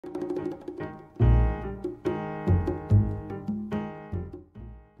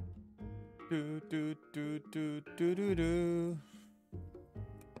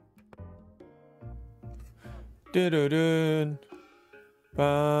Do-do-dun.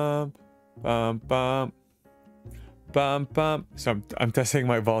 Bum, bum, bum. Bum, bum. So I'm testing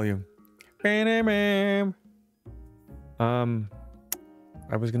my volume. I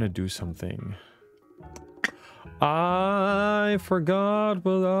was gonna do something. I forgot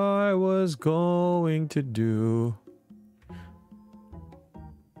what I was going to do.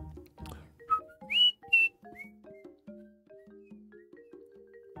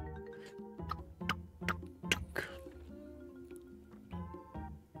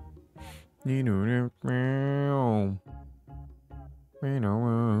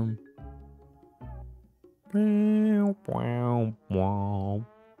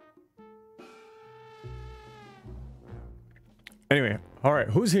 Anyway, all right,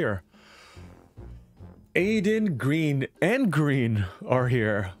 who's here? Aiden, Green, and Green are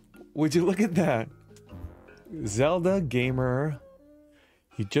here. Would you look at that? Zelda gamer.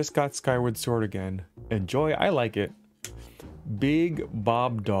 He just got Skyward Sword again. Enjoy, I like it. Big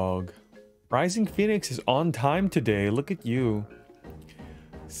Bob Dog. Rising Phoenix is on time today. Look at you.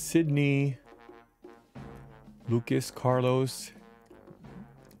 Sydney. Lucas, Carlos.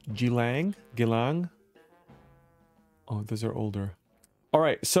 Gilang. Oh, those are older. All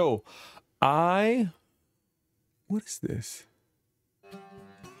right, so what is this?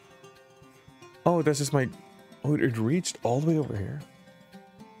 Oh, this is my... Oh, it reached all the way over here.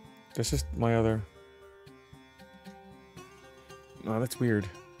 That's just my other... Oh, that's weird.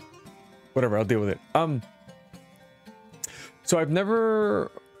 Whatever, I'll deal with it. So I've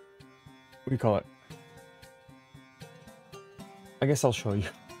never... What do you call it? I guess I'll show you.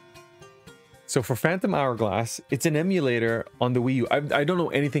 So for Phantom Hourglass, it's an emulator on the Wii U. I don't know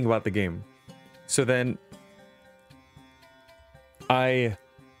anything about the game. So then... What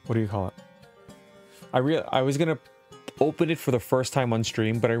do you call it? I was gonna open it for the first time on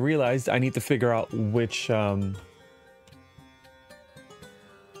stream, but I realized I need to figure out which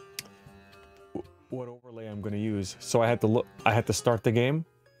what overlay I'm gonna use. So I had to start the game,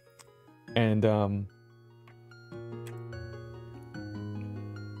 and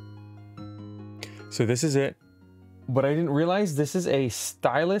so this is it. But I didn't realize this is a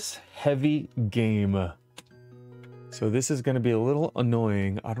stylus heavy game. So this is gonna be a little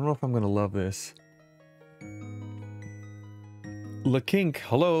annoying. I don't know if I'm gonna love this. LaKink,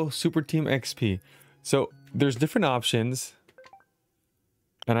 hello, Super Team XP. So there's different options,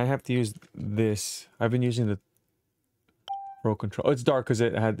 and I have to use this. I've been using the Pro Control. Oh, it's dark because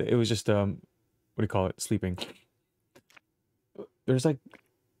it was just what do you call it? Sleeping. There's like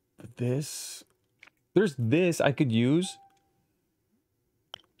this. There's this I could use.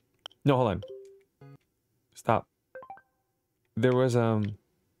 No, hold on. Stop. There was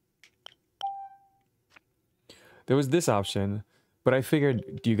this option, but I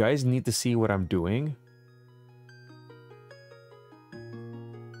figured, do you guys need to see what I'm doing?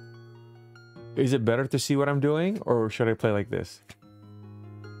 Is it better to see what I'm doing, or should I play like this?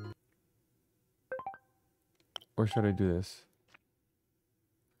 Or should I do this?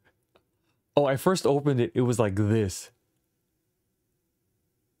 Oh, I first opened it, it was like this.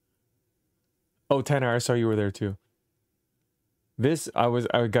 Oh, Tanner, I saw you were there too. This,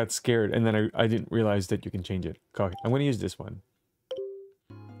 I got scared, and then I didn't realize that you can change it. Okay, I'm gonna use this one.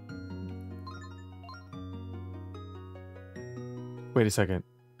 Wait a second.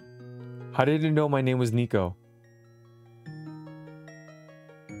 How did it know my name was Nico?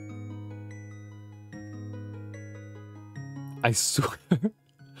 I swear.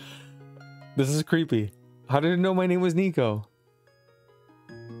 This is creepy. How did it know my name was Nico?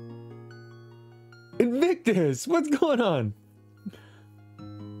 Invictus! What's going on?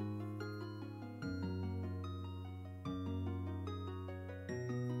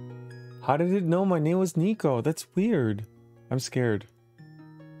 How did it know my name was Nico? That's weird. I'm scared.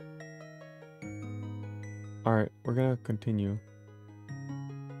 Alright, we're gonna continue.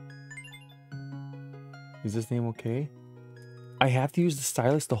 Is this name okay? I have to use the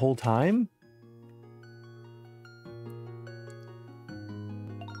stylus the whole time?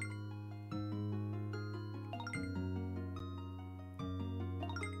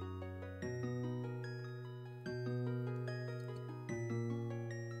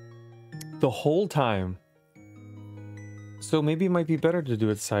 The whole time. So maybe it might be better to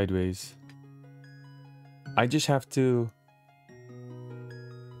do it sideways. I just have to...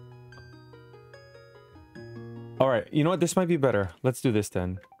 Alright, you know what? This might be better. Let's do this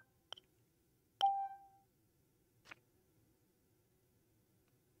then.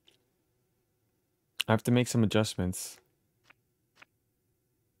 I have to make some adjustments.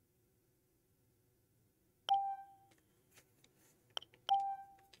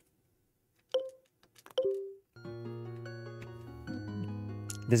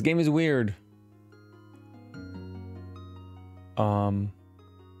 This game is weird. I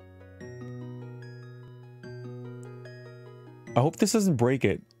hope this doesn't break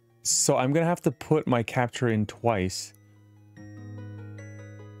it. So I'm gonna have to put my capture in twice.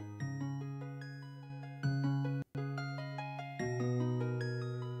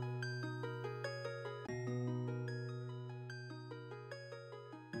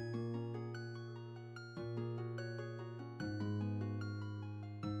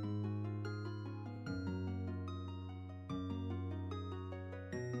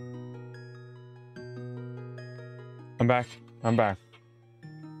 I'm back. I'm back.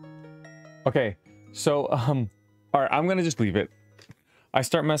 Okay, so all right, I'm gonna just leave it. I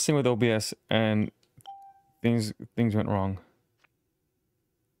start messing with OBS and things went wrong.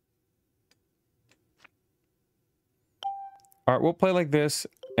 All right, we'll play like this,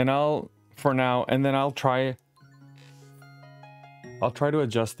 and for now, and then I'll try to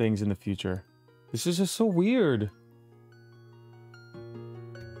adjust things in the future. This is just so weird.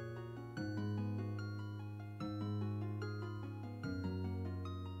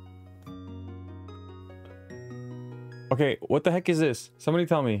 Okay, what the heck is this? Somebody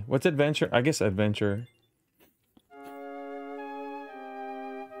tell me. What's adventure? I guess adventure.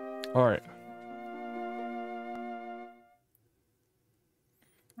 Alright.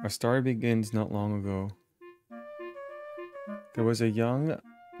 Our story begins not long ago. There was a young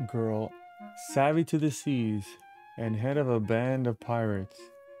girl, savvy to the seas, and head of a band of pirates.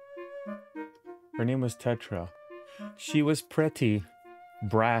 Her name was Tetra. She was pretty,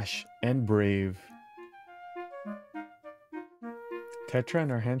 brash, and brave. Tetra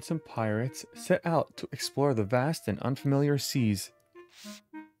and her handsome pirates set out to explore the vast and unfamiliar seas.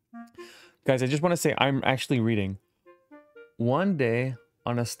 Guys, I just want to say I'm actually reading. One day,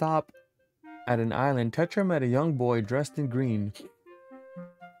 on a stop at an island, Tetra met a young boy dressed in green.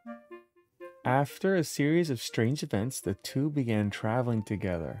 After a series of strange events, the two began traveling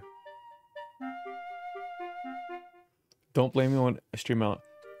together. Don't blame me on Stream Element.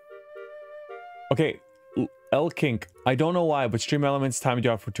 Okay, L Kink. I don't know why, but Stream Elements timed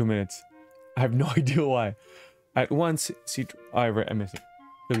you out for 2 minutes. I have no idea why. At once, I missed it.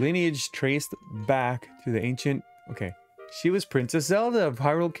 The lineage traced back to the ancient... Okay. She was Princess Zelda of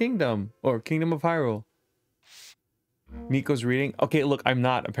Hyrule Kingdom. Or Kingdom of Hyrule. Nico's reading. Okay, look, I'm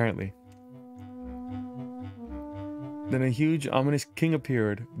not, apparently. Then a huge, ominous king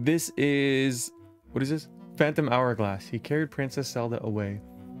appeared. This is... What is this? Phantom Hourglass. He carried Princess Zelda away.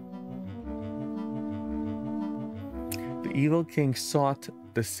 The evil king sought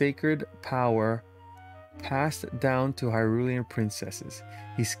the sacred power passed down to Hyrulean princesses.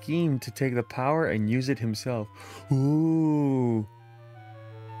 He schemed to take the power and use it himself. Ooh.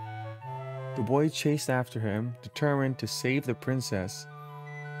 The boy chased after him, determined to save the princess.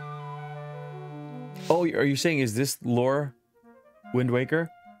 Oh, are you saying, is this lore Wind Waker?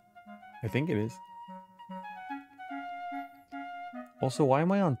 I think it is. Also, why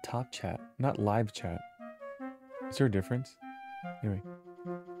am I on top chat, not live chat? Is there a difference? Anyway.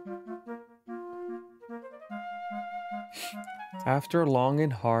 After long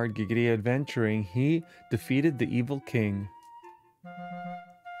and hard giggity adventuring, he defeated the evil king.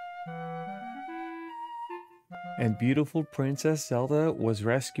 And beautiful Princess Zelda was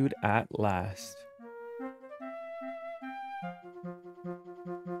rescued at last.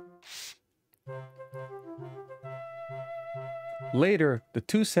 Later, the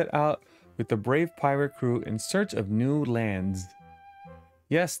two set out with the brave pirate crew in search of new lands.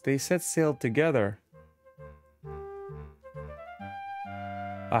 Yes, they set sail together.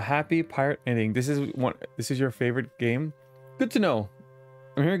 A happy pirate ending. This is your favorite game? Good to know.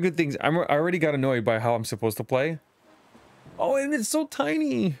 I'm hearing good things. I already got annoyed by how I'm supposed to play. Oh, and it's so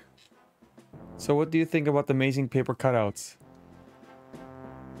tiny. So what do you think about the amazing paper cutouts?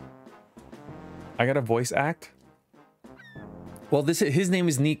 I got a voice act? Well, his name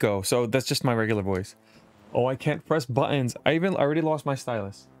is Nico, so that's just my regular voice. Oh, I can't press buttons. I already lost my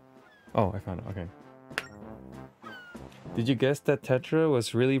stylus. Oh, I found it. Okay. Did you guess that Tetra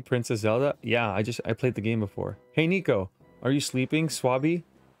was really Princess Zelda? Yeah, I played the game before. Hey, Nico. Are you sleeping, Swabby?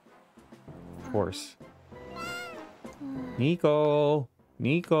 Of course. Nico.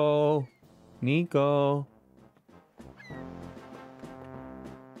 Nico. Nico.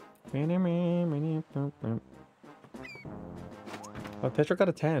 Oh, Tetra got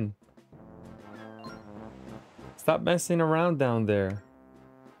a 10. Stop messing around down there.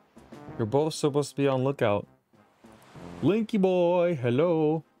 You're both supposed to be on lookout. Linky boy,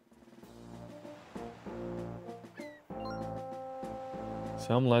 hello.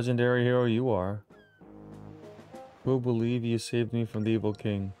 Some legendary hero you are. Who believe you saved me from the evil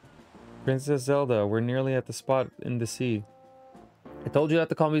king? Princess Zelda, we're nearly at the spot in the sea. I told you not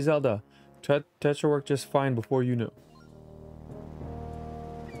to call me Zelda. Tetra worked just fine before you knew.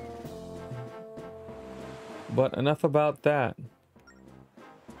 But enough about that.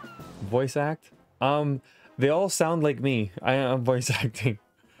 Voice act? They all sound like me. I am voice acting.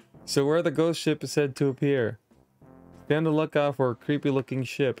 So where the ghost ship is said to appear? Stay on the lookout for a creepy looking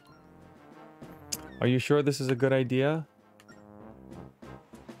ship. Are you sure this is a good idea?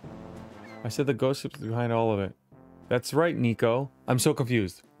 I said the ghost ship's behind all of it. That's right, Nico. I'm so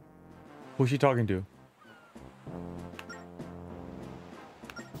confused. Who's she talking to?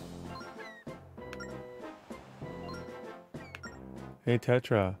 Hey,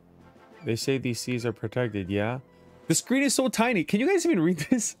 Tetra. They say these seas are protected, yeah? The screen is so tiny. Can you guys even read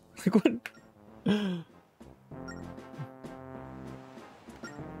this? Like, what?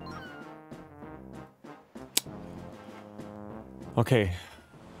 Okay.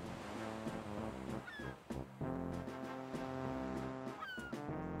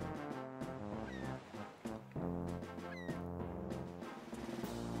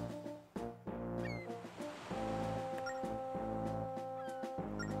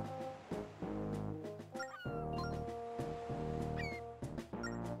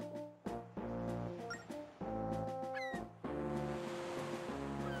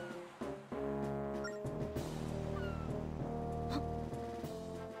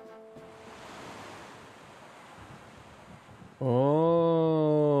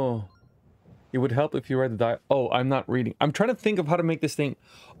 Oh. It would help if you read the Oh, I'm not reading. I'm trying to think of how to make this thing.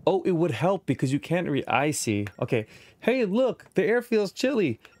 Oh, it would help because you can't read. I see. Okay. Hey, look. The air feels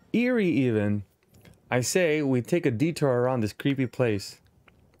chilly. Eerie, even. I say we take a detour around this creepy place.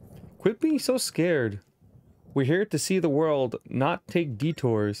 Quit being so scared. We're here to see the world, not take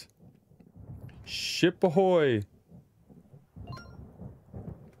detours. Ship ahoy.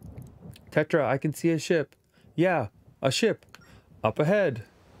 Tetra, I can see a ship. Yeah, a ship. Up ahead.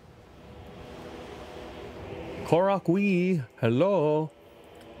 Korok Wee, hello.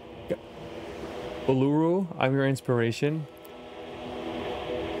 Uluru, I'm your inspiration.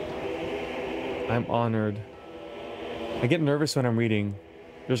 I'm honored. I get nervous when I'm reading.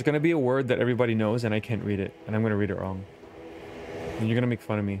 There's gonna be a word that everybody knows and I can't read it. And I'm gonna read it wrong. And you're gonna make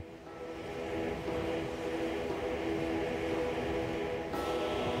fun of me.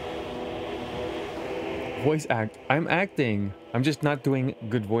 Voice act. I'm acting. I'm just not doing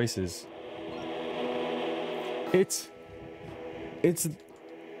good voices. It's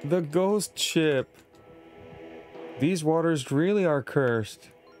the ghost ship. These waters really are cursed.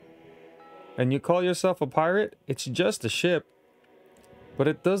 And you call yourself a pirate? It's just a ship. But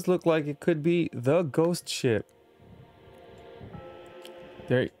it does look like it could be the ghost ship.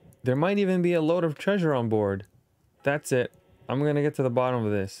 There might even be a load of treasure on board. That's it. I'm gonna get to the bottom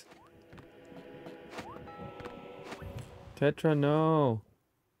of this. Tetra, no.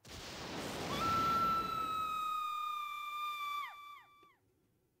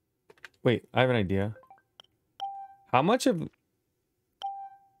 Wait, I have an idea. How much of...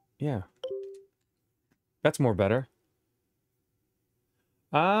 Yeah. That's more better.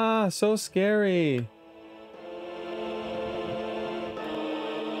 Ah, so scary.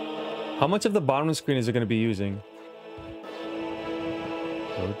 How much of the bottom of the screen is it going to be using?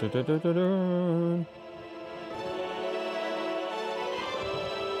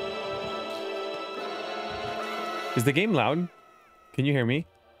 Is the game loud? Can you hear me?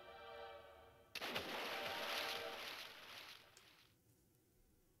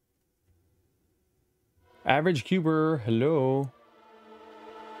 Average Cuber, hello.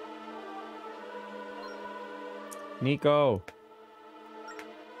 Nico.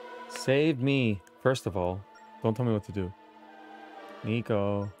 Save me. First of all, don't tell me what to do.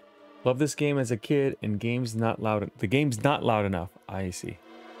 Nico. Love this game as a kid and game's not loud. The game's not loud enough. I see.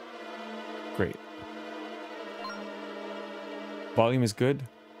 Great. Volume is good.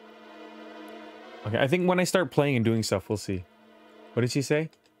 Okay, I think when I start playing and doing stuff, we'll see. What did she say?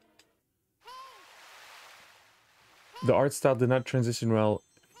 The art style did not transition well.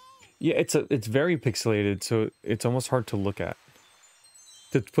 Yeah, it's very pixelated, so it's almost hard to look at.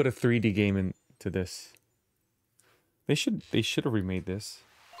 To put a 3D game into this. They should have remade this.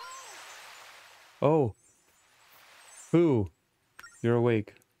 Oh. Who? You're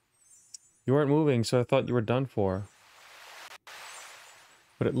awake. You weren't moving, so I thought you were done for.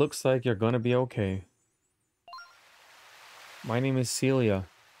 But it looks like you're gonna be okay. My name is Celia.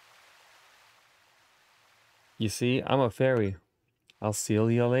 You see, I'm a fairy. I'll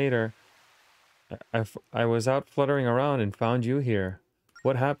seal you later. I was out fluttering around and found you here.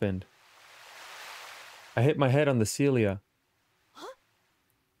 What happened? I hit my head on the cilia.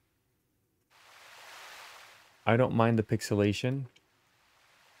 I don't mind the pixelation.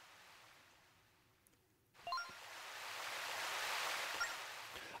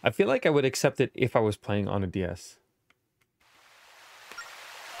 I feel like I would accept it if I was playing on a DS.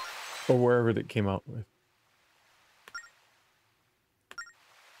 Or wherever it came out with.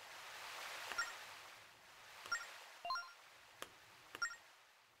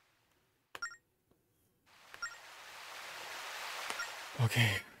 Okay.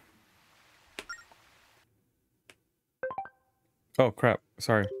 Oh, crap.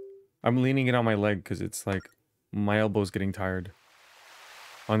 Sorry. I'm leaning it on my leg because it's like my elbow's getting tired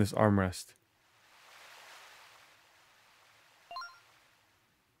on this armrest.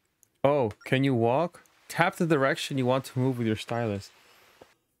 Oh, can you walk? Tap the direction you want to move with your stylus.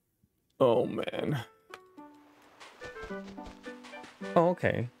 Oh, man. Oh,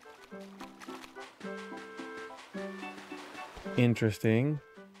 okay. Interesting.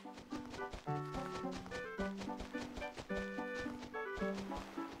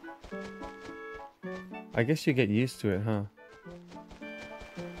 I guess you get used to it, huh?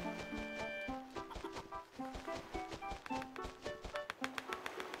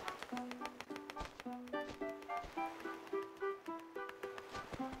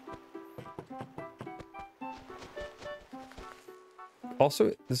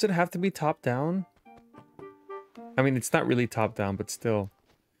 Also, does it have to be top down? I mean, it's not really top down, but still.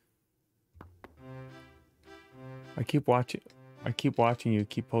 I keep watching you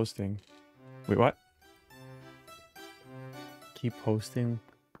keep posting. Wait, what? Keep posting?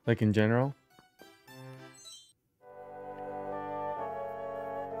 Like in general?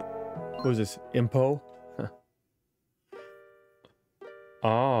 What is this? Impo?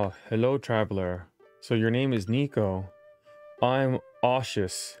 Ah, hello traveler. So your name is Nico. I'm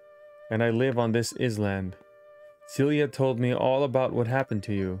Ausius, and I live on this island. Celia told me all about what happened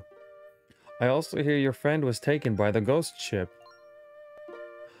to you. I also hear your friend was taken by the ghost ship.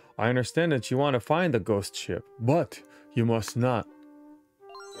 I understand that you want to find the ghost ship, but you must not.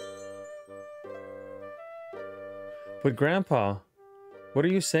 But Grandpa, what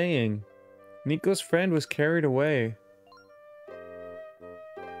are you saying? Nico's friend was carried away.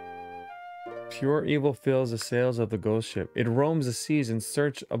 Pure evil fills the sails of the ghost ship. It roams the seas in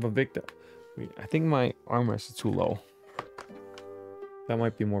search of a victim. Wait, I think my armrest is too low. That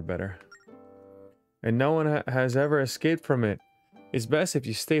might be more better. And no one has ever escaped from it. It's best if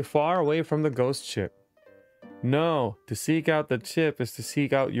you stay far away from the ghost ship. No, to seek out the ship is to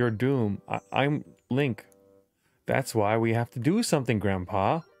seek out your doom. I'm Link. That's why we have to do something,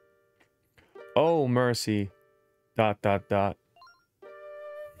 Grandpa. Oh, mercy. ... You're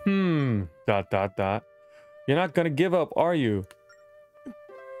not gonna give up, are you?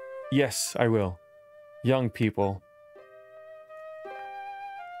 Yes, I will. Young people.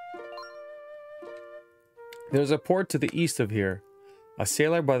 There's a port to the east of here. A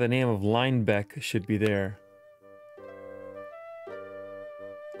sailor by the name of Linebeck should be there.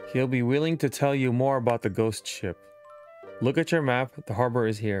 He'll be willing to tell you more about the ghost ship. Look at your map. The harbor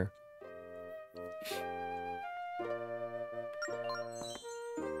is here.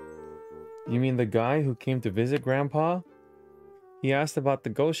 You mean the guy who came to visit Grandpa? He asked about the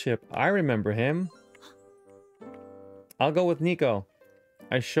ghost ship. I remember him. I'll go with Nico.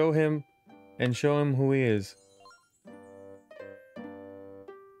 I show him who he is.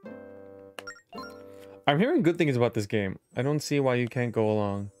 I'm hearing good things about this game. I don't see why you can't go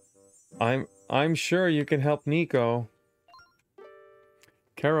along. I'm sure you can help Nico.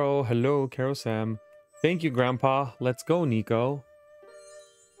 Caro, hello, Caro Sam. Thank you, Grandpa. Let's go, Nico.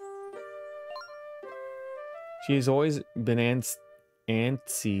 She's always been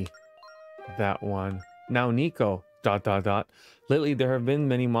antsy. That one. Now Nico. ... Lately there have been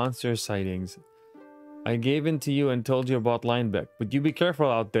many monster sightings. I gave in to you and told you about Linebeck, but you be careful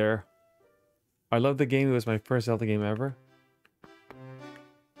out there. I love the game. It was my first Zelda game ever.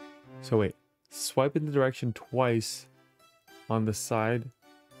 So wait. Swipe in the direction twice on the side.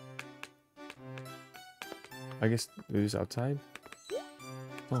 I guess it was outside.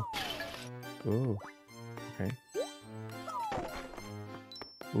 Oh. Ooh. Okay.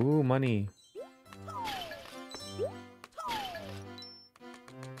 Ooh, money.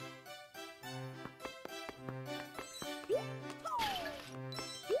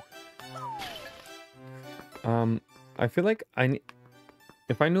 I feel like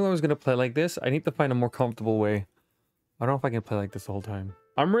if I knew I was gonna play like this, I need to find a more comfortable way. I don't know if I can play like this the whole time.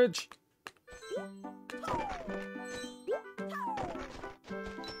 I'm rich!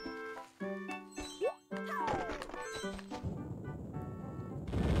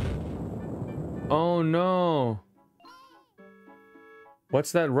 Oh no.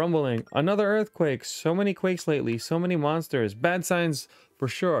 What's that rumbling? Another earthquake. So many quakes lately. So many monsters. Bad signs for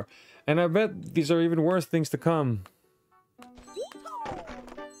sure. And I bet these are even worse things to come.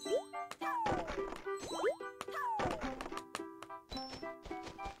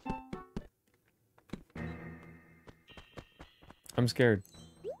 I'm scared.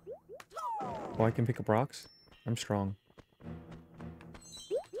 Oh, I can pick up rocks? I'm strong.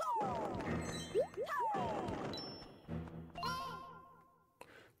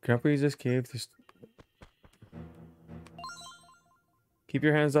 Can I use this cave to... Keep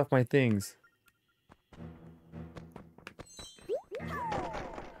your hands off my things.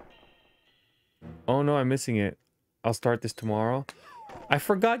 Oh no, I'm missing it. I'll start this tomorrow. I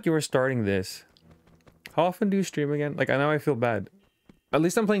forgot you were starting this. How often do you stream again? Like, I know I feel bad. At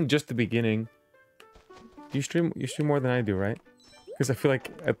least I'm playing just the beginning. You stream more than I do, right? Because I feel like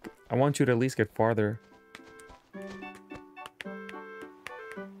I want you to at least get farther.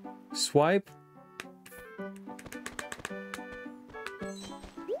 Swipe.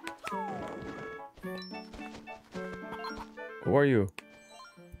 Who are you?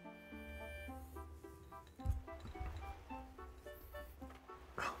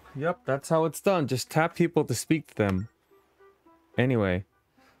 Yep, that's how it's done. Just tap people to speak to them. Anyway,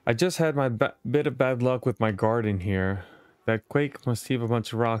 I just had my bit of bad luck with my garden here. That quake must heave a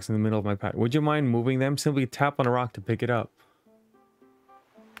bunch of rocks in the middle of my path. Would you mind moving them? Simply tap on a rock to pick it up.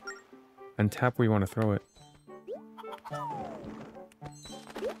 And tap where you want to throw it.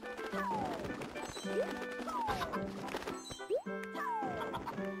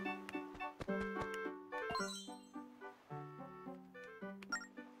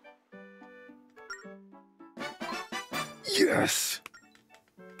 Yes!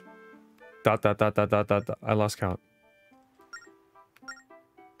 Dot, dot, dot, dot, dot, dot, dot. I lost count.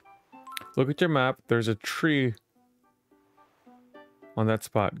 Look at your map. There's a tree on that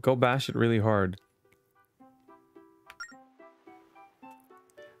spot. Go bash it really hard.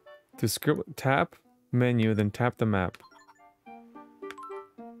 To scribble, tap menu, then tap the map.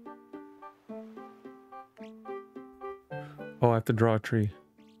 Oh, I have to draw a tree.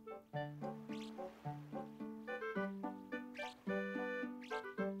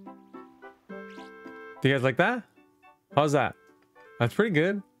 Do you guys like that? How's that? That's pretty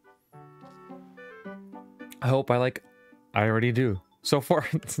good. I hope I already do. So far,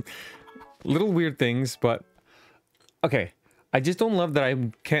 little weird things, but okay. I just don't love that I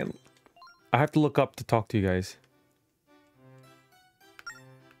have to look up to talk to you guys.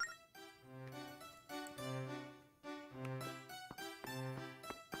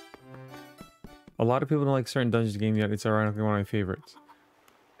 A lot of people don't like certain Dungeons games, yet it's ironically one of my favorites.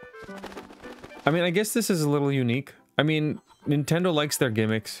 I mean, I guess this is a little unique. I mean, Nintendo likes their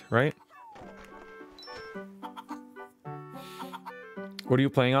gimmicks, right? What are you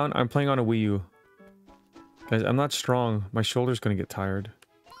playing on? I'm playing on a Wii U. Guys, I'm not strong. My shoulder's gonna get tired.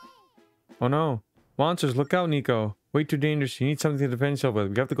 Oh no. Monsters, look out, Nico. Way too dangerous. You need something to defend yourself with.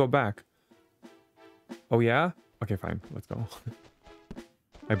 We have to go back. Oh yeah? Okay, fine. Let's go.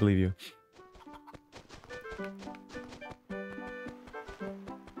 I believe you.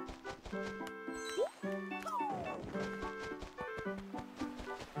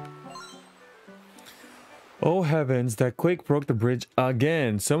 Oh heavens, that quake broke the bridge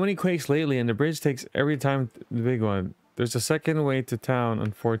again. So many quakes lately and the bridge takes every time the big one. There's a second way to town,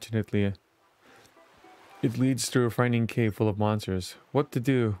 unfortunately. It leads through a frightening cave full of monsters. What to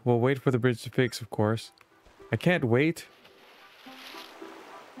do? We'll wait for the bridge to fix, of course. I can't wait.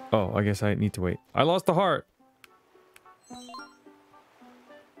 Oh, I guess I need to wait. I lost the heart.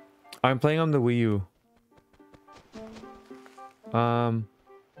 I'm playing on the Wii U.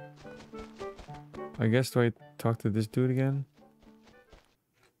 I guess, do I talk to this dude again?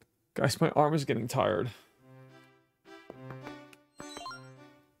 Guys, my arm is getting tired.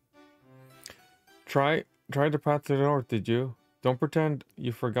 Try the path to the north, did you? Don't pretend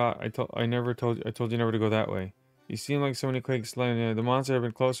you forgot. I told you never to go that way. You seem like so many quakes landing. The monsters have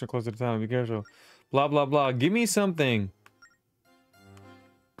been closer and closer to town. Be careful. Blah blah blah. Give me something.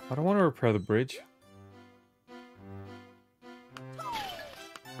 I don't want to repair the bridge.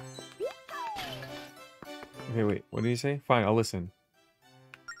 Okay, wait. What did he say? Fine, I'll listen.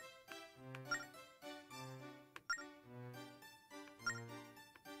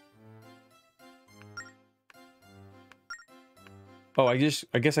 Oh, I guess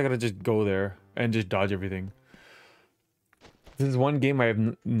I gotta just go there and just dodge everything. This is one game I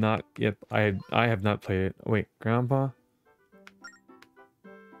have not yet. I have not played it. Wait, Grandpa.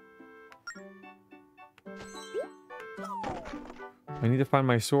 I need to find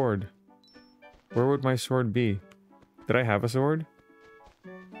my sword. Where would my sword be? Did I have a sword?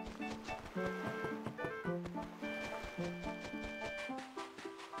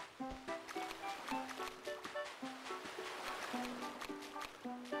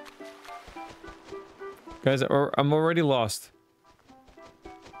 Guys, I'm already lost.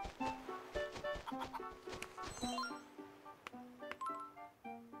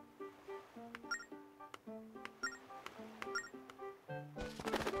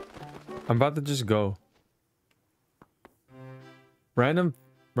 I'm about to just go. Random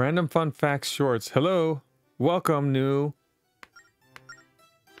fun facts shorts. Hello. Welcome, new.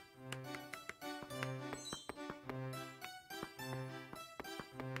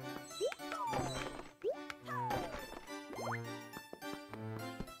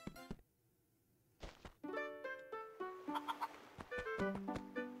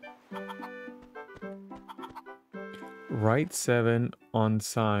 Write 7 on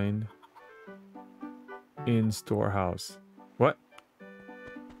sign in storehouse. What?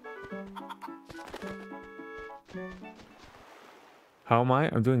 How am I?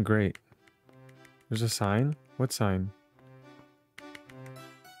 I'm doing great. There's a sign? What sign?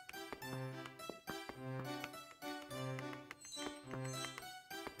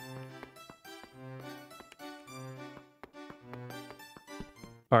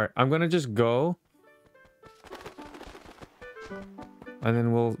 Alright, I'm gonna just go. And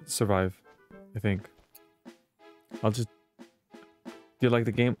then we'll survive, I think. I'll just... Do you like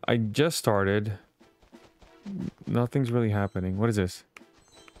the game? I just started. Nothing's really happening. What is this?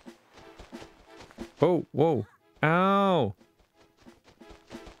 Oh, whoa. Ow!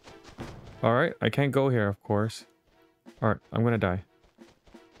 Alright, I can't go here, of course. Alright, I'm gonna die.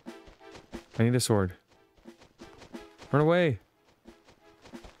 I need a sword. Run away!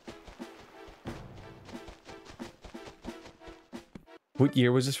 What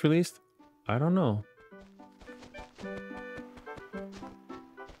year was this released? I don't know.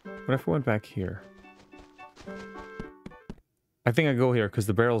 What if I went back here? I think I go here because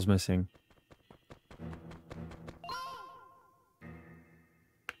the barrel's missing.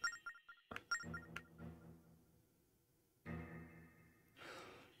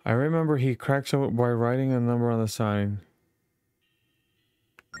 I remember he cracks up by writing a number on the sign.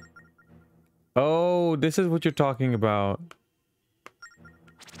 Oh, this is what you're talking about.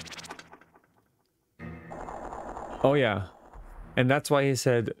 Oh yeah, and that's why he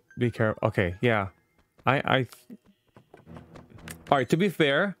said be careful. Okay, yeah, All right. To be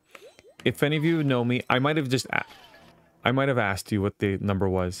fair, if any of you know me, I might have asked you what the number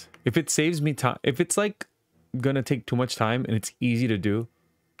was. If it saves me time, if it's like gonna take too much time and it's easy to do.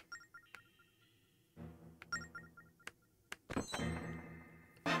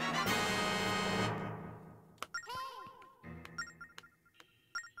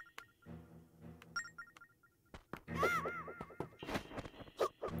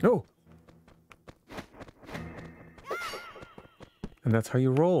 No. And that's how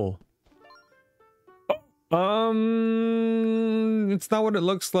you roll. It's not what it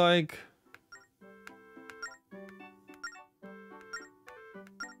looks like.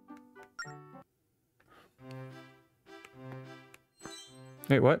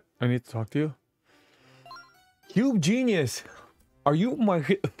 Wait, what? I need to talk to you. Cube Genius! Are you my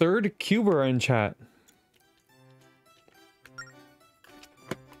third cuber in chat?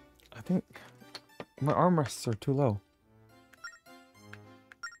 I think my arm rests are too low.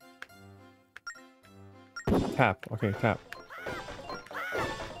 Tap. Okay, tap.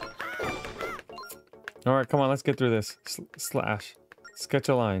 Alright, come on, let's get through this. Slash. Sketch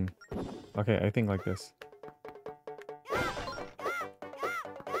a line. Okay, I think like this.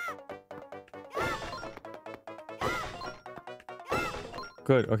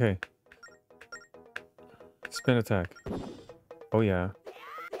 Good, okay. Spin attack. Oh yeah.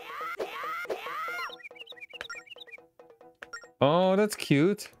 Oh, that's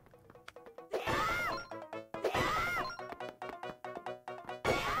cute.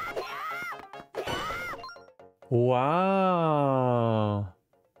 Wow.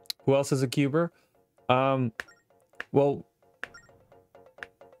 Who else is a cuber? Well,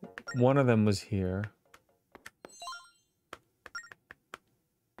 one of them was here.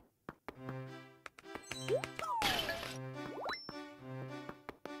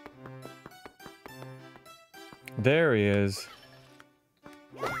 There he is.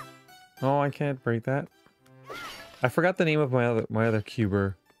 Oh, I can't break that. I forgot the name of my other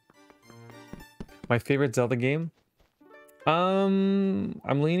cuber. My favorite Zelda game? I'm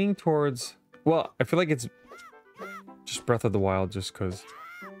leaning towards... Well, I feel like it's just Breath of the Wild, just because...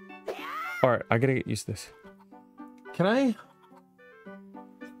 Alright, I gotta get used to this. Can I...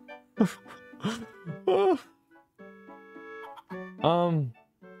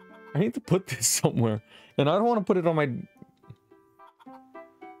 I need to put this somewhere. And I don't want to put it on my...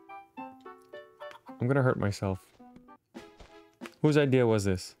 I'm gonna hurt myself. Whose idea was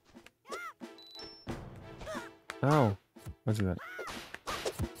this? Ow. Let's do that.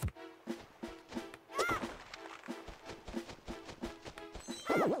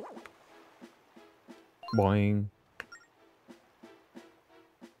 Boing.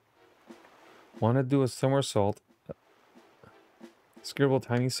 Want to do a somersault. Scribble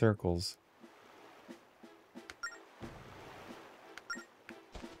tiny circles.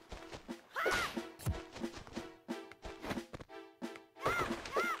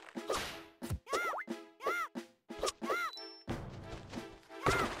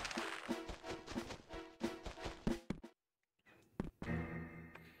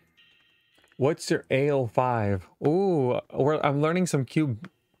 What's your AO5? Ooh, I'm learning some cube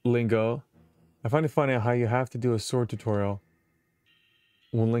lingo. I find it funny how you have to do a sword tutorial.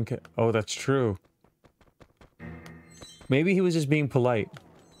 We'll link it. Oh, that's true. Maybe he was just being polite.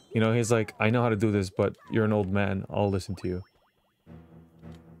 You know, he's like, I know how to do this, but you're an old man. I'll listen to you.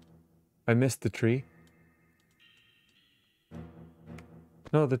 I missed the tree.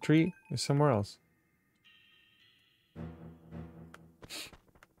 No, the tree is somewhere else.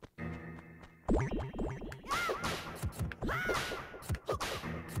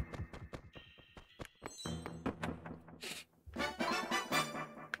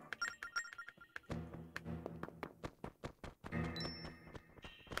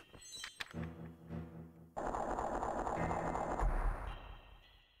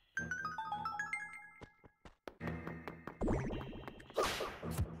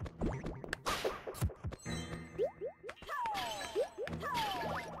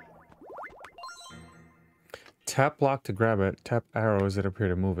 Tap block to grab it. Tap arrows that appear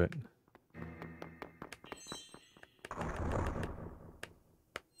to move it.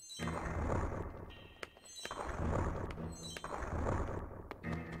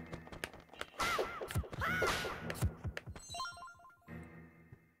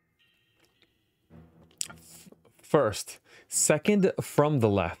 First. Second from the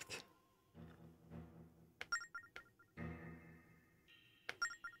left.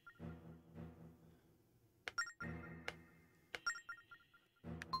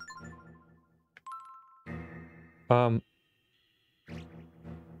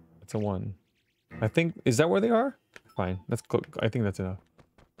 It's a 1. I think, is that where they are? Fine, that's cool. I think that's enough.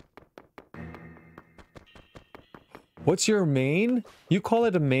 What's your main? You call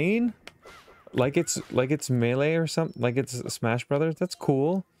it a main? Like it's melee or something? Like it's Smash Brothers? That's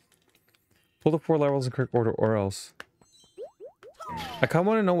cool. Pull the 4 levels in correct order or else. I kinda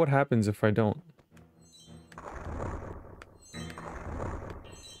wanna know what happens if I don't.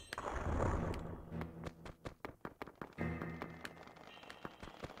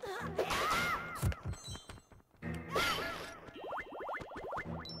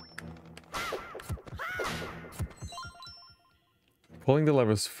 Pulling the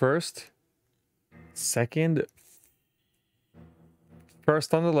levers first, second,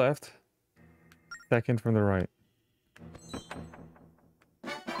 first on the left, second from the right.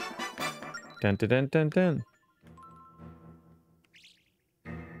 Dun dun dun dun dun.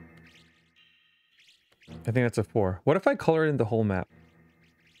 I think that's a 4. What if I color in the whole map?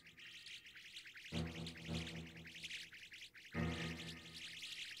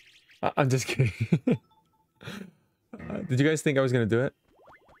 I'm just kidding. Did you guys think I was gonna do it?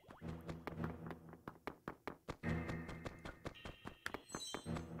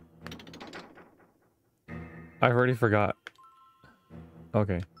 I already forgot.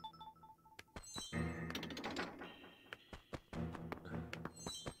 Okay.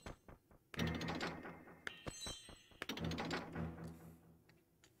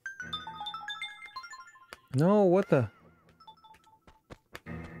 No, what the?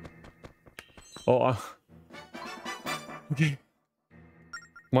 Oh, okay.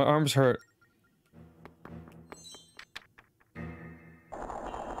 My arms hurt.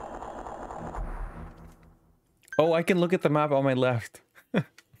 Oh, I can look at the map on my left.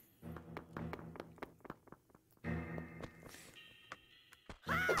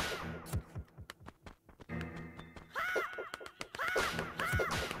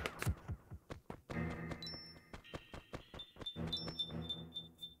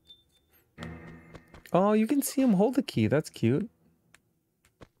 Oh, you can see him hold the key. That's cute.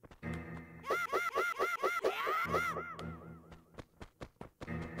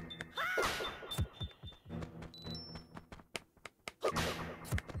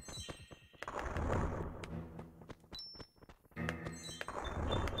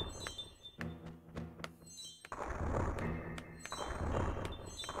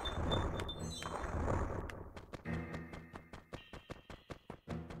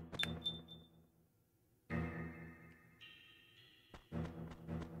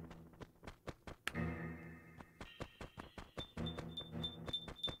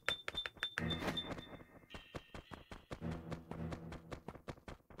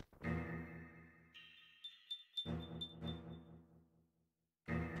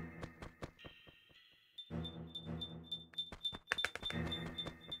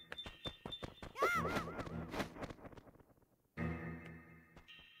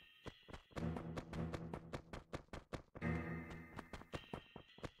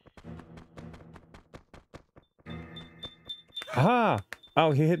 Ah!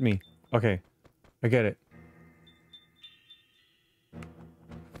 Oh, he hit me. Okay. I get it.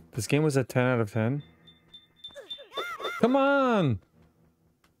 This game was a 10 out of 10. Come on!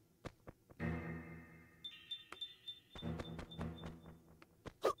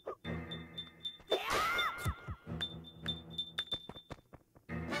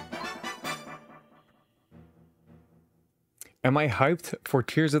 Am I hyped for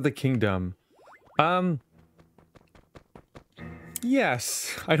Tears of the Kingdom?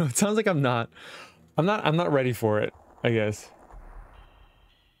 Yes. I know it sounds like I'm not. I'm not ready for it, I guess.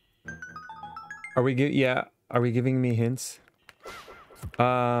 Are we yeah, are we giving me hints?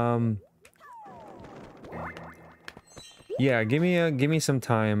 Yeah, give me some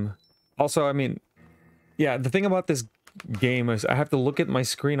time. Also, I mean, yeah, the thing about this game is I have to look at my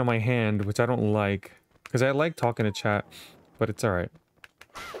screen on my hand, which I don't like. Because I like talking to chat, but it's alright.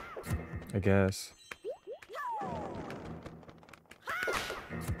 I guess.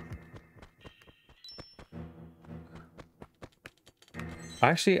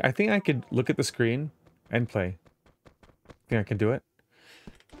 Actually, I think I could look at the screen and play. Think I can do it?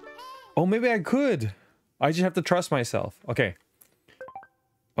 Oh, maybe I could! I just have to trust myself. Okay.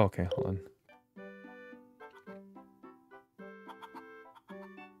 Okay, hold on.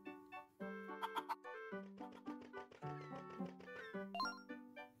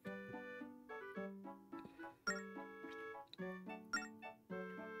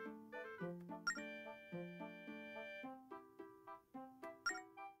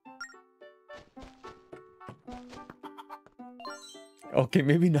 Okay,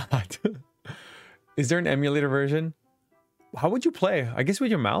 maybe not. Is there an emulator version? How would you play? I guess with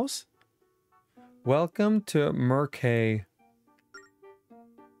your mouse? Welcome to Merkay.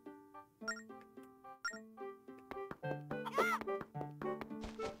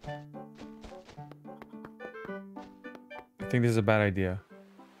 I think this is a bad idea.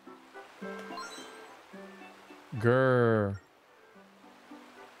 Grr.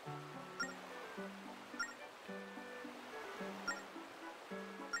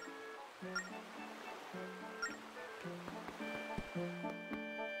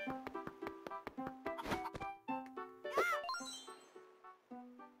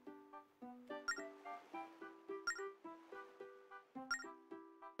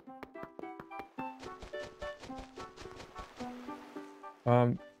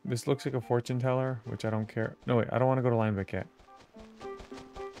 This looks like a fortune teller, which I don't care. No, wait, I don't want to go to Linebeck yet.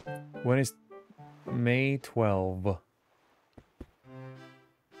 When is May 12?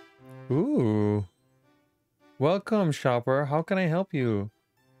 Ooh. Welcome, shopper. How can I help you?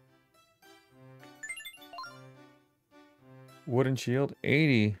 Wooden shield,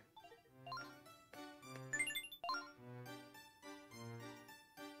 80.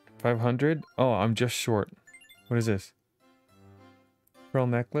 $500? Oh, I'm just short. What is this? Pearl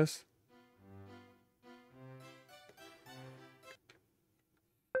necklace?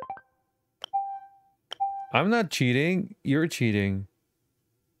 I'm not cheating. You're cheating.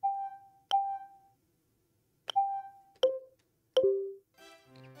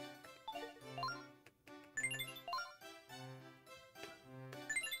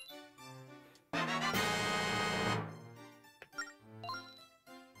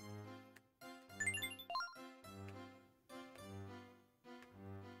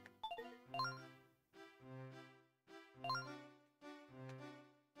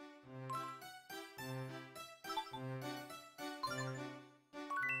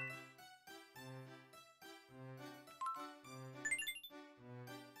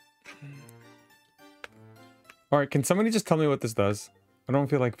 Alright, can somebody just tell me what this does? I don't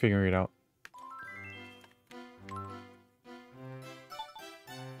feel like figuring it out.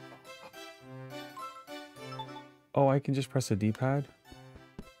 Oh, I can just press a D-pad?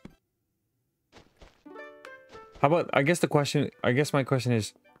 How about, I guess my question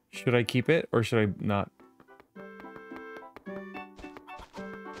is, should I keep it or should I not?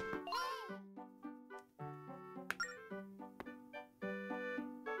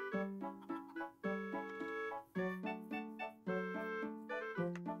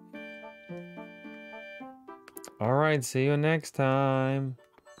 Alright, see you next time.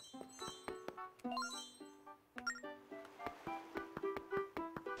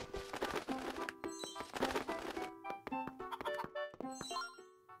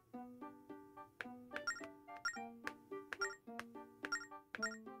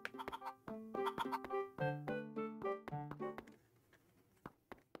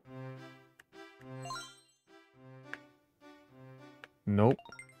 Nope.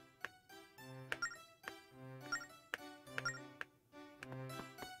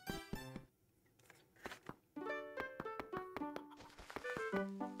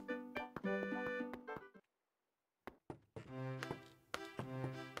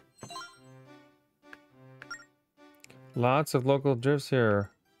 Lots of local drifts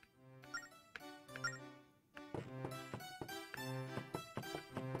here.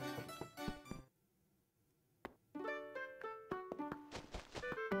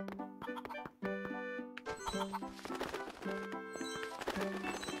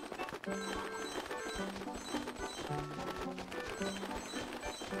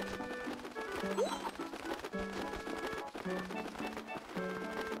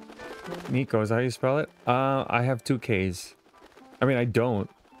 Nico, is that how you spell it? I have 2 Ks. I mean, I don't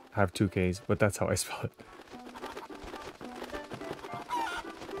have 2 Ks, but that's how I spell it.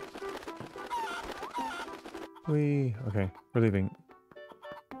 Okay, we're leaving.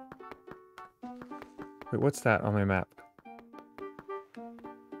 Wait, what's that on my map?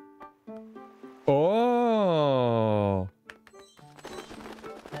 Oh!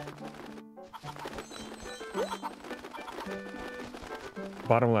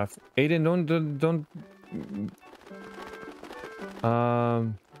 Bottom left. Aiden, don't.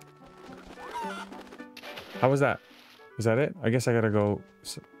 How was that? Is that it? I guess I gotta go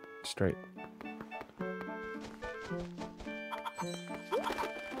straight.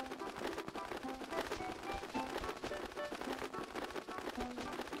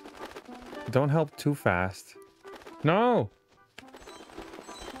 Don't help too fast. No!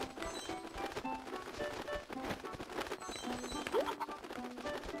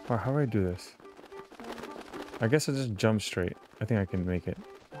 Or how do I do this? I guess I just jump straight. I think I can make it.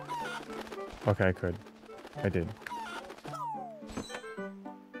 Okay, I could. I did.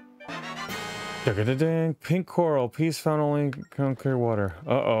 Pink coral. Piece found only in clear water.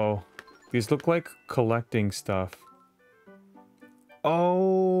 Uh-oh. These look like collecting stuff.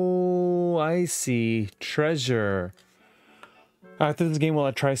 Oh, I see. Treasure. After this game, will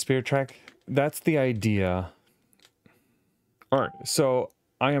I try Spirit Track? That's the idea. Alright, so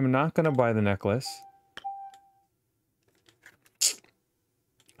I am not going to buy the necklace.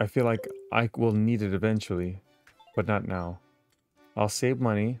 I feel like I will need it eventually, but not now. I'll save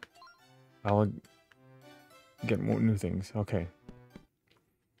money. I'll get more new things. Okay.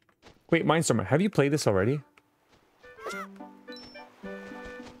 Wait, Mindstormer, have you played this already?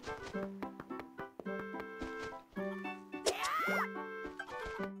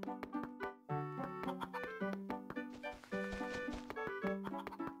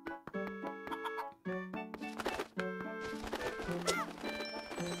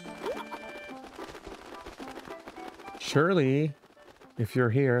 Shirley, if you're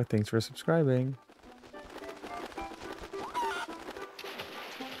here, thanks for subscribing.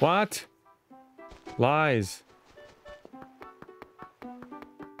 What? Lies.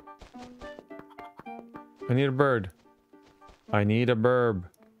 I need a bird. I need a burb.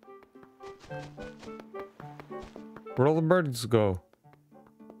 Where'd all the birds go?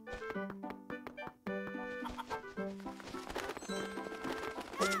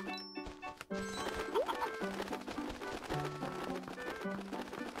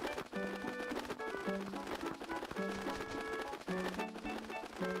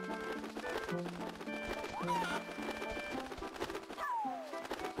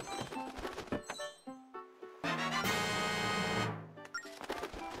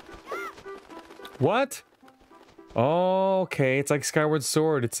 What? Oh, okay, it's like Skyward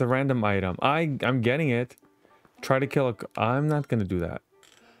Sword. It's a random item. I'm getting it. Try to kill a... I'm not gonna do that.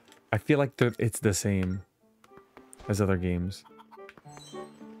 I feel like it's the same as other games.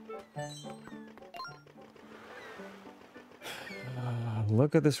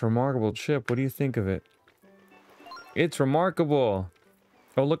 Look at this remarkable ship. What do you think of it? It's remarkable.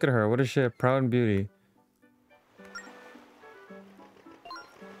 Oh, look at her. What a ship. Proud and beauty.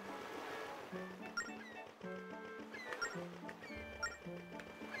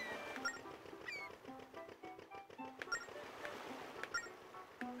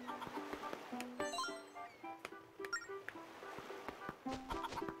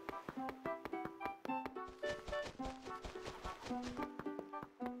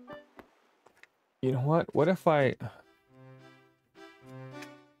 You know what? What if I...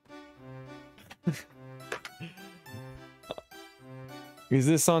 Is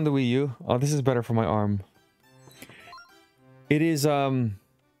this on the Wii U? Oh, this is better for my arm. It is, you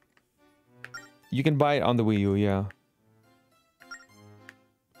can buy it on the Wii U, yeah.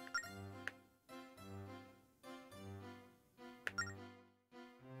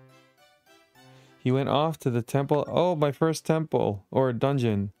 He went off to the temple. Oh, my first temple. Or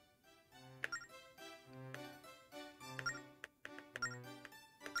dungeon.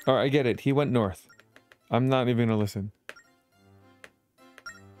 Alright, I get it. He went north. I'm not even gonna listen.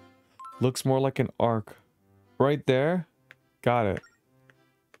 Looks more like an arc. Right there? Got it.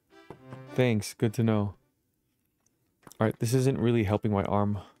 Thanks. Good to know. Alright, this isn't really helping my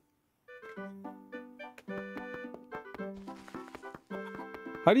arm.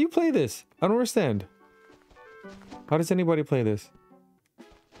 How do you play this? I don't understand. How does anybody play this?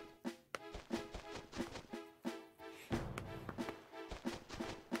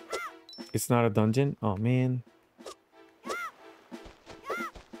 It's not a dungeon? Oh man.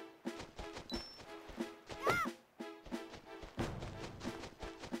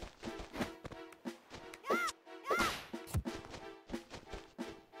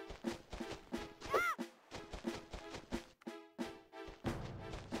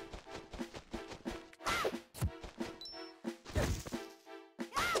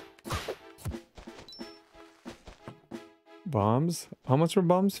 Bombs? How much were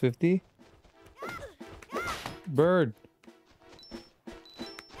bombs? 50? Bird.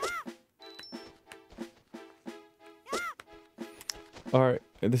 Alright,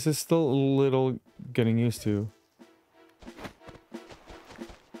 this is still a little getting used to.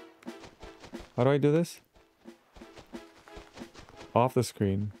 How do I do this? Off the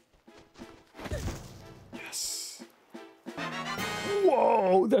screen. Yes.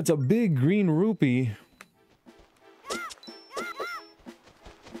 Whoa, that's a big green rupee.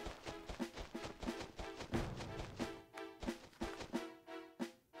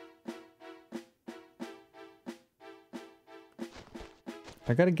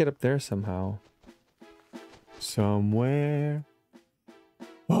 I gotta get up there somehow. Somewhere.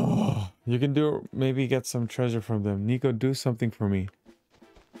 Oh, you can do maybe get some treasure from them. Nico, do something for me.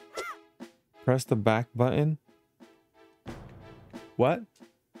 Press the back button. What?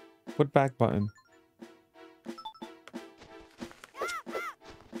 What back button?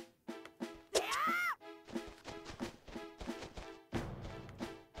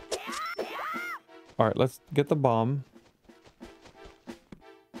 Alright, let's get the bomb.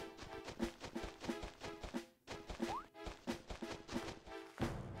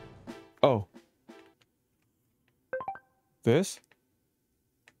 Oh. This?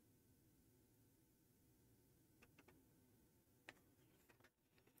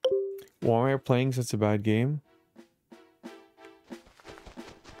 Why am I playing such a bad game?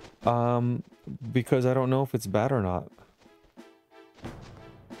 Because I don't know if it's bad or not.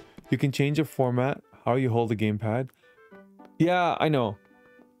 You can change the format, how you hold the gamepad. Yeah, I know.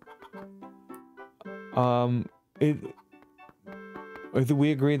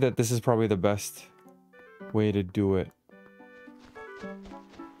 We agree that this is probably the best way to do it.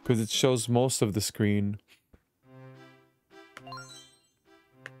 Because it shows most of the screen.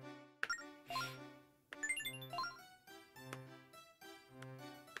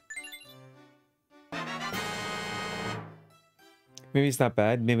 Maybe it's not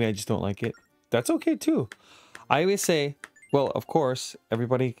bad. Maybe I just don't like it. That's okay too. I always say, well, of course,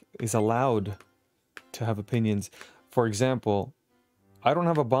 everybody is allowed to have opinions. For example, I don't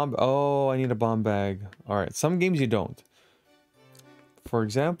have a bomb. Oh, I need a bomb bag. All right. Some games you don't. For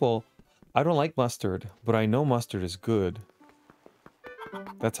example, I don't like mustard, but I know mustard is good.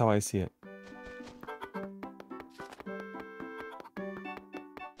 That's how I see it.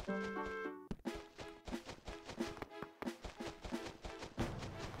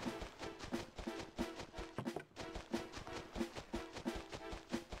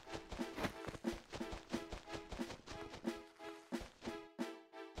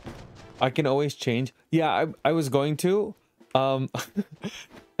 I can always change. Yeah, I was going to. And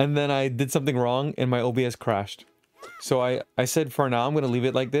then I did something wrong and my OBS crashed. So I said for now I'm going to leave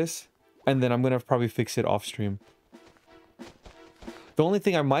it like this. And then I'm going to probably fix it off stream. The only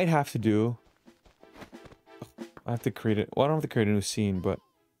thing I might have to do... I have to create it. Well, I don't have to create a new scene, but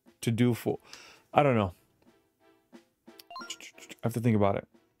to do full... I don't know. I have to think about it.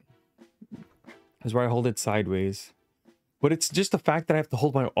 That's why I hold it sideways. But it's just the fact that I have to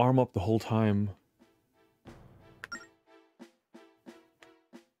hold my arm up the whole time.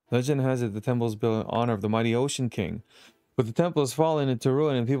 Legend has it the temple is built in honor of the mighty Ocean King. But the temple has fallen into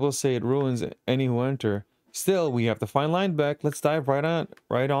ruin and people say it ruins any who enter. Still, we have to find line back. Let's dive right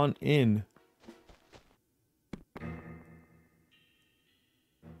on in.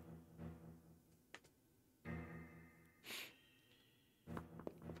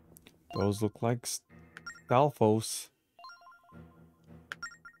 Those look like Stalfos.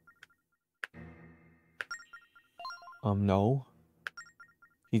 No.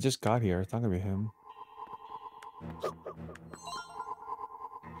 He just got here. It's not gonna be him.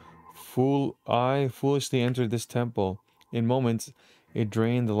 I foolishly entered this temple. In moments, it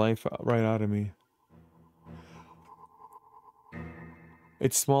drained the life right out of me.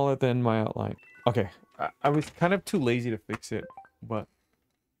 It's smaller than my outline. Okay. I was kind of too lazy to fix it, but...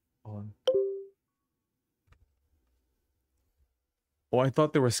 Hold on. Oh, I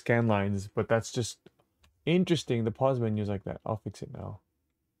thought there were scan lines, but that's just interesting. The pause menu is like that. I'll fix it now.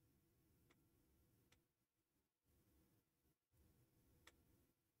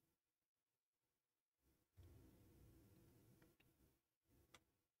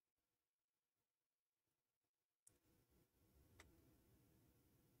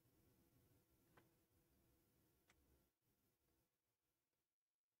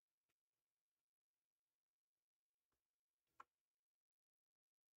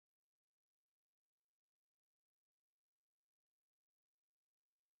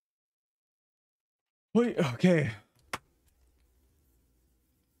 Wait, okay.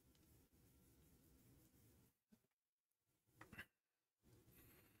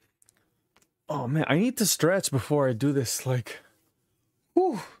 Oh man, I need to stretch before I do this. Like,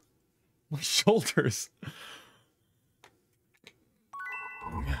 whew, my shoulders.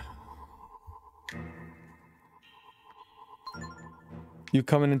 You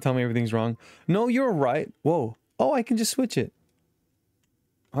come in and tell me everything's wrong. No, you're right. Whoa. Oh, I can just switch it.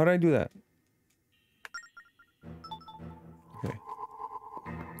 How did I do that? Okay.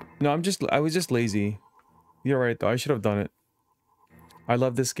 No, I was just lazy. You're right though. I should have done it. I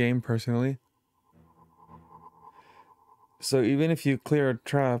love this game personally. So even if you clear a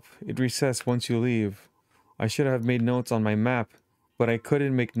trap, it resets once you leave. I should have made notes on my map, but I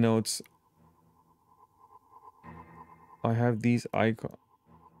couldn't make notes. I have these icons.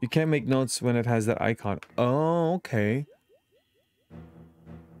 You can't make notes when it has that icon. Oh, okay.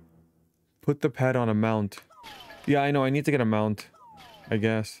 Put the pad on a mount. Yeah, I know. I need to get a mount, I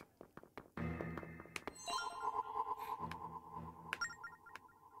guess.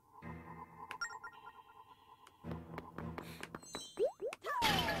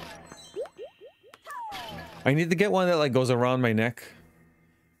 I need to get one that like goes around my neck.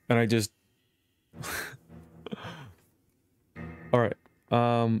 And I just... Alright.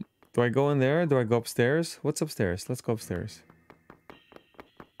 Do I go in there? Do I go upstairs? What's upstairs? Let's go upstairs.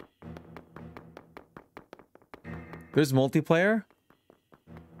 There's multiplayer?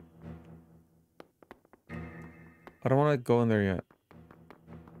 I don't want to go in there yet.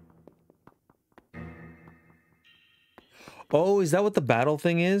 Oh, is that what the battle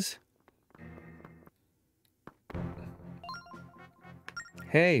thing is?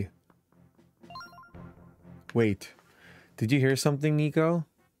 Hey. Wait. Did you hear something, Nico?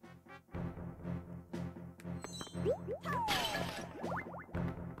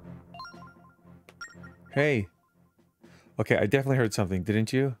 Hey. Okay, I definitely heard something,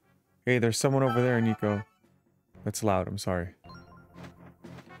 didn't you? Hey, there's someone over there, Nico. That's loud, I'm sorry.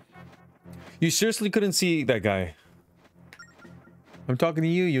 You seriously couldn't see that guy. I'm talking to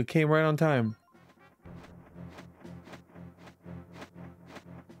you, you came right on time.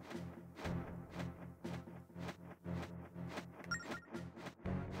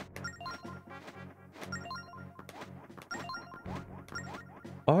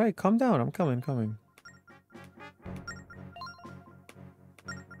 Alright, calm down, I'm coming.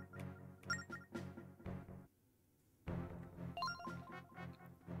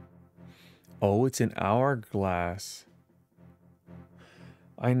 Oh, it's an hourglass.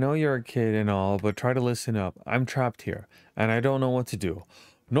 I know you're a kid and all, but try to listen up. I'm trapped here, and I don't know what to do.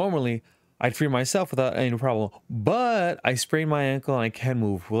 Normally, I'd free myself without any problem, but I sprained my ankle and I can't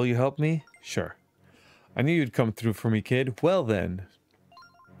move. Will you help me? Sure. I knew you'd come through for me, kid. Well then.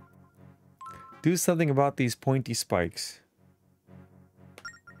 Do something about these pointy spikes.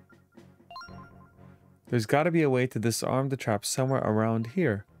 There's gotta be a way to disarm the trap somewhere around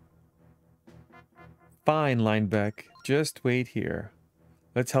here. Fine, Linebeck. Just wait here.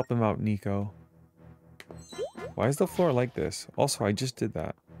 Let's help him out, Nico. Why is the floor like this? Also, I just did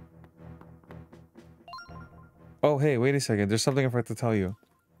that. Oh, hey, wait a second. There's something I forgot to tell you.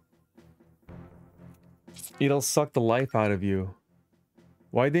 It'll suck the life out of you.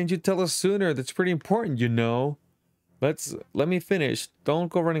 Why didn't you tell us sooner? That's pretty important, you know. Let me finish. Don't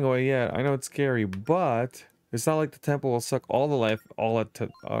go running away yet. I know it's scary, but it's not like the temple will suck all the life all at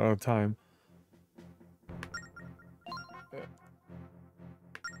a time.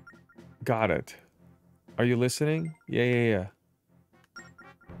 Got it. Are you listening? Yeah.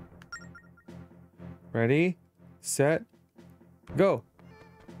 Ready? Set? Go!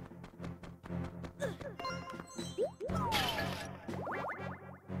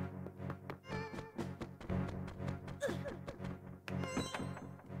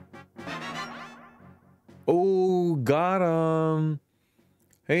 Oh, got him!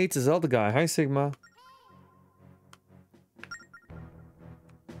 Hey, it's a Zelda guy. Hi, Sigma.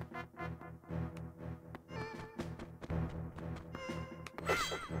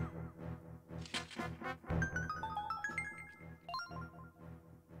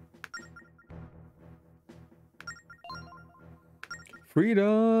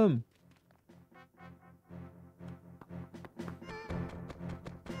 Freedom!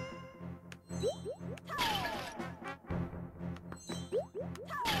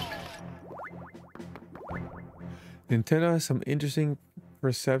 Nintendo has some interesting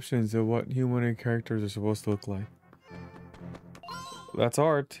perceptions of what humanoid characters are supposed to look like. That's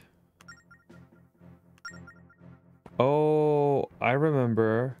art. Oh, I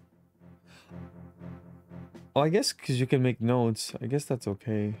remember. Oh, I guess because you can make notes. I guess that's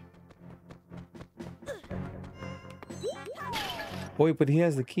okay. Oh, wait, but he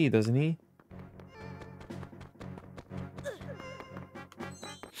has the key, doesn't he?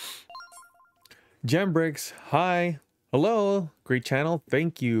 Jambricks, hi. Hello. Great channel.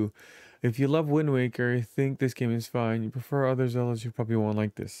 Thank you. If you love Wind Waker, I think this game is fine. You prefer other Zeldas, you probably won't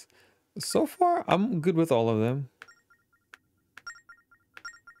like this. So far, I'm good with all of them.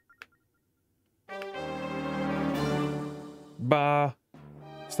 Bah.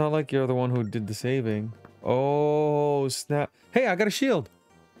 It's not like you're the one who did the saving. Oh, snap. Hey, I got a shield.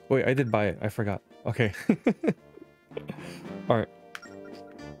 Wait, I did buy it. I forgot. Okay. Alright.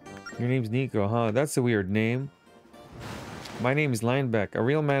 Your name's Nico, huh? That's a weird name. My name is Lineback, a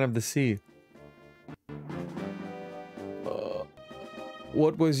real man of the sea.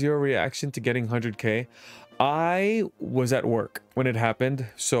 What was your reaction to getting 100k? I was at work when it happened,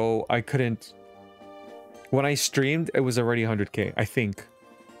 so I couldn't... When I streamed, it was already 100k, I think.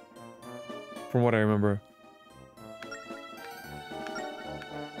 From what I remember.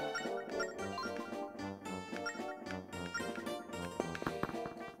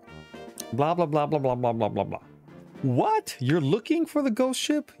 Blah, blah, blah, blah, blah, blah, blah, blah, blah. What? You're looking for the ghost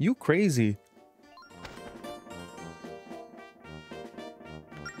ship? You crazy.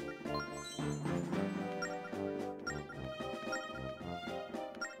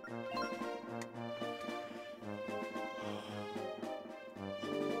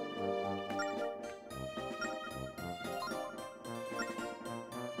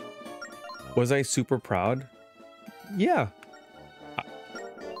 Was I super proud? Yeah.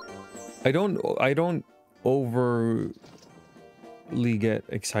 I don't overly get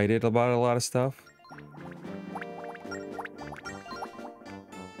excited about a lot of stuff.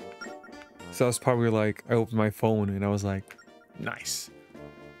 So I was probably like, I opened my phone and I was like, nice.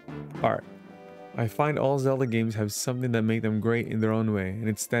 Alright. I find all Zelda games have something that make them great in their own way, and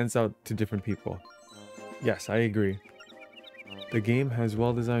it stands out to different people. Yes, I agree. The game has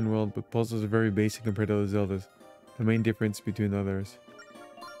well-designed world, but puzzles are very basic compared to other Zeldas. The main difference between others.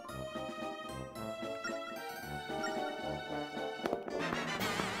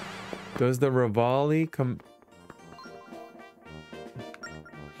 Does the Revali come...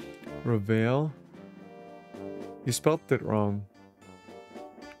 Reveal? You spelt it wrong.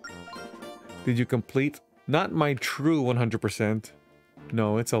 Did you complete? Not my true 100%.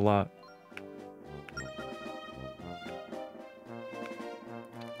 No, it's a lot.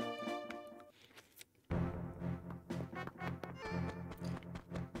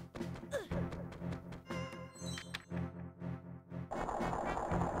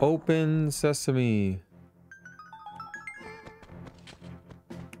 Open sesame.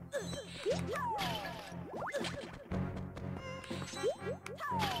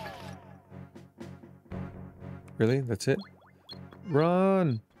 Really? That's it?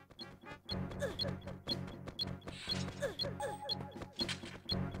 Run!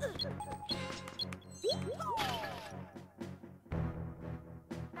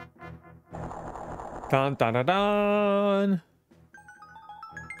 Dun dun dun dun!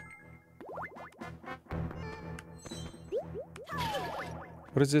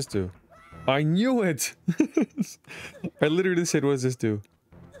 What does this do? I knew it! I literally said, what does this do?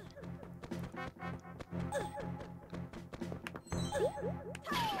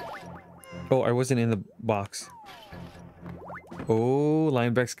 Oh, I wasn't in the box. Oh,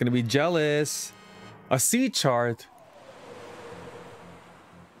 Lineback's gonna be jealous. A sea chart.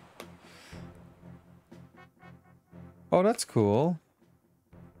 Oh, that's cool.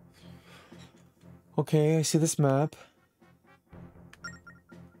 Okay, I see this map.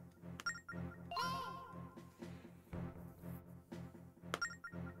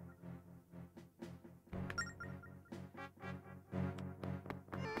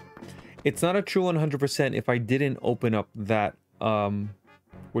 It's not a true 100% if I didn't open up that, what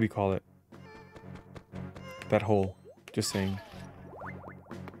do you call it? That hole. Just saying.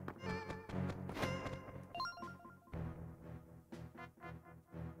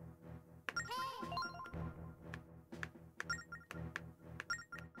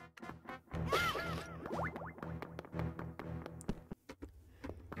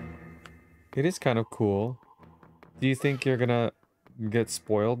 It is kind of cool. Do you think you're gonna get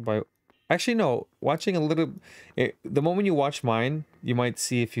spoiled by... Actually, no. Watching a little... the moment you watch mine, you might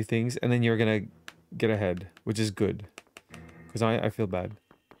see a few things, and then you're gonna get ahead, which is good. Because I feel bad.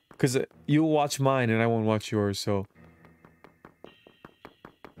 Because you'll watch mine, and I won't watch yours, so...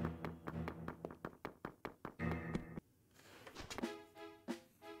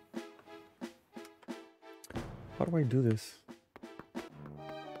 How do I do this?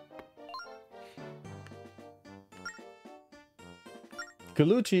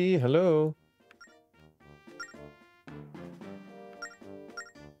 Kaluchi, hello.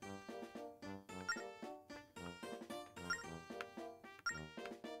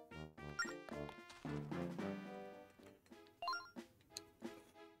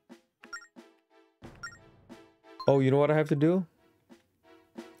 Oh, you know what I have to do?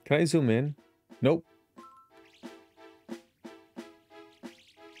 Can I zoom in? Nope.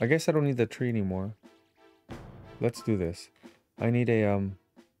 I guess I don't need the tree anymore. Let's do this. I need a,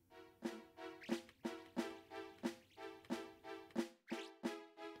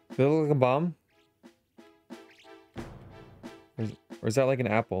 Does it look like a bomb? Or is that like an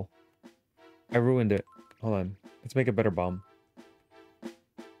apple? I ruined it. Hold on. Let's make a better bomb.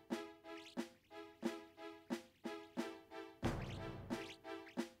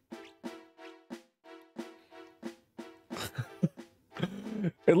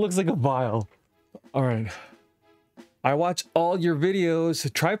 It looks like a vial. Alright. I watch all your videos.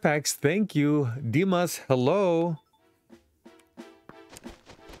 Tripax, thank you. Dimas, hello.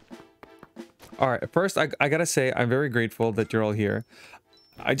 Alright, first I gotta say I'm very grateful that you're all here.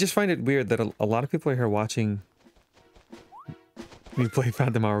 I just find it weird that a lot of people are here watching me play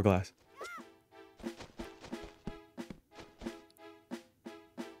Phantom Hourglass.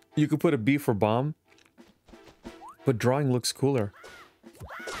 You could put a B for bomb, but drawing looks cooler.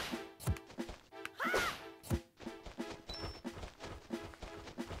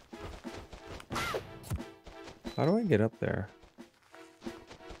 How do I get up there?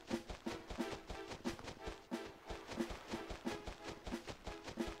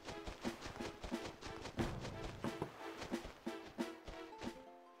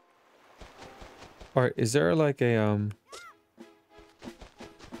 Alright, is there like a,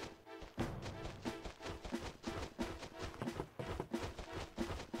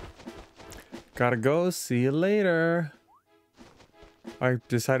 Gotta go, see you later. I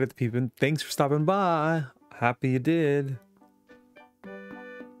decided to peep in. Thanks for stopping by. Happy you did.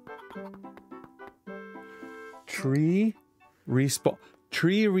 Tree respawns.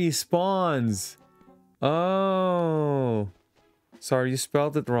 Oh. Sorry, you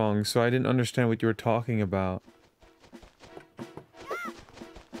spelled it wrong, so I didn't understand what you were talking about.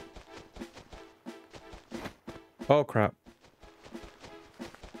 Oh, crap.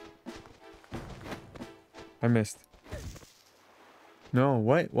 I missed. No,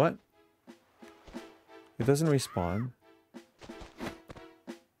 wait, what? It doesn't respawn.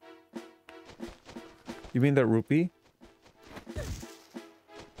 You mean that rupee?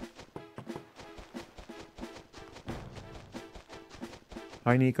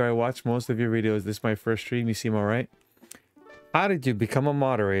 Hi Nico, I watched most of your videos. This is my first stream. You seem alright? How did you become a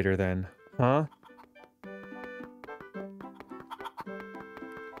moderator then? Huh?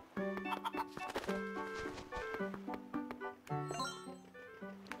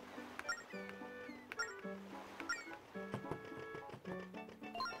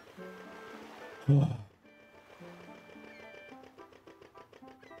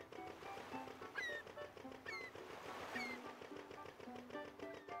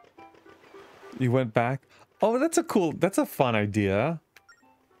 You went back? Oh, that's a fun idea.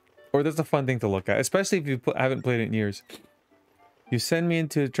 Or that's a fun thing to look at, especially if you haven't played it in years. You send me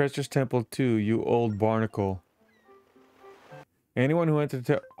into Treacherous Temple too, you old barnacle. Anyone who entered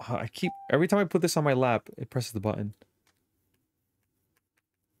the... every time I put this on my lap, it presses the button.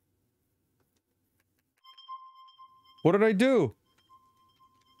 What did I do?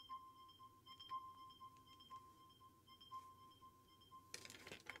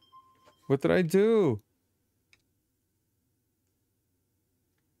 What did I do?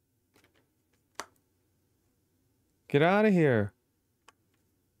 Get out of here.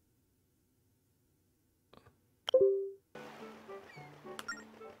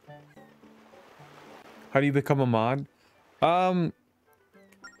 How do you become a mod? I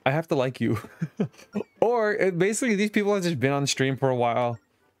have to like you. Or basically these people have just been on stream for a while.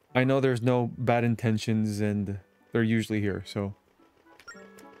 I know there's no bad intentions and they're usually here, so.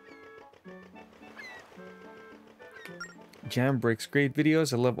 Jam Breaks, great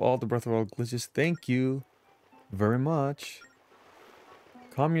videos. I love all the Breath of the Wild glitches. Thank you very much.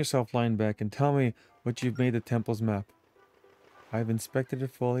 Calm yourself, Lineback, and tell me what you've made the temple's map. I've inspected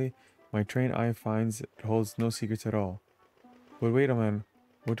it fully. My trained eye finds it holds no secrets at all. But wait a minute.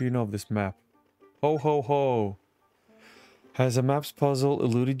 What do you know of this map? Ho ho ho! Has the map's puzzle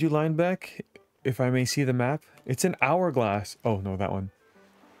eluded you, Lineback? If I may see the map? It's an hourglass. Oh, no, that one.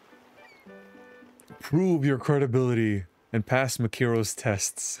 Prove your credibility and pass Makiro's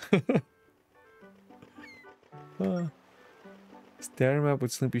tests. Staring map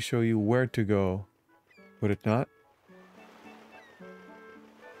would simply show you where to go. Would it not?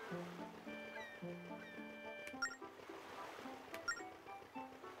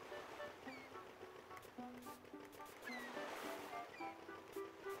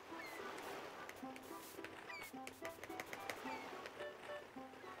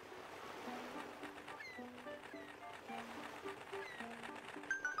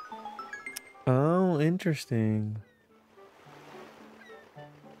 Oh, interesting.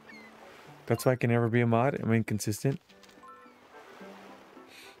 That's why I can never be a mod. I'm inconsistent.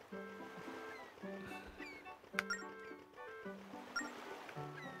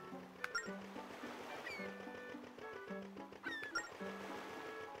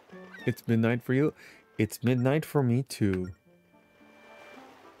 It's midnight for you. It's midnight for me too.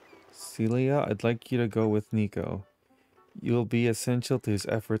 Celia, I'd like you to go with Nico. You'll be essential to his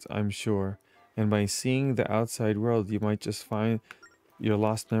efforts, I'm sure. And by seeing the outside world, you might just find your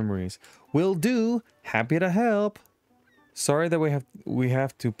lost memories. Will do. Happy to help. Sorry that we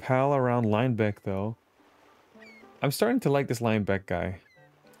have to pal around Linebeck though. I'm starting to like this Linebeck guy.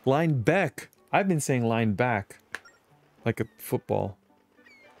 Linebeck. I've been saying Lineback, like a football.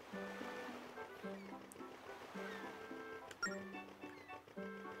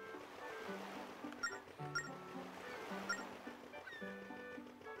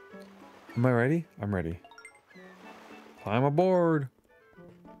 Am I ready? I'm ready. Climb aboard.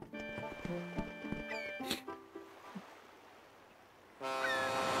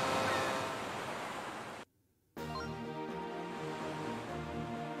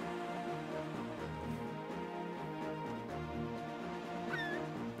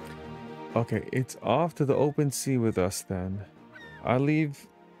 Okay, it's off to the open sea with us then. I'll leave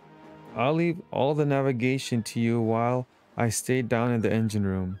all the navigation to you while I stay down in the engine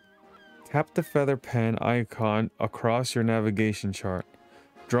room. Tap the feather pen icon across your navigation chart.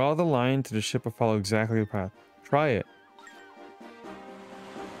 Draw the line to the ship and follow exactly the path. Try it.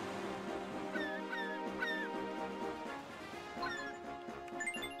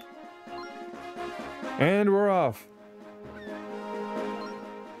 And we're off.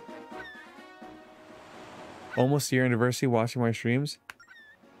 Almost a year anniversary watching my streams.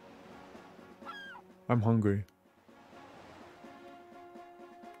 I'm hungry.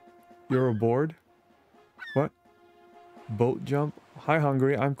 You're aboard? What? Boat jump? Hi,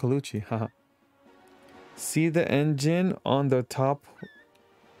 hungry. I'm Colucci. Haha. See the engine on the top?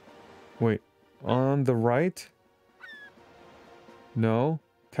 Wait. On the right? No.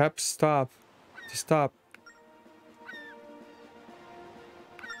 Tap stop. Just stop.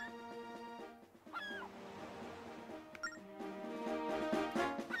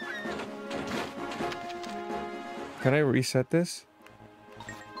 Can I reset this?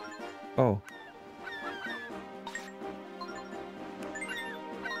 Oh.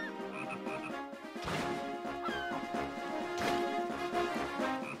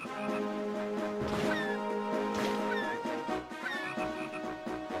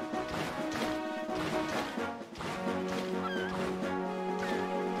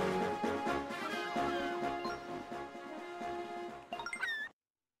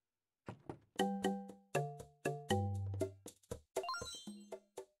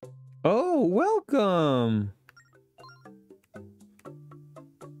 Oh, welcome!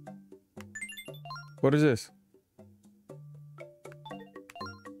 What is this?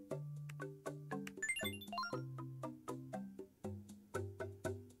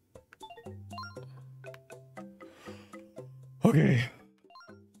 Okay.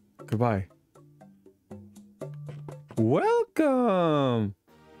 Goodbye. Welcome!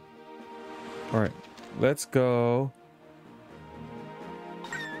 Alright, let's go.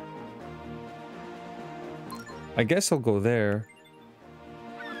 I guess I'll go there.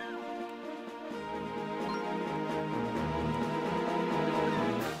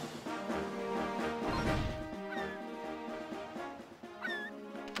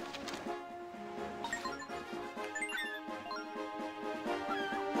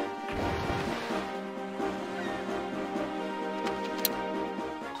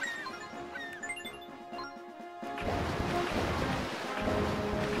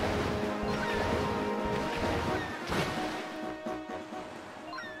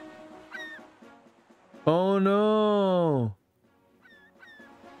 Oh no!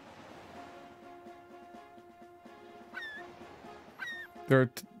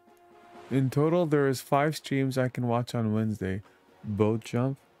 In total, there is 5 streams I can watch on Wednesday. Boat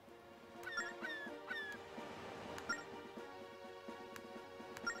jump.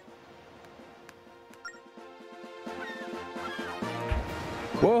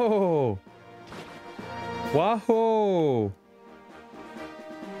 Whoa! Wahoo!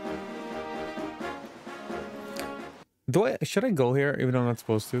 Should I go here even though I'm not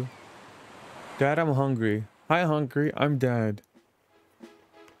supposed to? Dad, I'm hungry. Hi, hungry. I'm Dad.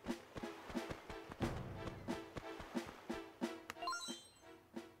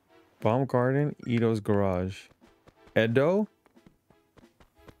 Bomb Garden, Ito's Garage. Edo?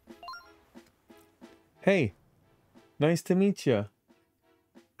 Hey, nice to meet you.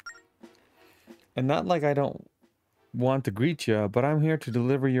 And not like I don't want to greet you, but I'm here to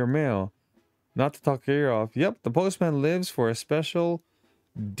deliver your mail. Not to talk your ear off. Yep, the postman lives for a special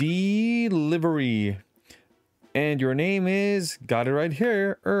delivery. And your name is... Got it right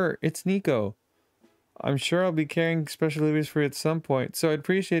here. It's Nico. I'm sure I'll be carrying special deliveries for you at some point. So I'd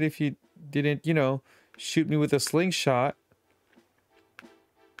appreciate if you didn't, you know, shoot me with a slingshot.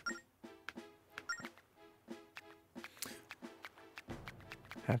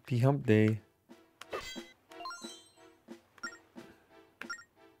 Happy hump day.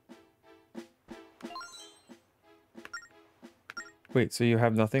 Wait, so you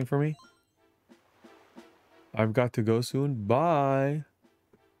have nothing for me? I've got to go soon. Bye.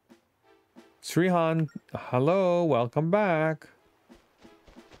 Srihan, hello, welcome back.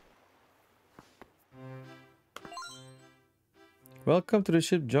 Welcome to the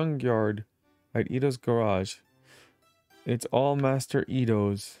ship junkyard at Ito's garage. It's all Master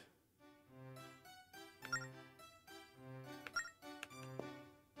Ito's.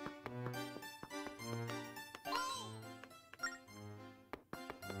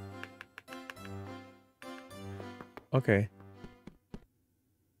 Okay.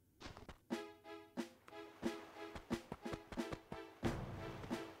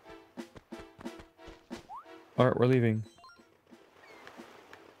 Alright, we're leaving.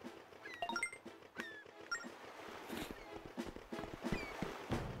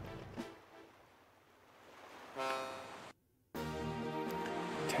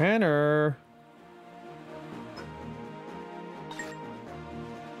 Tanner!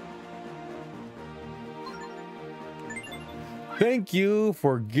 Thank you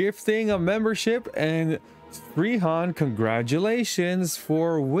for gifting a membership, and Srihan, congratulations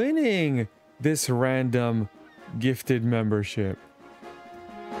for winning this random gifted membership.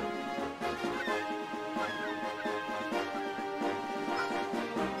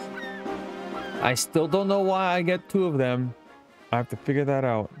 I still don't know why I get 2 of them. I have to figure that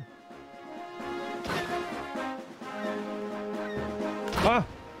out. Ah!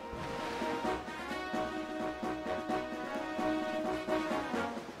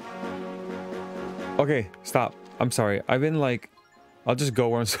 Okay, stop. I'm sorry. I've been like... I'll just go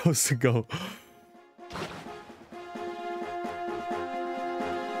where I'm supposed to go.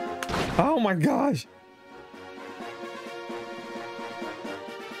 Oh my gosh!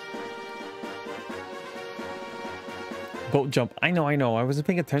 Boat jump. I know. I wasn't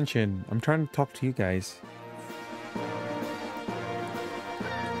paying attention. I'm trying to talk to you guys.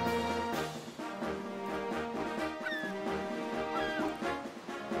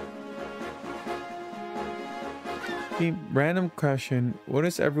 Random question. What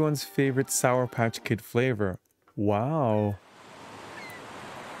is everyone's favorite Sour Patch Kid flavor? Wow.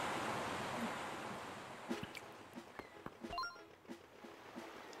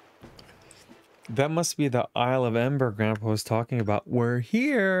 That must be the Isle of Ember Grandpa was talking about. We're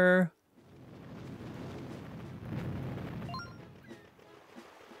here.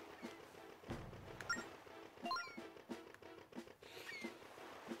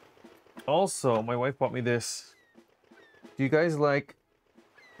 Also, my wife bought me this. Do you guys like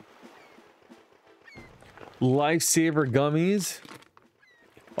Lifesaver gummies?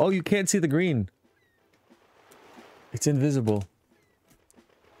 Oh, you can't see the green. It's invisible.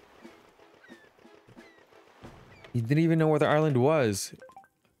 You didn't even know where the island was.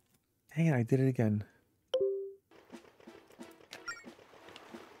 Dang it, I did it again.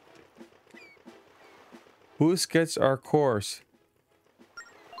 Who sketched our course?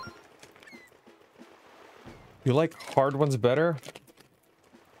 You like hard ones better?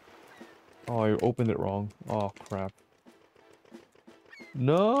 Oh, I opened it wrong. Oh, crap.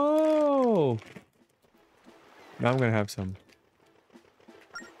 No! Now I'm gonna have some.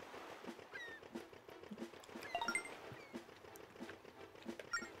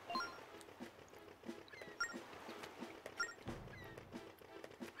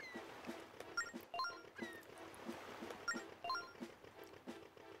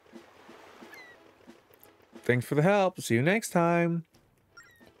 Thanks for the help. See you next time.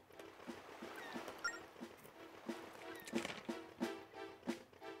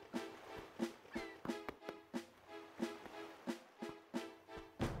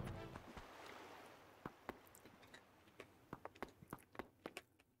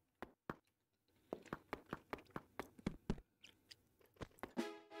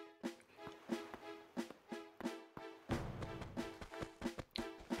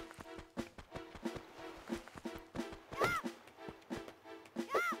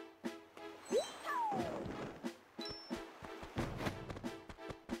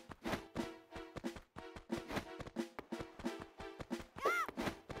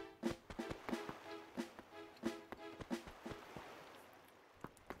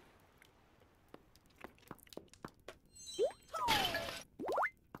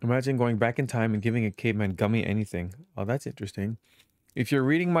 Imagine going back in time and giving a caveman gummy anything. Oh, that's interesting. If you're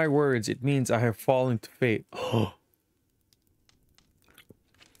reading my words, it means I have fallen to fate.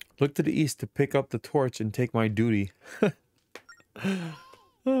 Look to the east to pick up the torch and take my duty.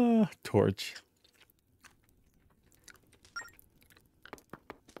 Torch.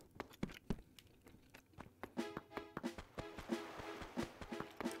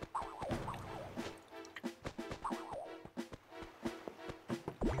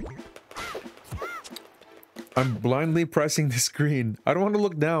 I'm blindly pressing the screen. I don't want to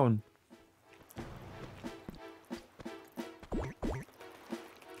look down.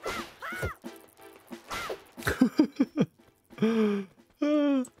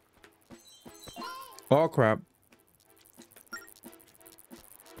 Oh crap.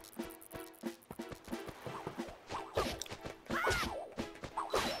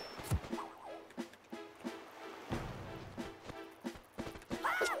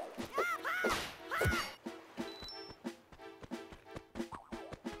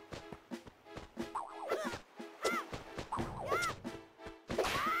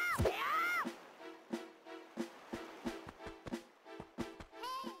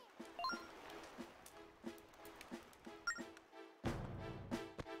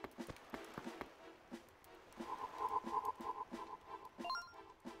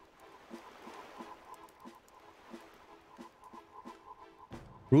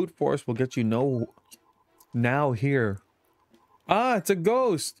 Brute force will get you now here. Ah, it's a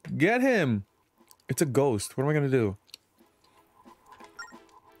ghost. Get him. It's a ghost. What am I gonna do?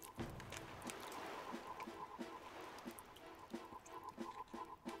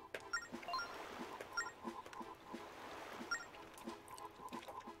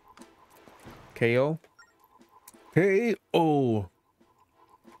 KO. KO.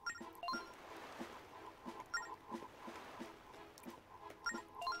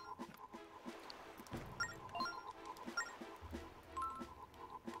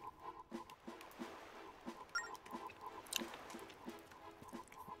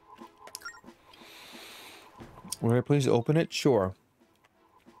 Would I please open it? Sure.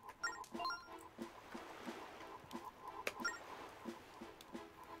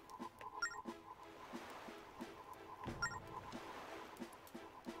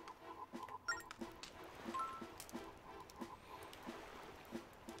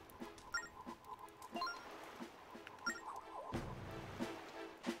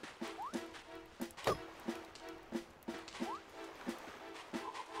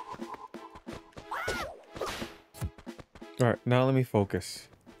 Alright, now let me focus.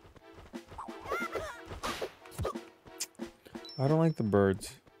 I don't like the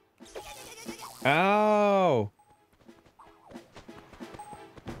birds. Ow!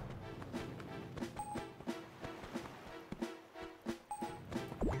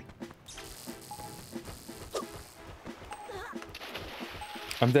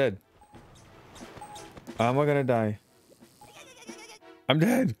 I'm dead. I'm not gonna die. I'm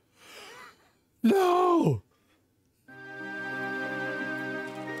dead! No!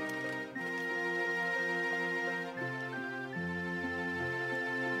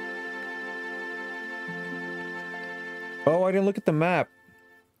 Oh, I didn't look at the map.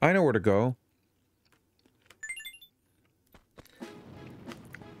 I know where to go.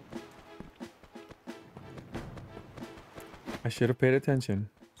 I should have paid attention.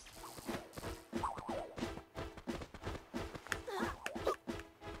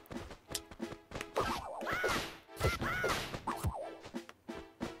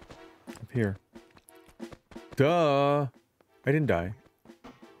 Up here. Duh! I didn't die.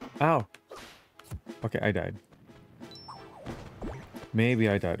 Ow! Okay, I died. Maybe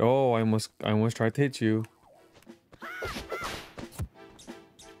I died. Oh, I almost tried to hit you.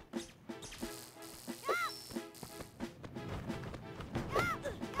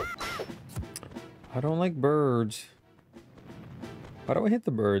 I don't like birds. How do I hit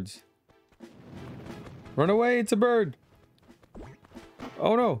the birds? Run away, it's a bird!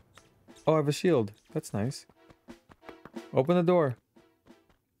 Oh no! Oh, I have a shield. That's nice. Open the door.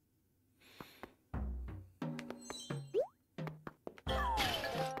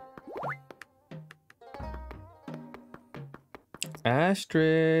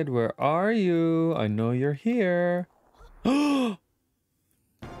 Astrid, where are you? I know you're here.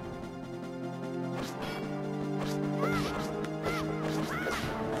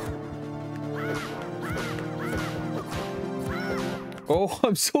 Oh,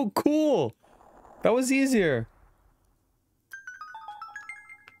 I'm so cool. That was easier.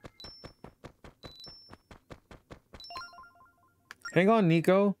 Hang on,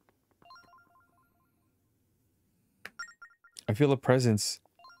 Nico. I feel a presence.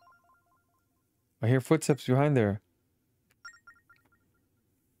 I hear footsteps behind there.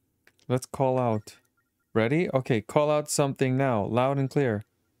 Let's call out. Ready? Okay, call out something now. Loud and clear.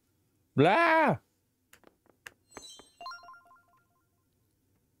 Blah!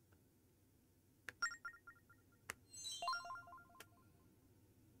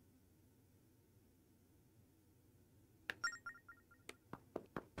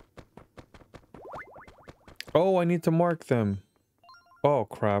 Oh, I need to mark them. Oh,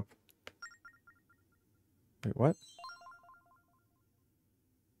 crap. Wait, what?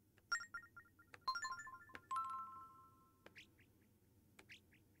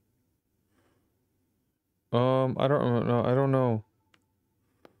 I don't know. I don't know.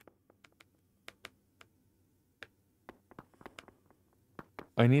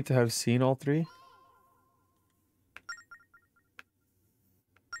 I need to have seen all three.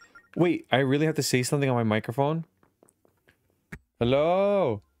 Wait, I really have to say something on my microphone?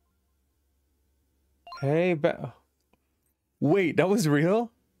 Hello? Hey, wait, that was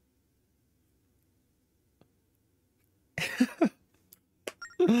real?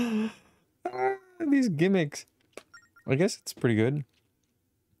 These gimmicks. I guess it's pretty good.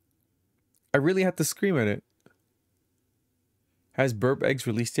 I really had to scream at it. Has Burp Eggs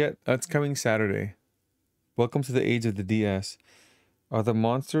released yet? That's coming Saturday. Welcome to the age of the DS. Are the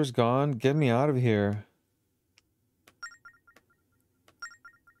monsters gone? Get me out of here.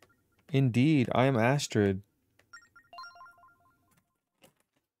 Indeed, I am Astrid.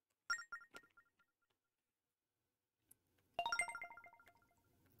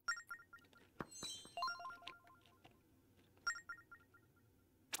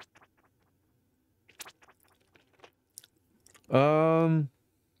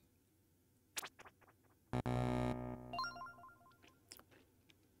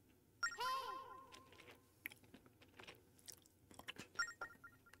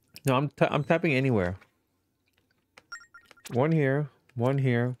 No, I'm tapping anywhere. One here,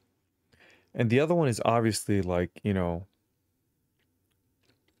 and the other one is obviously like, you know,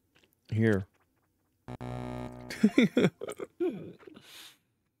 here.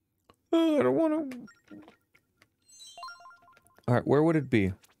 Oh, I don't want to. All right, where would it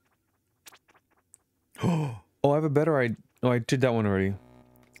be? Oh, I have a better idea. Oh, I did that one already.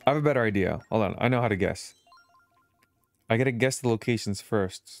 I have a better idea. Hold on, I know how to guess. I gotta guess the locations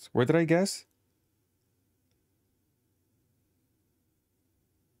first. Where did I guess?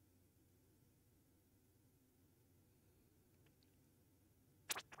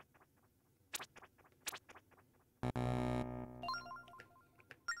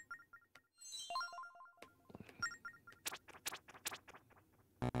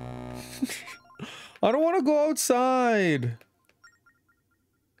 I don't want to go outside.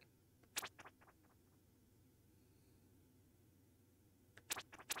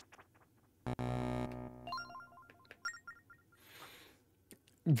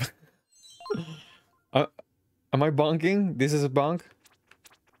 Am I bonking? This is a bonk?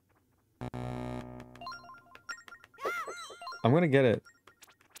 I'm gonna get it.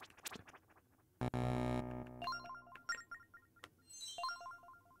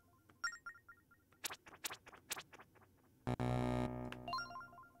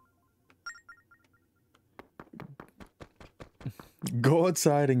 Go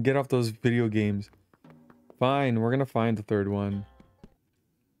outside and get off those video games. Fine, we're gonna find the third one.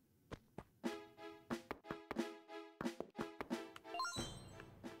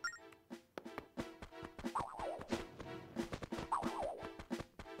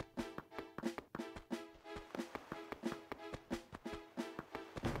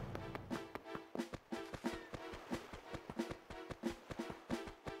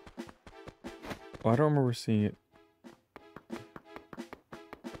 Oh, I don't remember seeing it.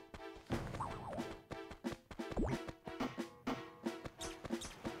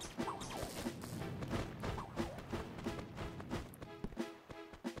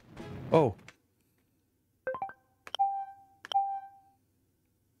 Oh.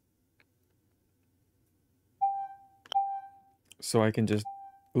 So I can just...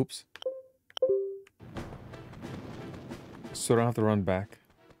 Oops. So I don't have to run back.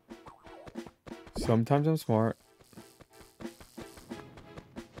 Sometimes I'm smart.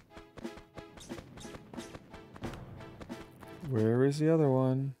 Where is the other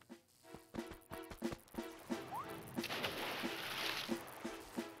one?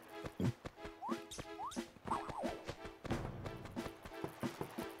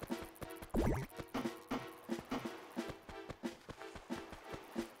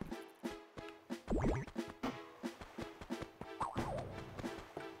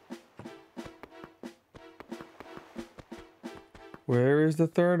 Where is the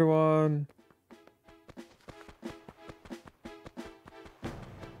third one?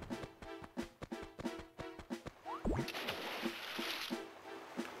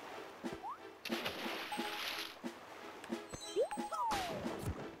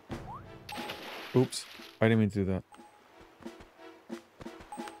 Oops. I didn't mean to do that.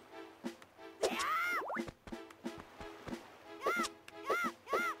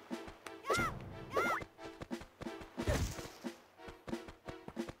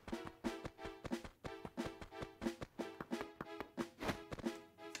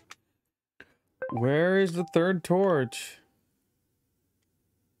 Where is the third torch?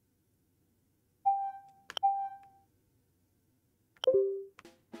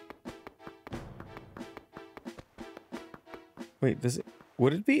 Wait,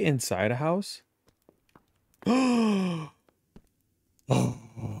 would it be inside a house? Oh.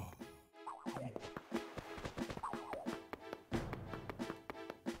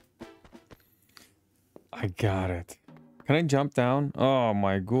 I got it. Can I jump down? Oh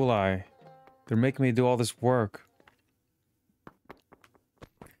my gulai. They're making me do all this work.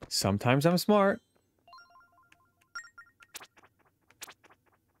 Sometimes I'm smart.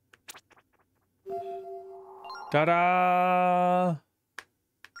 Ta-da!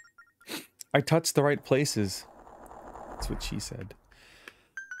 I touched the right places. That's what she said.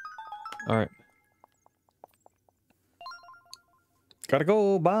 Alright. Gotta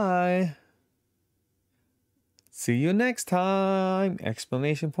go, bye! See you next time!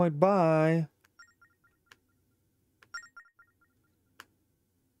 Explanation point, bye!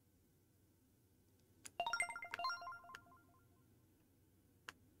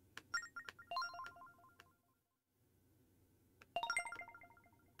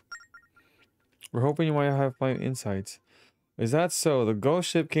 We're hoping you might have my insights. Is that so? The ghost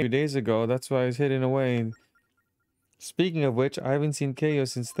ship came 2 days ago. That's why I was hidden away. Speaking of which, I haven't seen Keo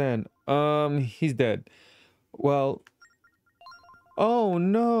since then. He's dead. Well... Oh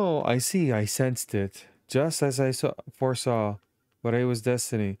no! I see, I sensed it. Just as I foresaw. But it was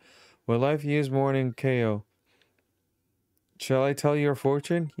destiny. Will life use mourning Keo? Shall I tell your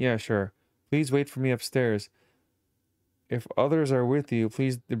fortune? Yeah, sure. Please wait for me upstairs. If others are with you,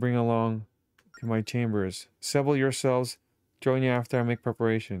 please bring along to my chambers. Assemble yourselves. Join you after I make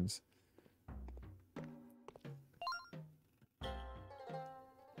preparations.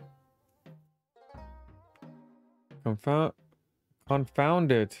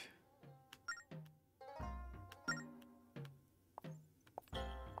 Confound it.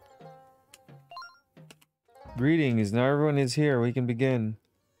 Greetings. Now everyone is here. We can begin.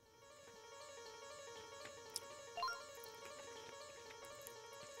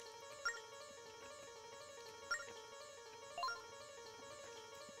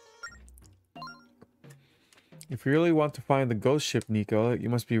 If you really want to find the ghost ship, Nico, you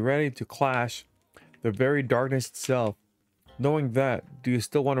must be ready to clash the very darkness itself. Knowing that, do you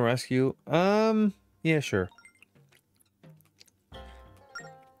still want to rescue? Yeah, sure.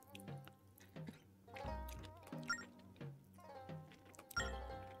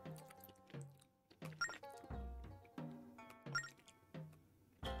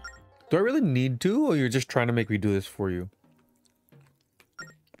 Do I really need to, or you're just trying to make me do this for you?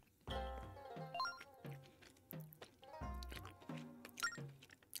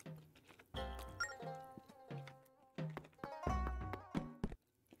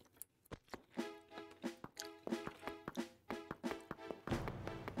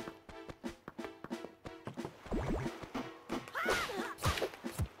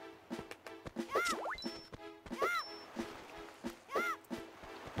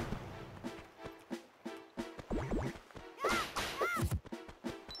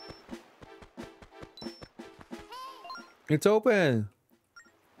 It's open!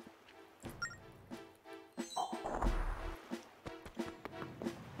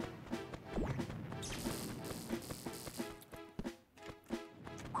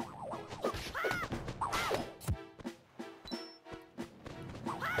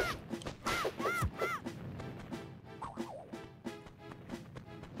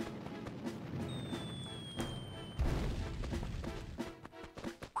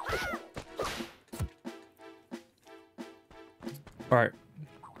 Alright.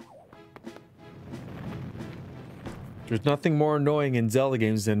 There's nothing more annoying in Zelda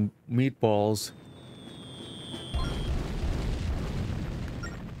games than meatballs.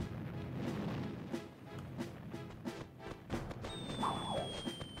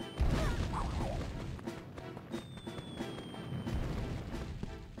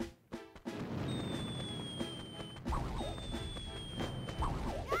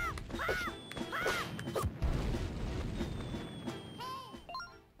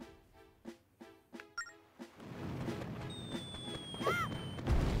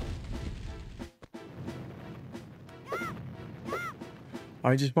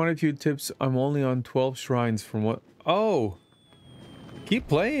 I just wanted a few tips. I'm only on 12 shrines from what... Oh! Keep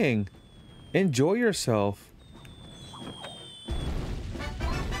playing! Enjoy yourself!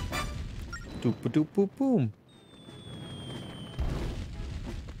 Doop-a-doop-boop-boom.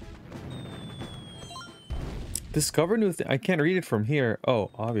 Discover new thing. I can't read it from here. Oh,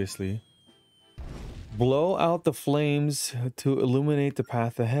 obviously. Blow out the flames to illuminate the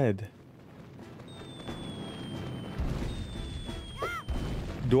path ahead.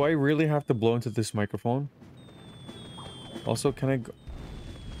 Do I really have to blow into this microphone? Also, can I go...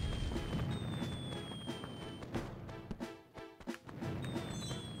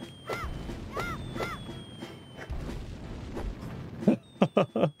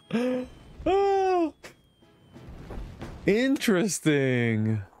 Oh,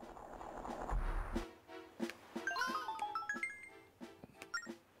 interesting.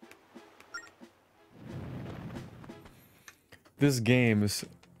 This game is...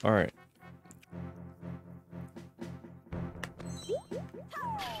 Alright.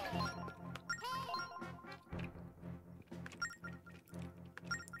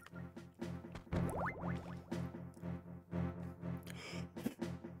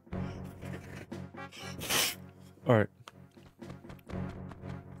 Alright.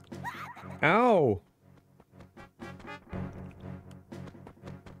 Ow!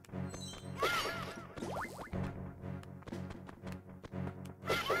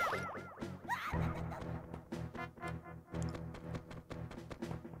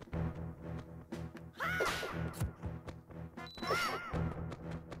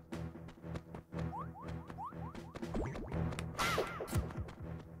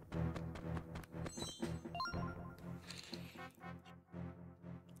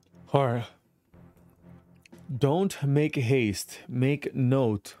 Alright. Don't make haste. Make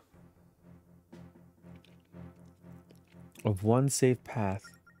note of one safe path.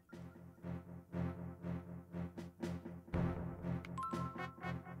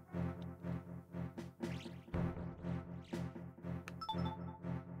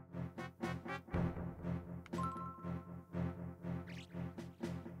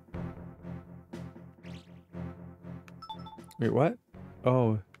 Wait, what?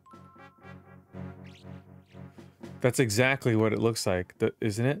 Oh. That's exactly what it looks like,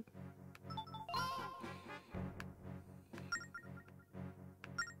 isn't it?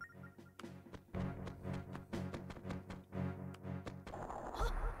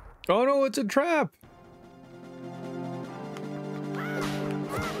 Oh no, it's a trap!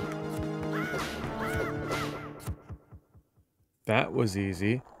 That was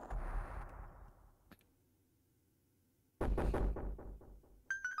easy.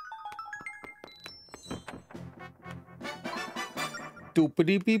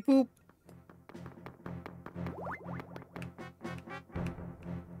 Doopity beep boop.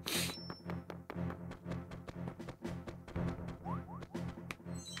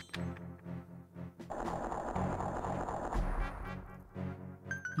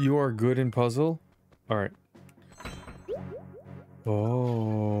 You are good in puzzle? Alright.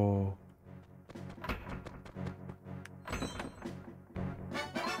 Oh.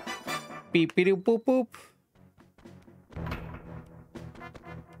 Beep beep boop boop.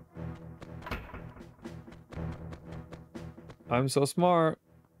 I'm so smart.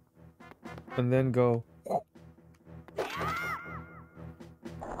 And then go.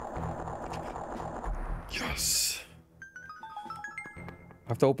 Yes. I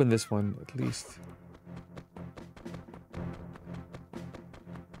have to open this one at least.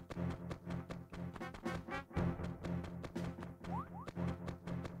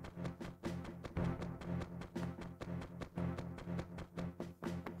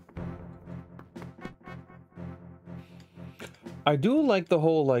 I do like the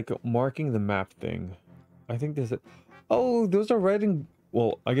whole, like, marking the map thing. I think there's a... Oh, those are red and...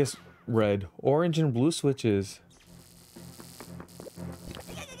 Well, I guess red. Orange and blue switches.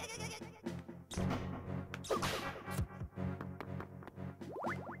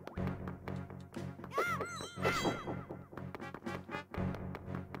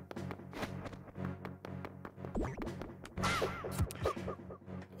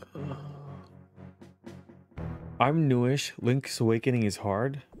 I'm newish. Link's Awakening is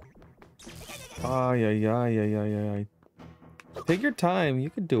hard. Ah, yeah. Take your time.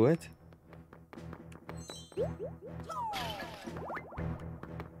 You can do it.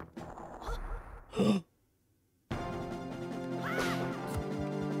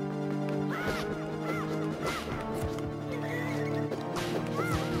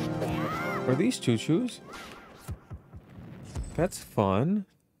 Are these choo-choos? That's fun.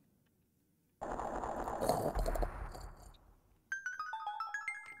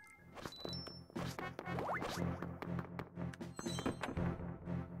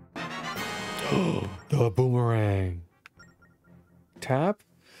 The boomerang. Tap.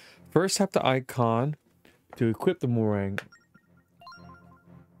 First tap the icon to equip the boomerang.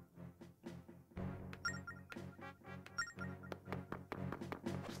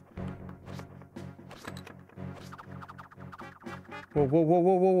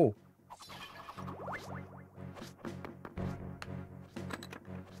 Whoa.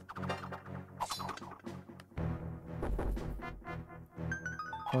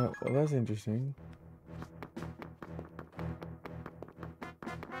 Well, that's interesting.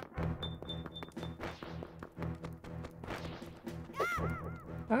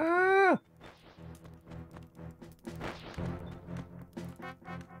 Ah!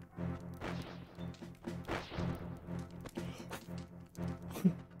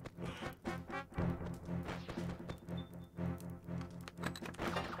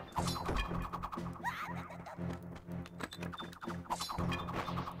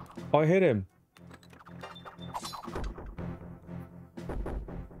 Oh, I hit him.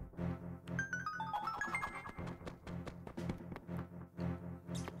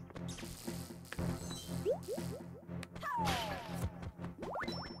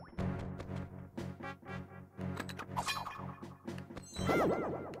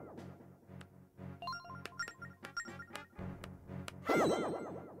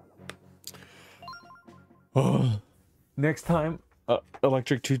 Oh. Next time,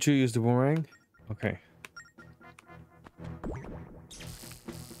 electric choo-choo use the boomerang. Okay.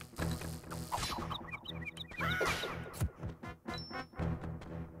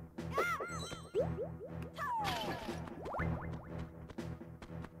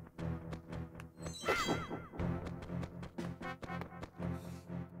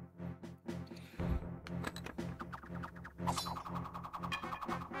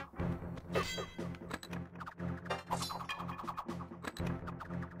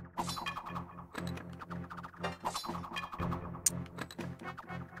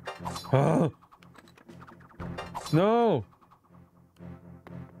 Oh. No.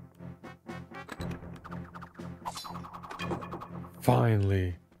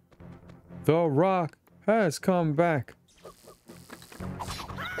 Finally, the rock has come back.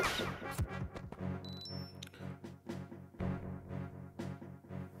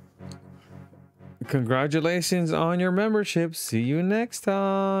 Congratulations on your membership. See you next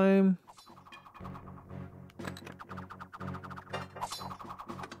time.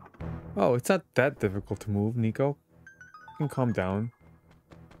 Oh, it's not that difficult to move, Nico. You can calm down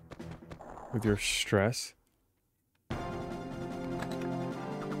with your stress.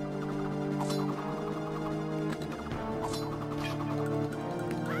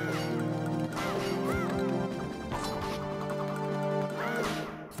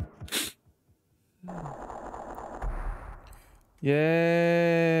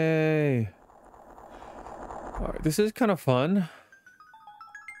 Yay! All right, this is kind of fun.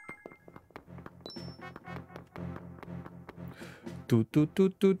 Toot.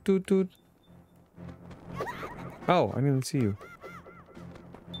 Oh, I didn't see you.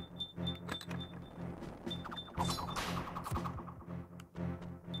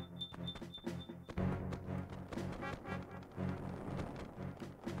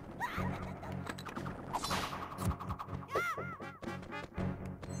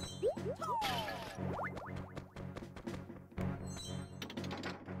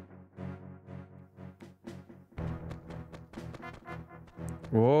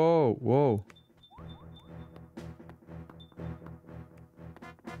 Whoa.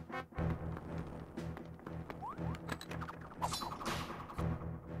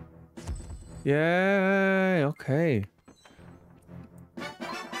 Yay, okay.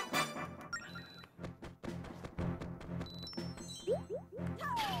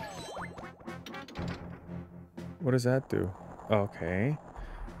 What does that do? Okay.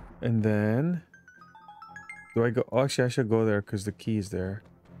 And then... do I go... oh, actually, I should go there because the key is there.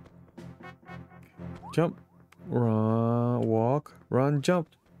 Jump. Run. Walk. Run. Jump.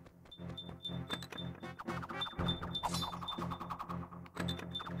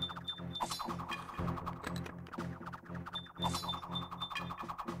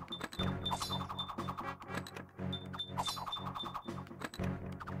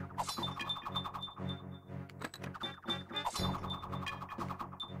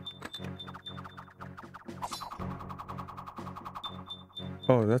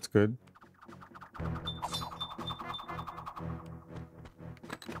 Oh, that's good.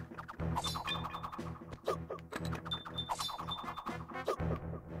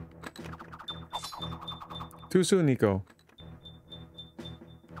 Too soon, Nico.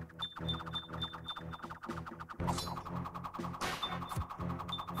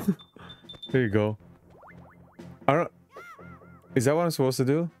 There you go. I don't... Is that what I'm supposed to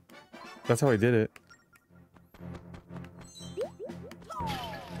do? That's how I did it.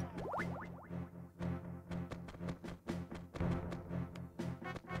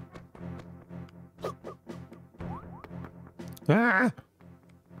 Ah!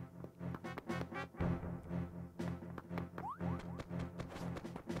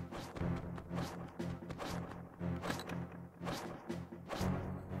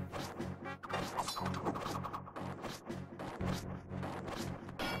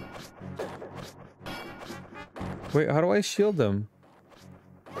 Wait, how do I shield them?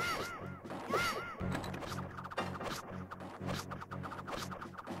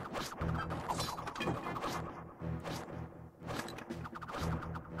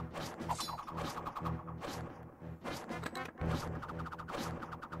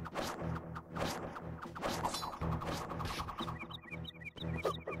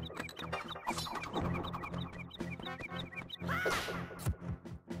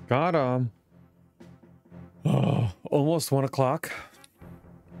 Got him. Oh, almost 1 o'clock.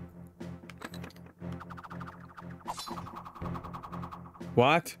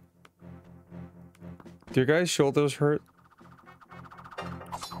 What? Do your guys' shoulders hurt?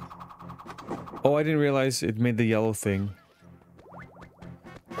 Oh, I didn't realize it made the yellow thing.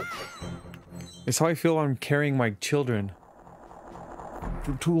 It's how I feel when I'm carrying my children.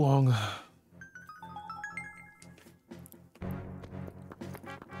 For too long.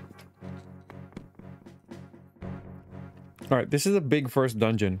 Alright, this is a big first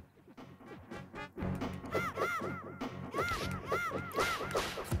dungeon.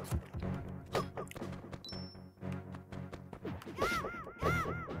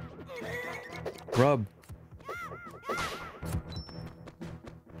 Rub.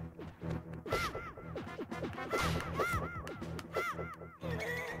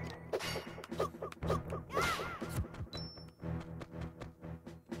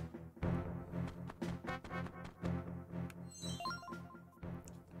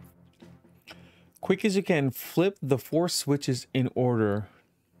 Quick as you can, flip the 4 switches in order.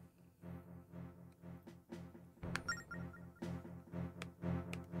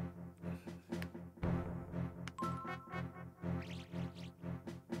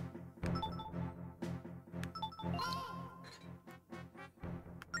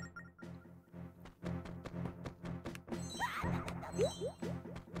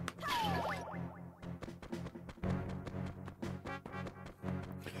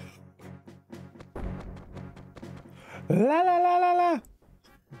 La la la la la.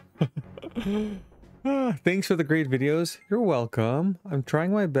 Thanks for the great videos. You're welcome. I'm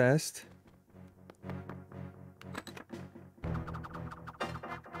trying my best.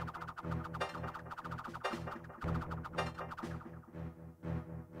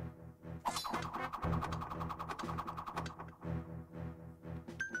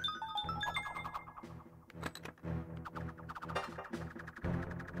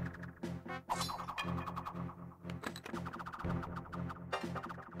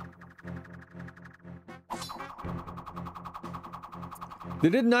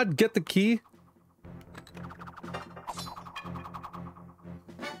 Did it not get the key?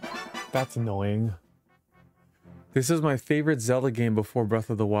 That's annoying. This is my favorite Zelda game before Breath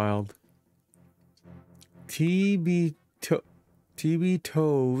of the Wild. TB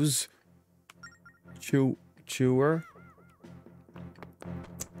Toes Chewer.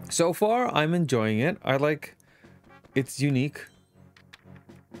 So far, I'm enjoying it. I like it's unique.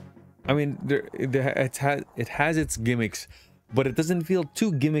 I mean, it has its gimmicks, but it doesn't feel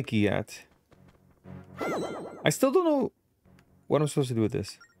too gimmicky yet. I still don't know what I'm supposed to do with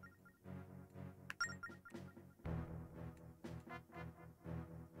this.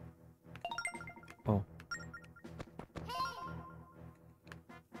 Oh.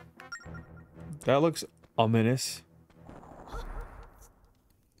 That looks ominous.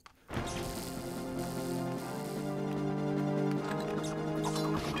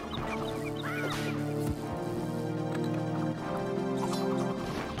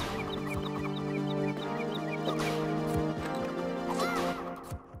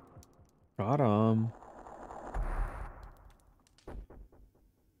 Got him.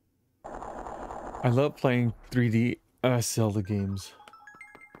 I love playing 3D Zelda games.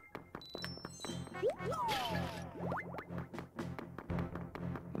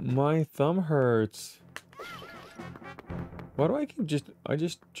 My thumb hurts. Why do I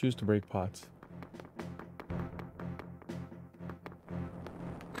just choose to break pots?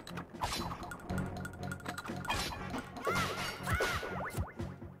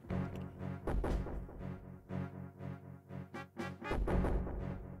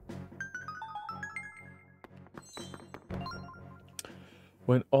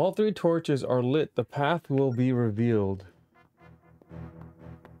 When all 3 torches are lit, the path will be revealed.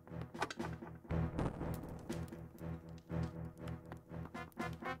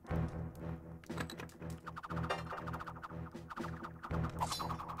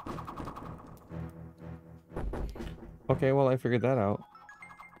 Okay, well, I figured that out.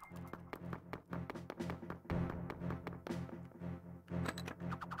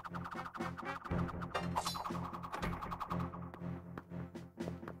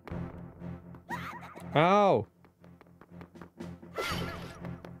 Ow!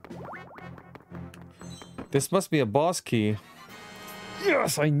 This must be a boss key.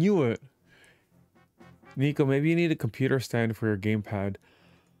 Yes, I knew it! Nico, maybe you need a computer stand for your gamepad.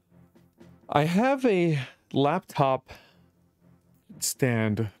 I have a laptop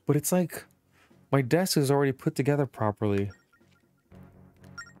stand, but it's like my desk is already put together properly.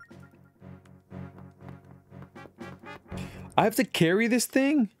 I have to carry this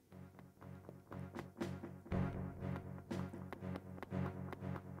thing?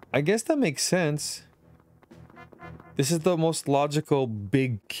 I guess that makes sense. This is the most logical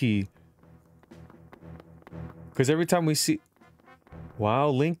big key. Because every time we see... Wow,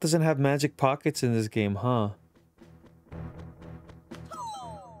 Link doesn't have magic pockets in this game, huh?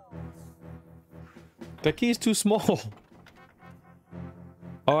 That key is too small.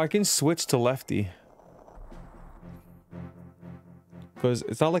 Oh, I can switch to lefty. Because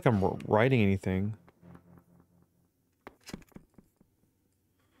it's not like I'm writing anything.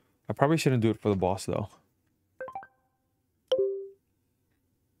 I probably shouldn't do it for the boss, though.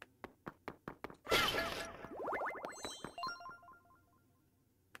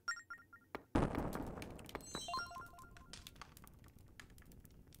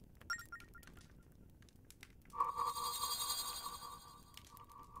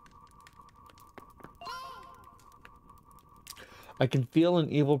 I can feel an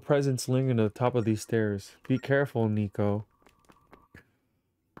evil presence lingering at the top of these stairs. Be careful, Nico.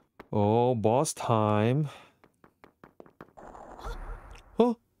 Oh, boss time.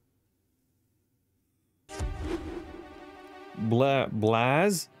 Huh?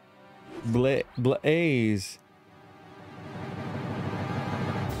 Blaze? Blaze.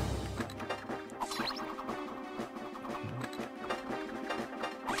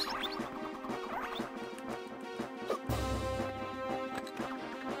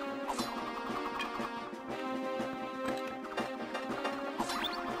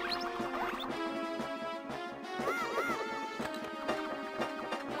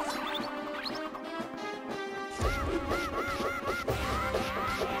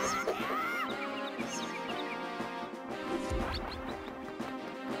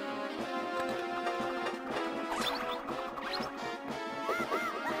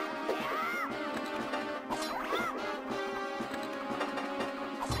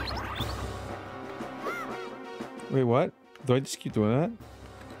 Wait, what? Do I just keep doing that?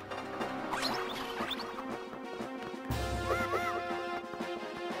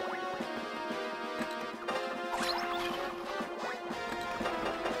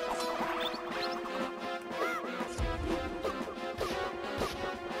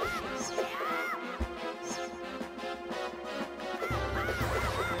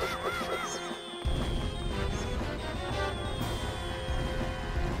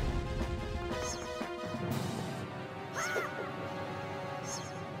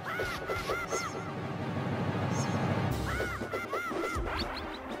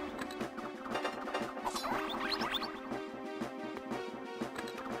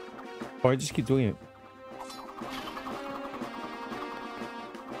 Oh, I just keep doing it.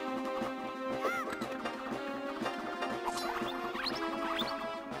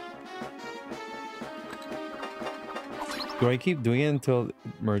 Do I keep doing it until it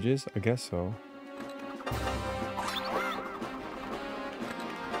merges? I guess so.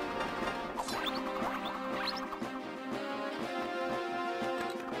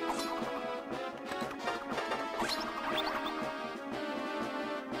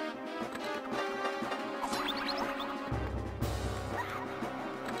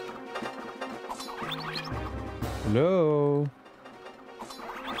 Hello?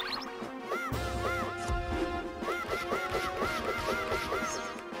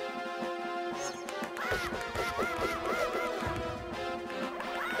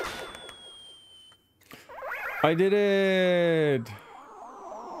 I did it!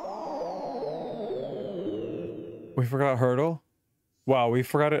 We forgot hurdle? Wow, we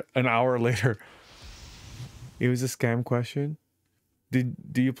forgot it an hour later. It was a scam question. Do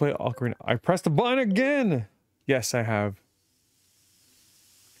you play Ocarina? I pressed the button again! Yes, I have.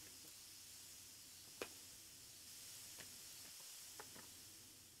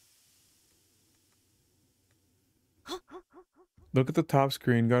 Look at the top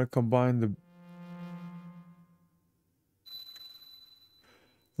screen. Gotta combine the...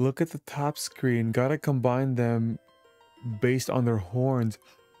 Look at the top screen. Gotta combine them based on their horns.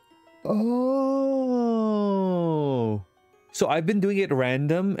 Oh! So I've been doing it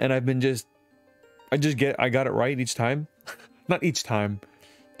random and I've been I got it right each time. Not each time,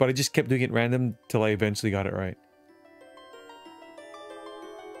 but I just kept doing it random till I eventually got it right.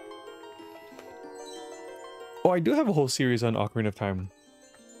 Oh, I do have a whole series on Ocarina of Time.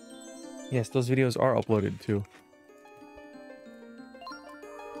 Yes, those videos are uploaded too.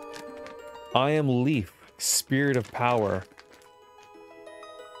 I am Leaf, spirit of power.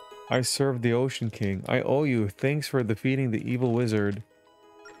 I serve the Ocean King. I owe you. Thanks for defeating the evil wizard.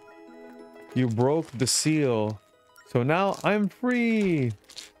 You broke the seal. So now I'm free.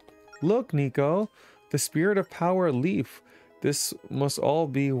 Look, Nico. The spirit of power Leaf. This must all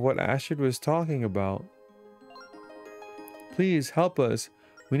be what Astrid was talking about. Please help us.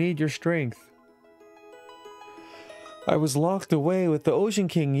 We need your strength. I was locked away with the Ocean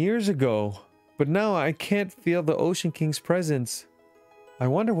King years ago, but now I can't feel the Ocean King's presence. I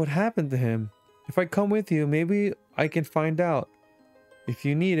wonder what happened to him. If I come with you, maybe I can find out. If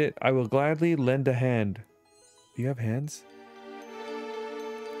you need it, I will gladly lend a hand. Do you have hands?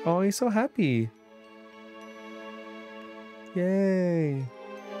 Oh, he's so happy. Yay.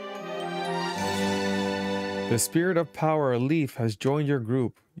 The spirit of power, Leaf, has joined your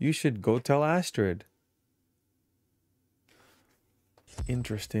group. You should go tell Astrid.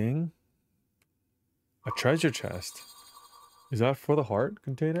 Interesting. A treasure chest. Is that for the heart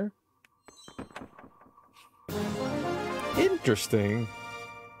container? Interesting.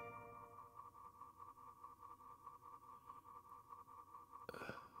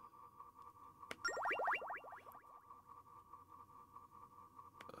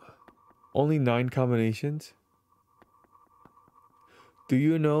 Only 9 combinations? Do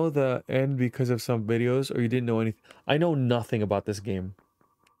you know the end because of some videos, or you didn't know anything? I know nothing about this game.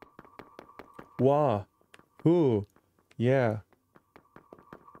 Wah. Who? Yeah.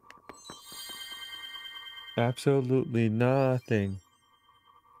 Absolutely nothing.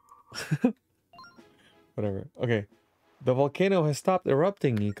 Whatever. Okay. The volcano has stopped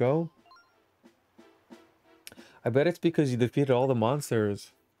erupting, Nico. I bet it's because you defeated all the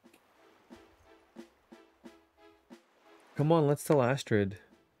monsters. Come on, let's tell Astrid.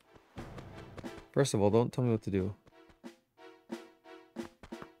 First of all, don't tell me what to do.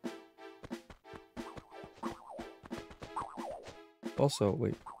 Also,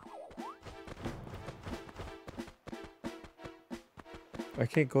 wait. I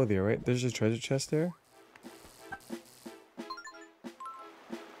can't go there, right? There's a treasure chest there?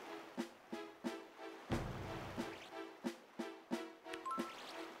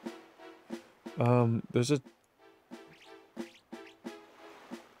 There's a...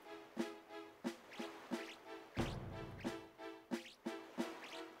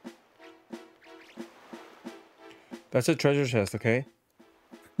 That's a treasure chest, okay?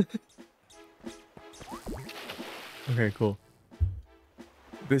 Okay, cool.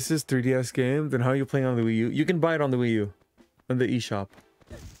 This is 3DS game, then how are you playing on the Wii U? You can buy it on the Wii U. On the eShop.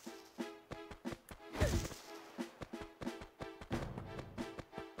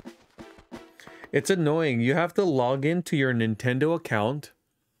 It's annoying. You have to log into your Nintendo account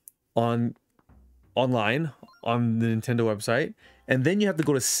online on the Nintendo website, and then you have to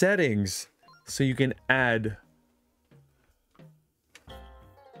go to settings so you can add.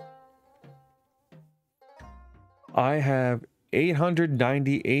 I have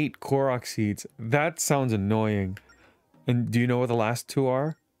 898 Korok seeds. That sounds annoying. And do you know what the last two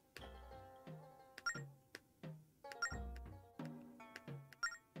are?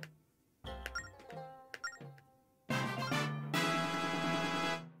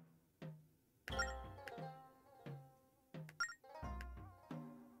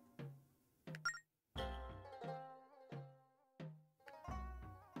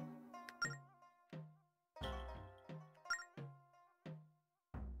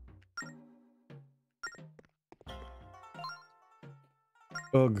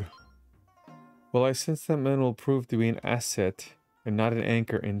 Ugh. Well, I sense that man will prove to be an asset and not an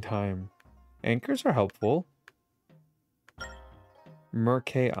anchor in time. Anchors are helpful.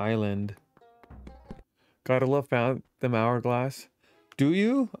 Merkay Island. Gotta love Phantom Hourglass. Do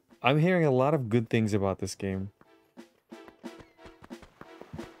you? I'm hearing a lot of good things about this game.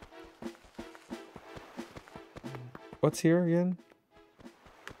 What's here again?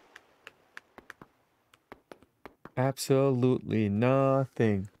 Absolutely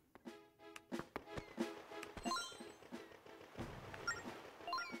nothing.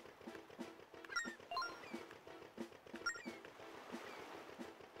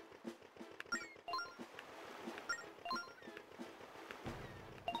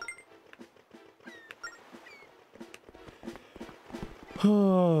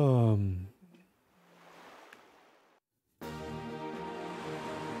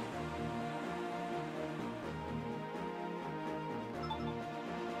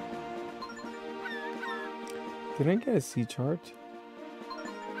 Did I get a C chart?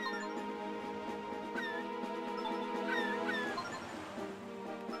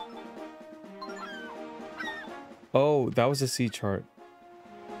 Oh, that was a C chart.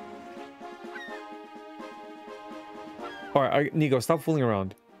 Alright, Nico, stop fooling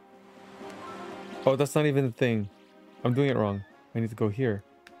around. Oh, that's not even the thing. I'm doing it wrong. I need to go here.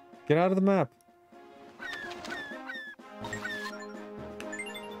 Get out of the map.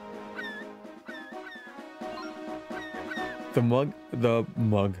 The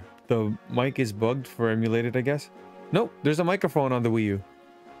mic is bugged for emulated, I guess. Nope, there's a microphone on the Wii U.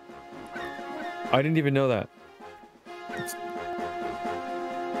 I didn't even know that.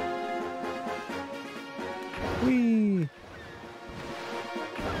 Whee!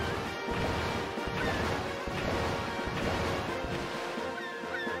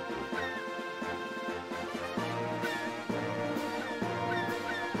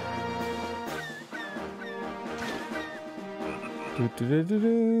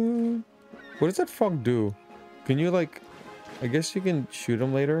 What does that frog do? Can you like... I guess you can shoot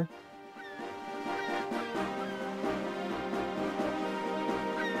him later?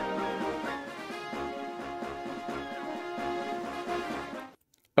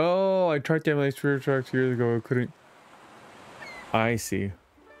 Oh, I tried to emulate Spirit Tracks years ago. I couldn't... I see.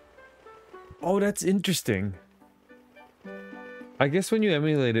 Oh, that's interesting. I guess when you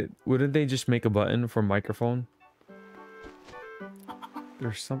emulate it, wouldn't they just make a button for microphone?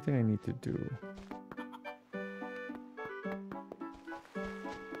 There's something I need to do.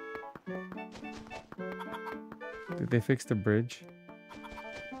 Did they fix the bridge?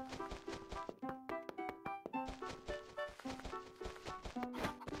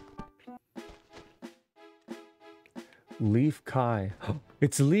 Leaf Kai.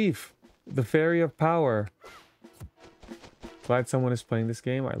 It's Leaf, the fairy of power. Glad someone is playing this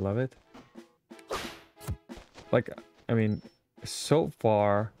game. I love it. Like, I mean, so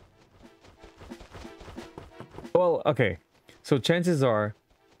far... Well, okay. So chances are,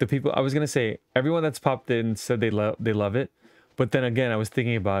 the people... I was going to say, everyone that's popped in said they love it. But then again, I was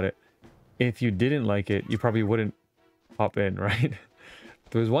thinking about it. If you didn't like it, you probably wouldn't pop in, right?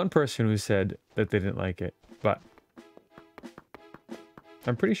 There was one person who said that they didn't like it. But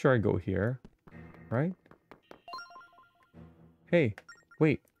I'm pretty sure I go here, right? Hey,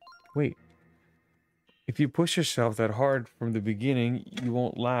 wait. If you push yourself that hard from the beginning, you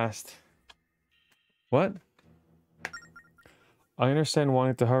won't last. What? I understand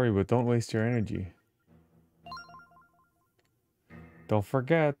wanting to hurry, but don't waste your energy. Don't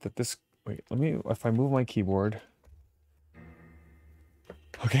forget that this... Wait, let me... If I move my keyboard...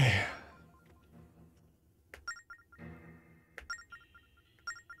 Okay.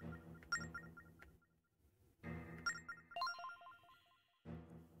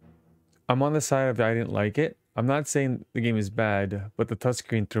 I'm on the side of I didn't like it. I'm not saying the game is bad, but the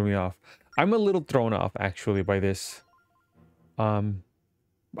touchscreen threw me off. I'm a little thrown off, actually, by this. I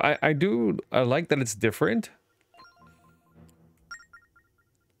like that it's different.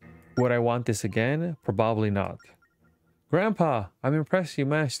 Would I want this again? Probably not. Grandpa, I'm impressed you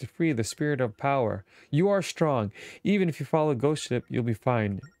managed to free the spirit of power. You are strong. Even if you follow Ghost Ship, you'll be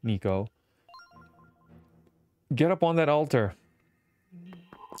fine, Nico. Get up on that altar.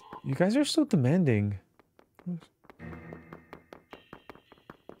 You guys are so demanding.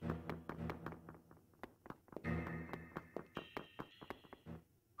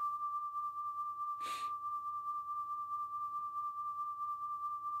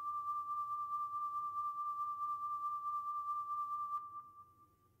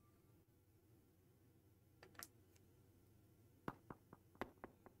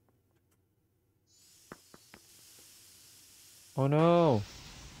 Oh no.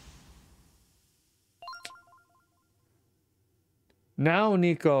 Now,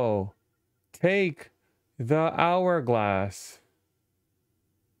 Nico, take the hourglass.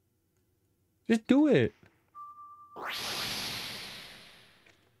 Just do it.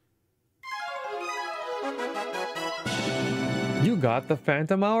 You got the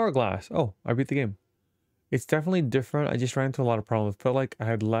Phantom Hourglass. Oh, I beat the game. It's definitely different. I just ran into a lot of problems. Felt like I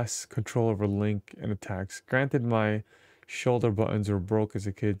had less control over Link and attacks. Granted, my shoulder buttons were broke as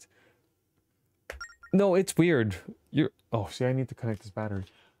a kid. No, it's weird. You're oh, see, I need to connect this battery.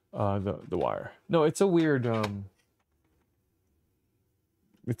 The wire. No, it's a weird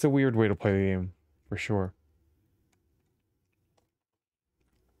it's a weird way to play the game, for sure.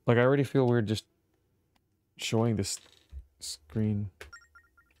 Like I already feel weird just showing this screen.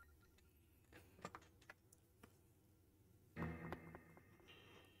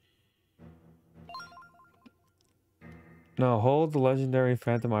 Now hold the legendary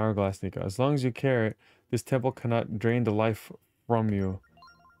Phantom Hourglass, Nika. As long as you carry it, this temple cannot drain the life from you.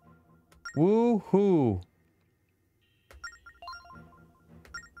 Woohoo!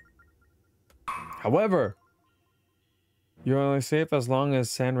 However, you're only safe as long as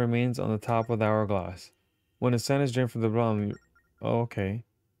sand remains on the top of the hourglass. When the sand is drained from the bottom, you... Oh, okay.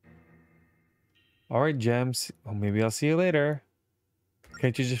 Alright, gems. Oh, maybe I'll see you later.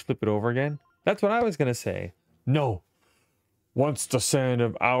 Can't you just flip it over again? That's what I was gonna say. No! Once the sand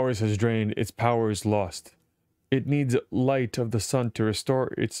of hours has drained, its power is lost. It needs light of the sun to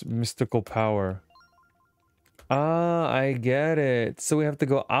restore its mystical power. Ah, I get it. So we have to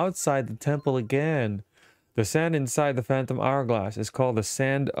go outside the temple again. The sand inside the Phantom Hourglass is called the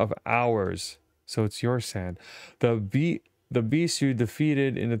Sand of Hours. So it's your sand. The beast you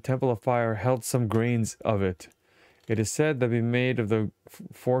defeated in the Temple of Fire held some grains of it. It is said to be made of the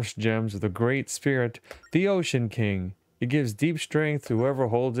force gems of the Great Spirit, the Ocean King. It gives deep strength to whoever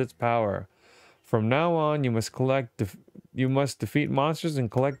holds its power. From now on, you must defeat monsters and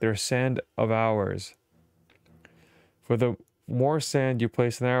collect their Sand of Hours. For the more sand you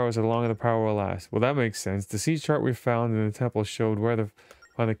place in arrows, the longer the power will last. Well, that makes sense. The sea chart we found in the temple showed where to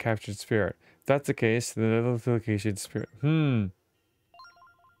find the captured spirit. If that's the case, then another location spirit.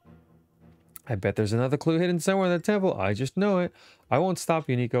 I bet there's another clue hidden somewhere in the temple. I just know it. I won't stop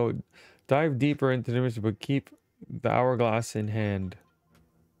you, Nico. Dive deeper into the mystery, but keep the hourglass in hand.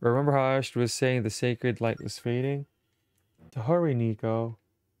 Remember how Ash was saying the sacred light was fading? To hurry, Nico.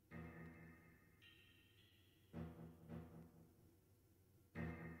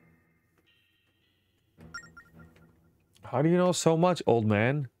 How do you know so much, old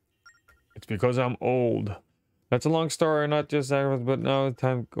man? It's because I'm old. That's a long story, not just that, but no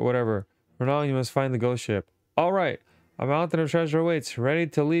time, whatever. For now, you must find the ghost ship. All right, a mountain of treasure awaits, ready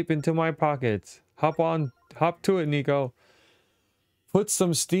to leap into my pockets. Hop to it, Nico. Put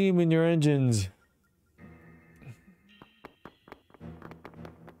some steam in your engines.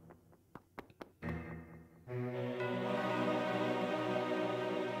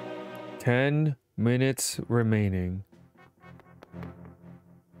 Ten minutes remaining.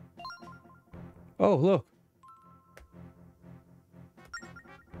 Oh, look.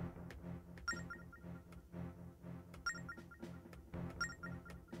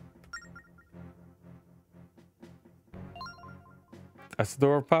 That's the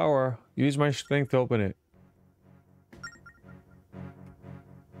door of power. Use my strength to open it.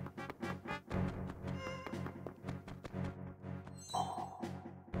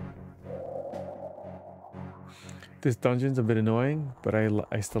 This dungeon's a bit annoying, but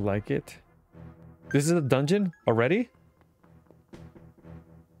I still like it. This is a dungeon already?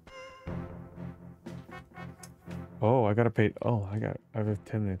 Oh, I gotta pay. Oh, I have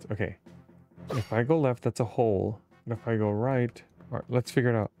 10 minutes. Okay. If I go left, that's a hole. And if I go right, all right, let's figure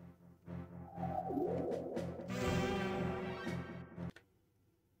it out.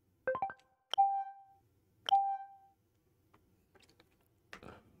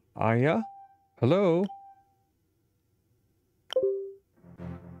 Aya? Hello?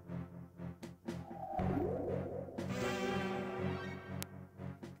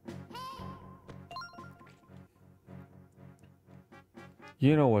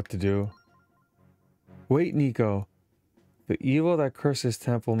 You know what to do. Wait, Nico. The evil that cursed this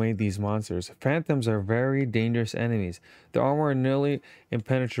temple made these monsters. Phantoms are very dangerous enemies. Their armor are nearly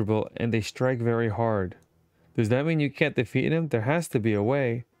impenetrable and they strike very hard. Does that mean you can't defeat them? There has to be a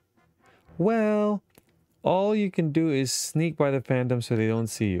way. Well, all you can do is sneak by the phantoms so they don't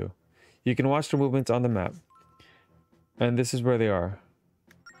see you. You can watch their movements on the map. And this is where they are.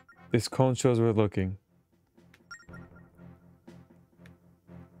 This cone shows we're looking.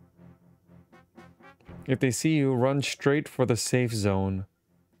 If they see you, run straight for the safe zone.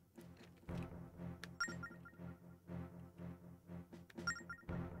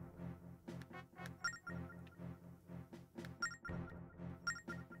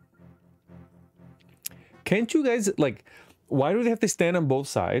 Can't you guys, like, why do they have to stand on both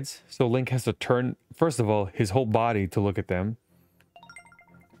sides? So Link has to turn, first of all, his whole body to look at them.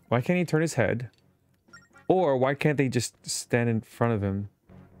 Why can't he turn his head? Or why can't they just stand in front of him?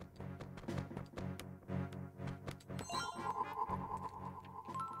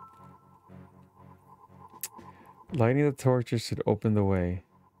 Lighting the torches should open the way.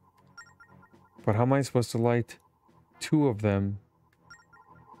 But how am I supposed to light two of them?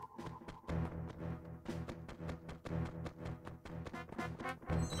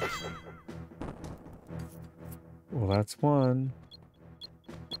 Well, that's one.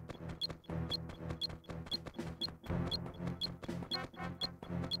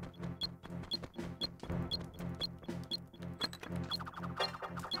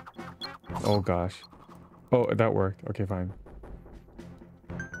 Oh gosh. Oh, that worked. Okay, fine.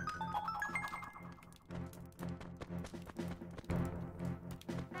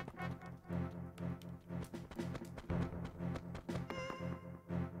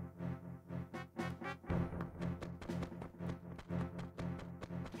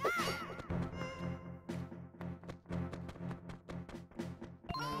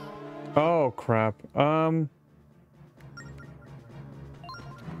 Oh crap.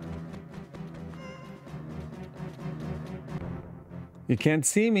 You can't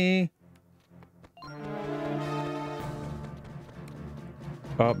see me.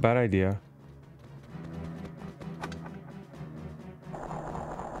 Oh, bad idea.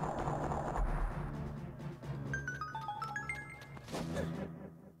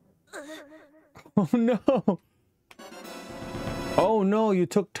 Oh no. Oh no, you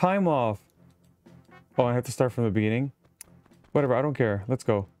took time off. Oh, I have to start from the beginning? Whatever, I don't care. Let's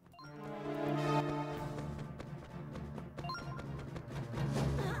go.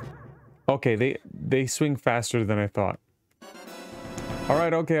 Okay, they swing faster than I thought. All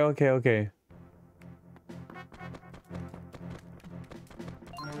right, okay.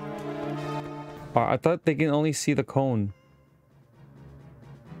 I thought they can only see the cone.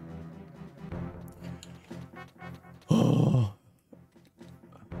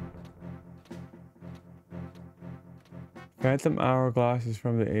 Phantom Hourglass is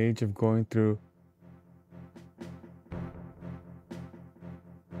from the age of going through.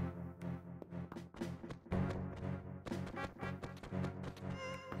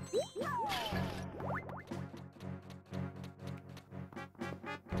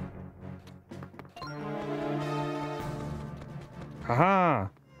 Haha!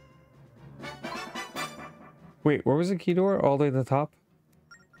 Wait, where was the key door? All the way to the top?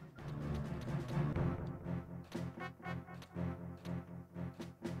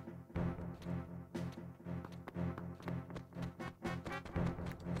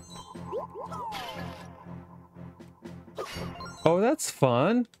 Oh, that's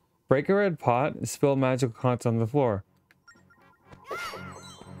fun! Break a red pot and spill magical contents on the floor.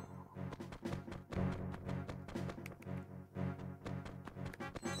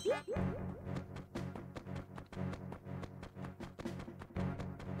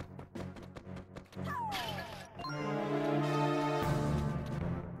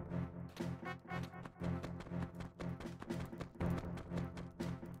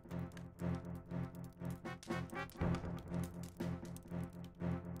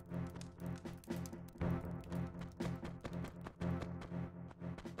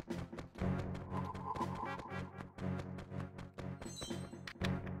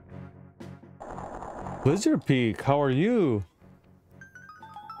 Blizzard Peak, how are you?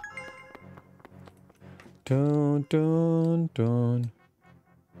 Dun dun dun.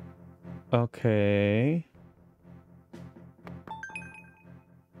 Okay.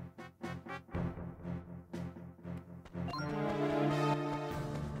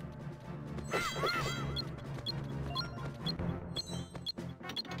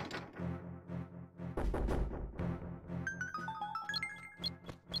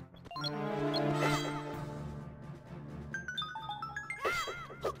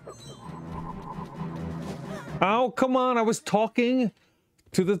 Oh, come on, I was talking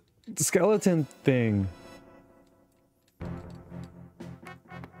to the skeleton thing.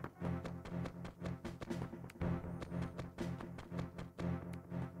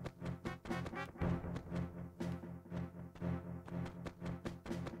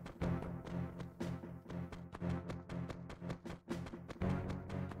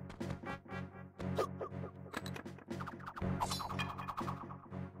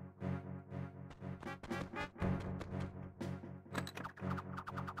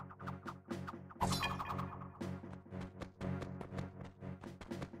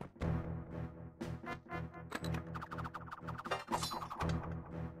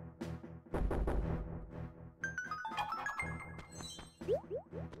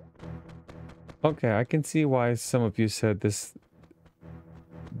 Okay, I can see why some of you said this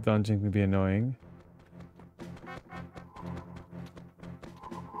dungeon can be annoying.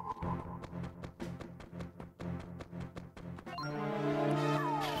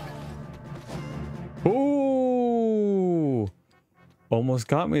 Ooh! Almost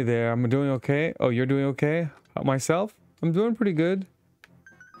got me there. I'm doing okay. Oh, you're doing okay? Myself? I'm doing pretty good.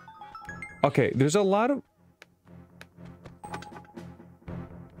 Okay, there's a lot of...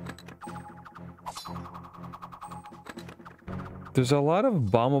 There's a lot of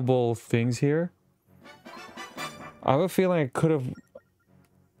bombable things here. I have a feeling I could have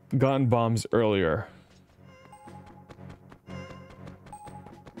gotten bombs earlier.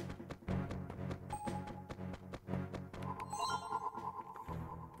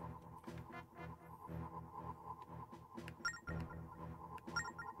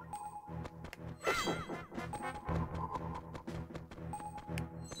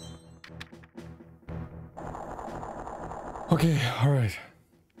 Okay, all right.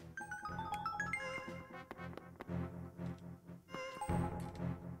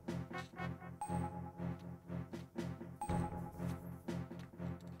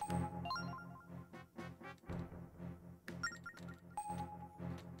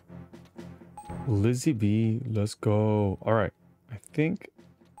 Lizzie B, let's go. All right, I think...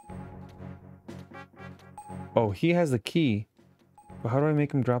 Oh, he has the key. But how do I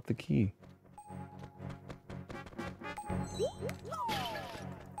make him drop the key?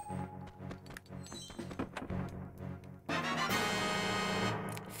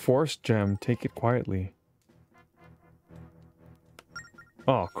 Force gem, take it quietly.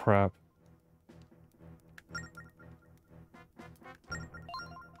 Oh, crap.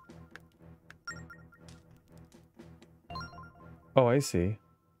 Oh, I see.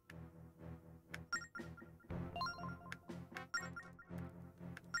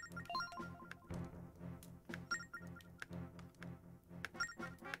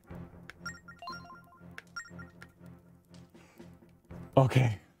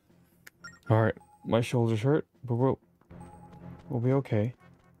 Okay. All right. My shoulders hurt, but we'll be okay.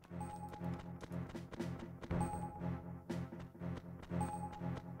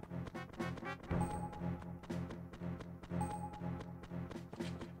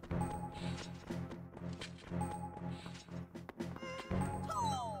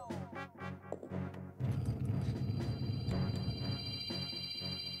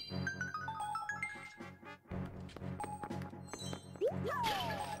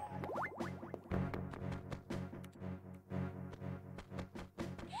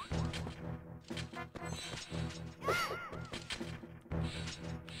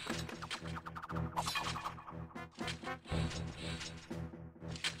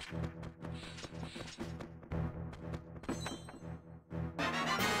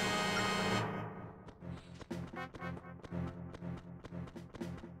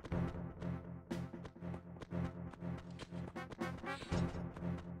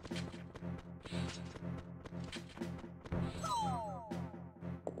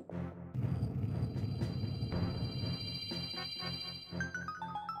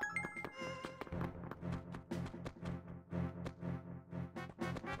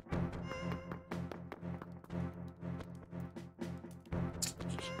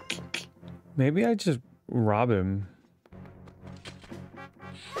 Maybe I just rob him.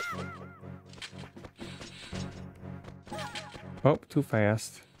 Oh, too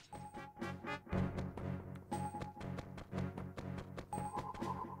fast.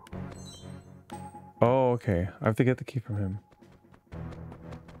 Oh, okay. I have to get the key from him.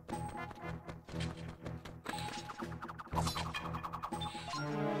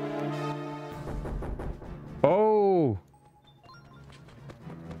 Oh!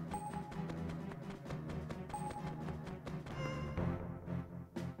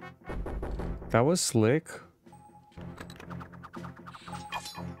 That was slick.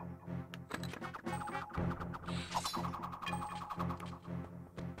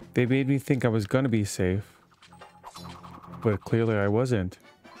 They made me think I was gonna be safe. But clearly I wasn't.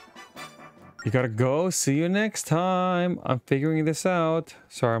 You gotta go. See you next time. I'm figuring this out.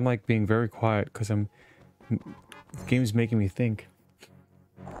 Sorry, I'm like being very quiet because the game's making me think.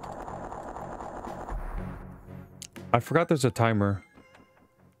 I forgot there's a timer.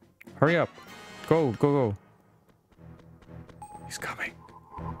 Hurry up. Go, go, go. He's coming.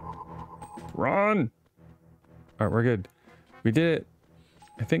 Run! Alright, we're good. We did it.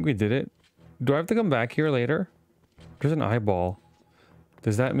 I think we did it. Do I have to come back here later? There's an eyeball.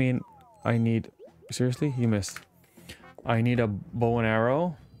 Does that mean I need... Seriously? You missed. I need a bow and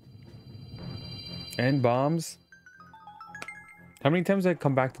arrow. And bombs. How many times did I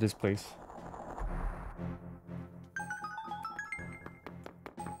come back to this place?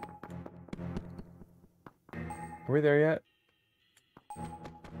 Are we there yet?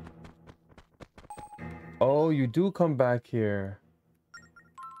 Oh, you do come back here.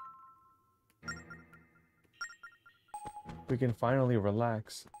 We can finally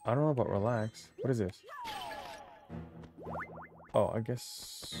relax. I don't know about relax. What is this? Oh, I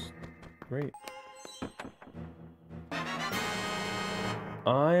guess... Great.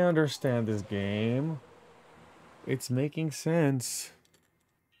 I understand this game. It's making sense.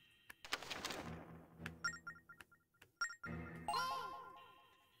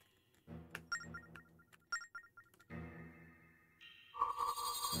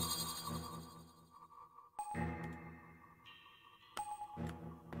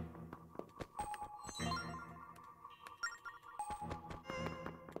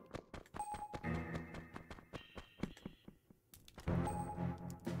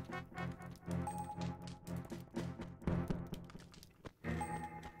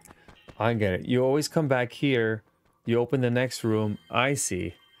 I get it. You always come back here. You open the next room. I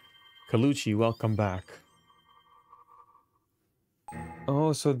see. Kaluchi, welcome back.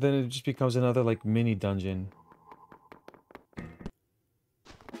 Oh, so then it just becomes another, like, mini dungeon.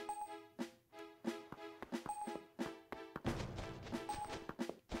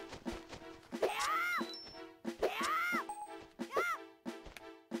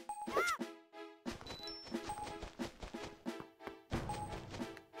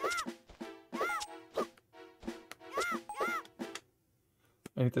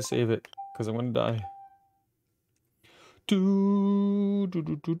 I need to save it, because I'm gonna die.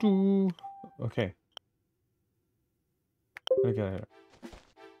 Okay. I got it.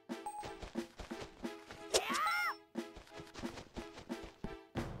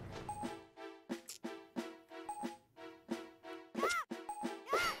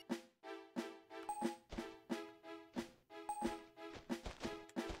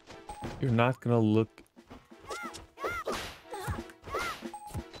 You're not gonna look...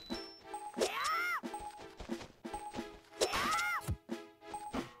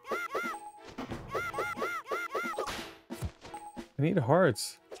 I need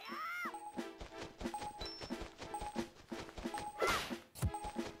hearts.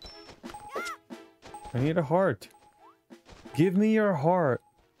 I need a heart. Give me your heart.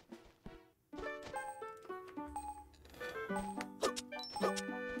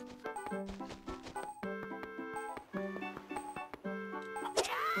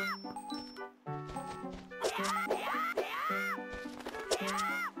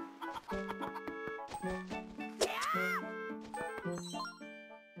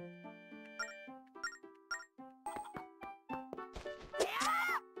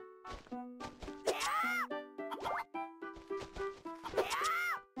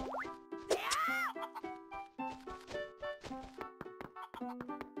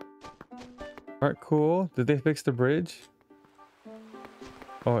 Alright, cool. Did they fix the bridge?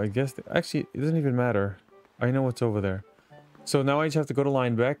 Oh, I guess... Actually, it doesn't even matter. I know what's over there. So now I just have to go to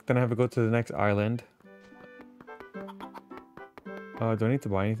Linebeck, then I have to go to the next island. Do I need to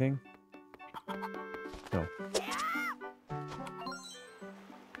buy anything? No.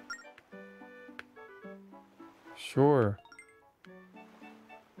 Sure.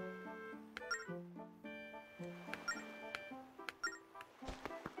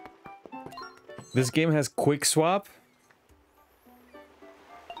 This game has quick swap?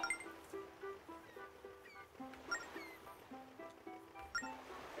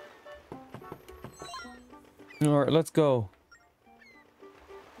 Alright, let's go.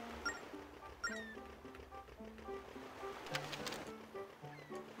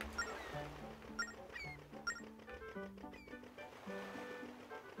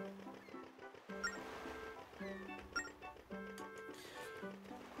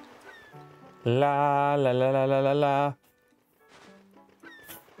 La la la la la la la.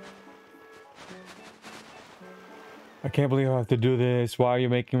 I can't believe I have to do this. Why are you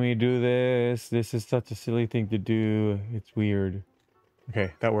making me do this? This is such a silly thing to do. It's weird.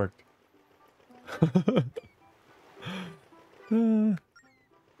 Okay, that worked.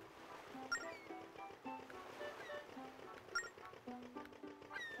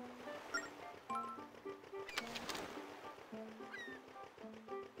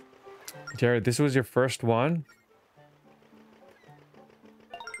 Jared, this was your first one?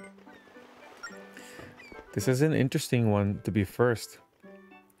 This is an interesting one to be first.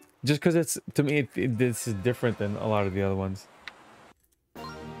 Just because it's, to me, this is different than a lot of the other ones.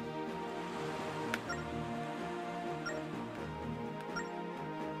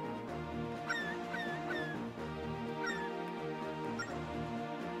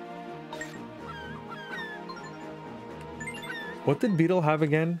 What did Beetle have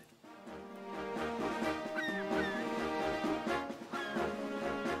again?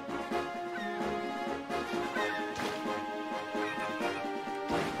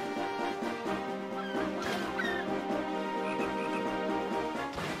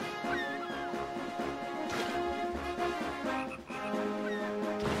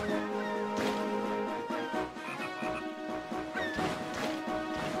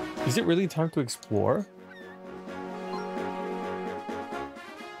 Is it really time to explore?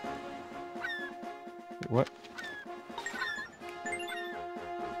 What?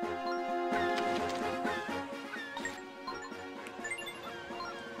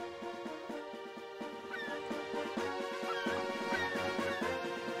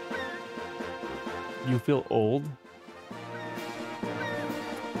 You feel old?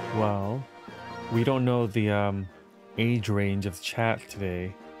 Well, we don't know the age range of the chat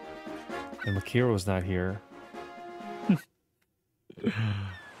today. And Makiro's not here.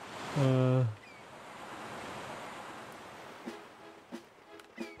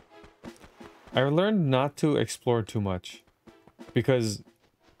 I learned not to explore too much. Because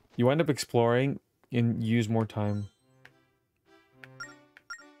you end up exploring and use more time.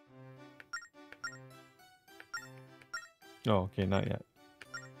 Oh, okay, not yet.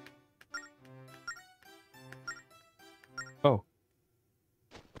 Oh.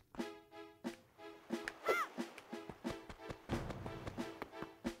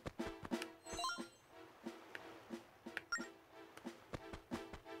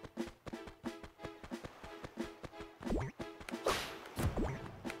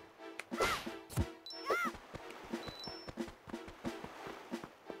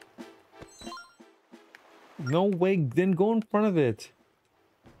 No way, then go in front of it.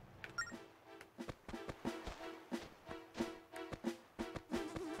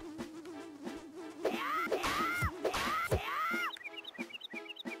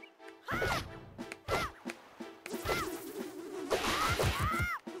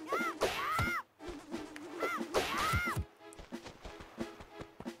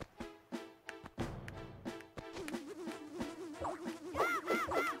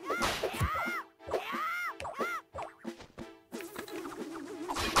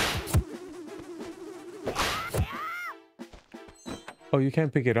 Oh, you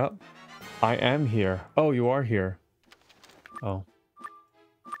can't pick it up? I am here. Oh, you are here. Oh.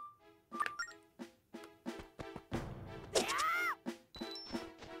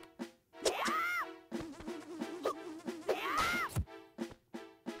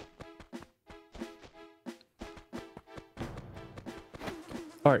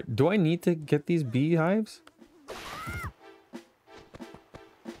 Alright, do I need to get these beehives?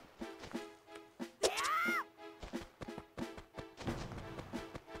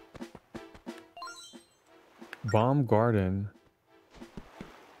 Bomb garden.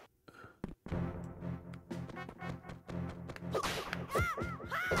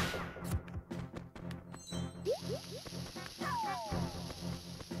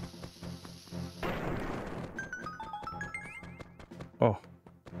 Oh,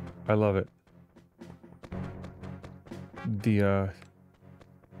 I love it. The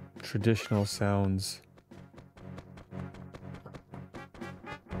traditional sounds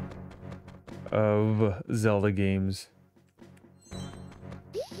of Zelda games.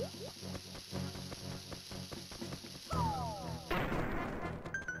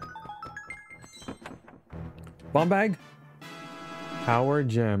 Bomb bag? Power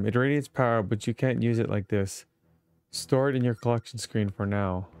gem. It radiates power, but you can't use it like this. Store it in your collection screen for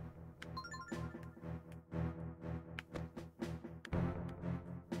now.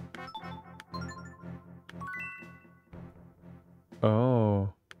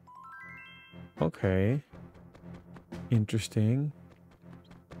 Oh. Okay. Interesting.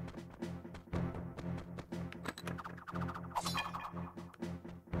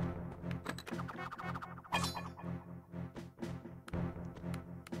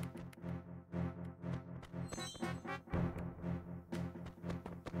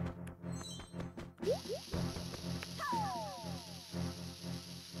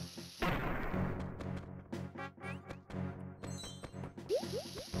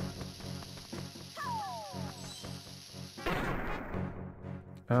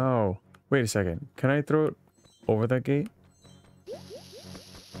 Oh, wait a second. Can I throw it over that gate?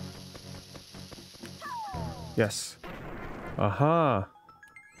 Yes. Aha.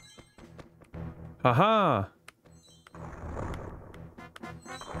 Aha.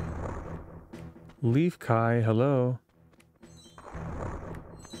 Leaf Kai, hello.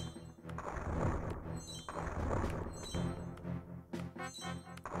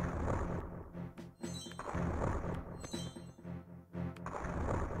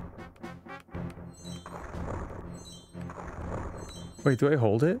 Wait, do I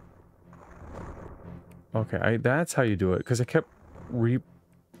hold it? Okay, that's how you do it, because I kept what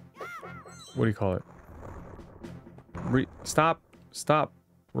do you call it? Stop,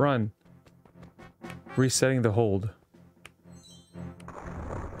 run. Resetting the hold.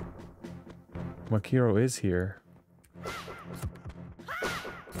 Makiro is here.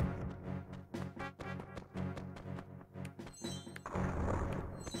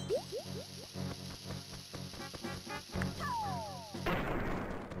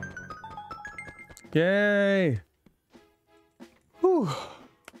 Yay! Whew.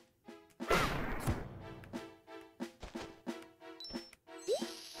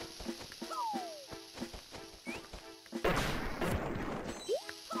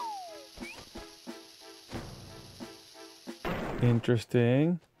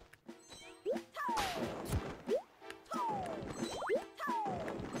 Interesting.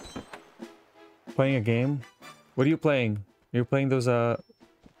 Playing a game? What are you playing? Are you playing those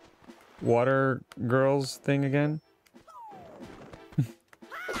water girls thing again?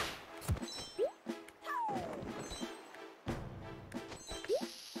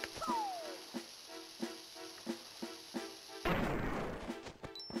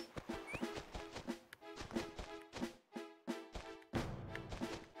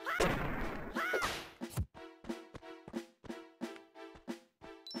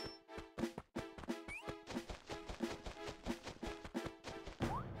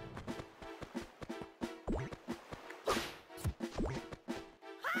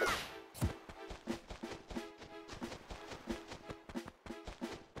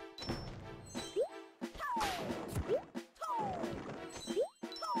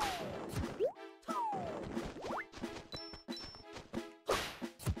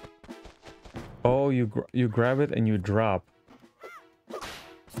 Oh, you grab it and you drop.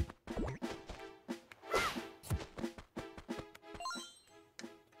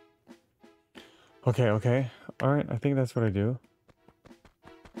 Okay, okay. All right, I think that's what I do.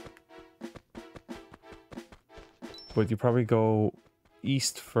 But you probably go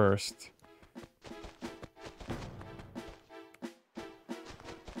east first.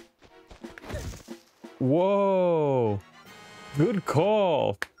 Whoa! Good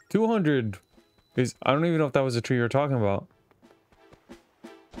call. 200 is, I don't even know if that was the tree you were talking about.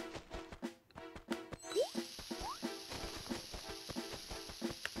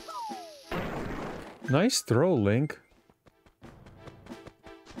 Nice throw, Link.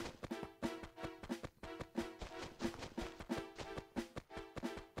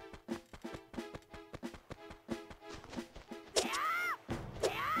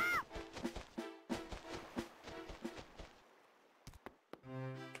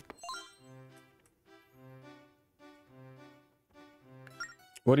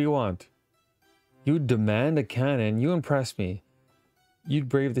 What do you want? You demand a cannon. You impress me. You'd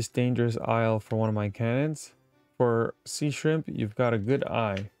brave this dangerous isle for one of my cannons? For sea shrimp, you've got a good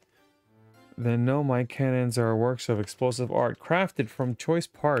eye. Then know my cannons are works of explosive art, crafted from choice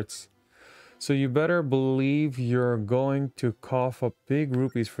parts. So you better believe you're going to cough up big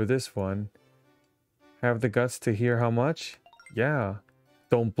rupees for this one. Have the guts to hear how much? Yeah.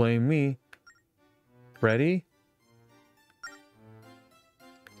 Don't blame me. Ready?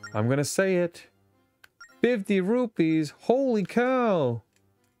 I'm gonna say it. 50 rupees. Holy cow.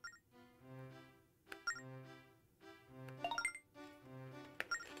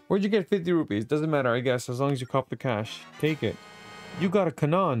 Where'd you get 50 rupees? Doesn't matter, I guess, as long as you cop the cash. Take it. You got a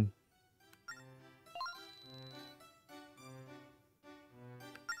Kanon.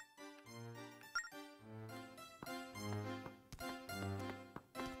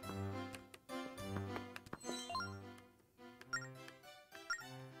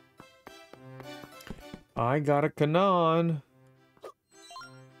 I got a Kanon.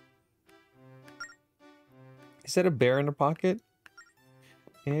 Is that a bear in the pocket?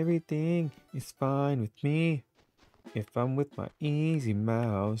 Everything is fine with me if I'm with my easy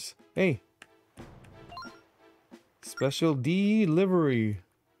mouse. Hey! Special delivery.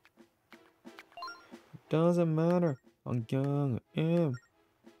 Doesn't matter how young I am.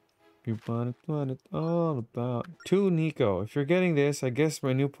 You want what it's all about. To Nico. If you're getting this, I guess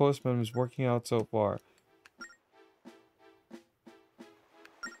my new postman is working out so far.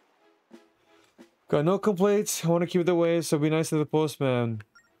 Got no complaints. I want to keep it that way, so be nice to the postman.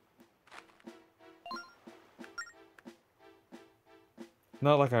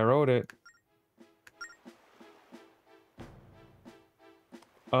 Not like I wrote it.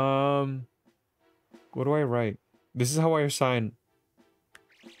 What do I write? This is how I sign.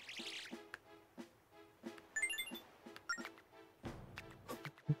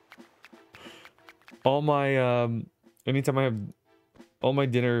 All my, anytime I have all my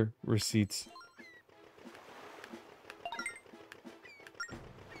dinner receipts.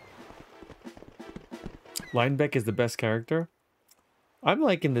 Linebeck is the best character. I'm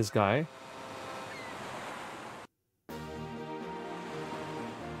liking this guy.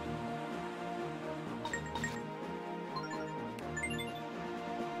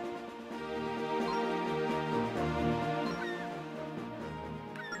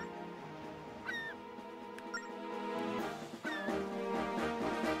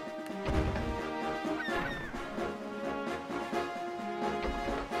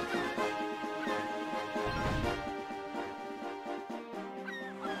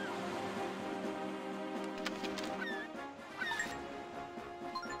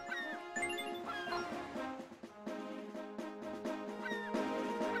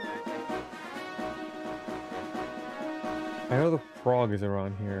 I know the frog is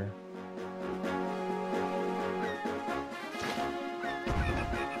around here.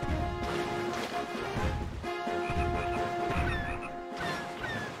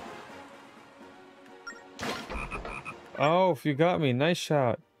 Oh, if you got me, nice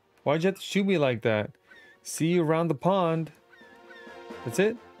shot. Why'd you have to shoot me like that? See you around the pond. That's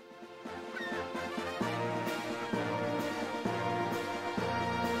it?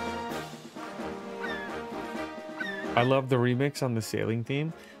 I love the remix on the sailing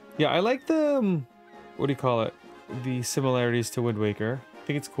theme. Yeah, I like the, what do you call it? The similarities to Wind Waker. I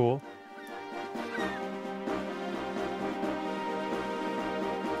think it's cool.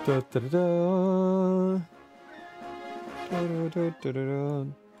 Da, da, da, da. Da, da, da, da, da.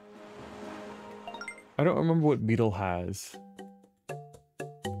 I don't remember what Beetle has.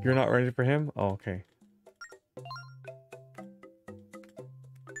 You're not ready for him? Oh, okay.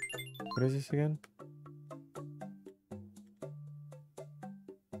 What is this again?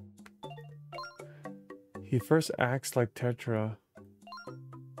 He first acts like Tetra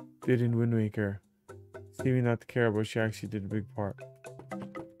did in Wind Waker, seeming not to care, but she actually did a big part.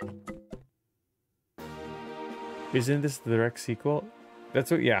 Isn't this the direct sequel?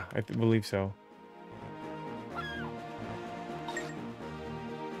 That's what, yeah, I believe so.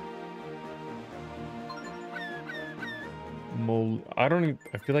 I don't even,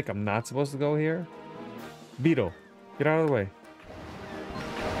 I feel like I'm not supposed to go here. Beetle, get out of the way.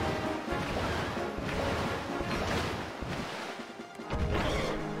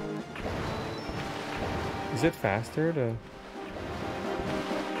 Is it faster to...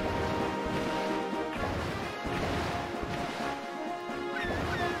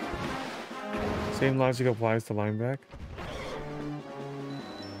 Same logic applies to lineback.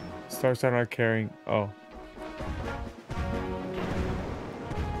 Starts out not caring. Oh.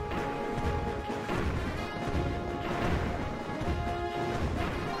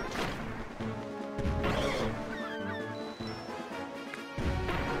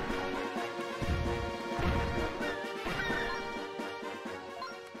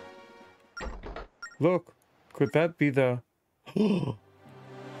 Look, could that be the...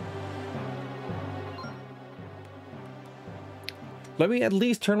 Let me at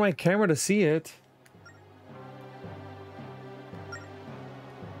least turn my camera to see it.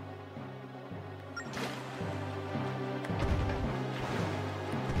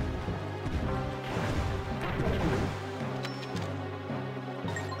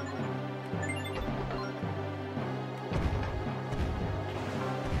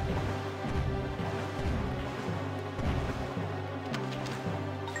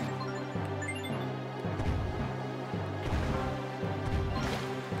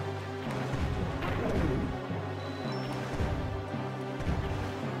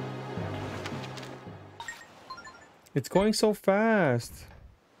 It's going so fast.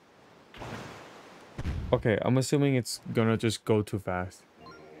 Okay, I'm assuming it's gonna just go too fast.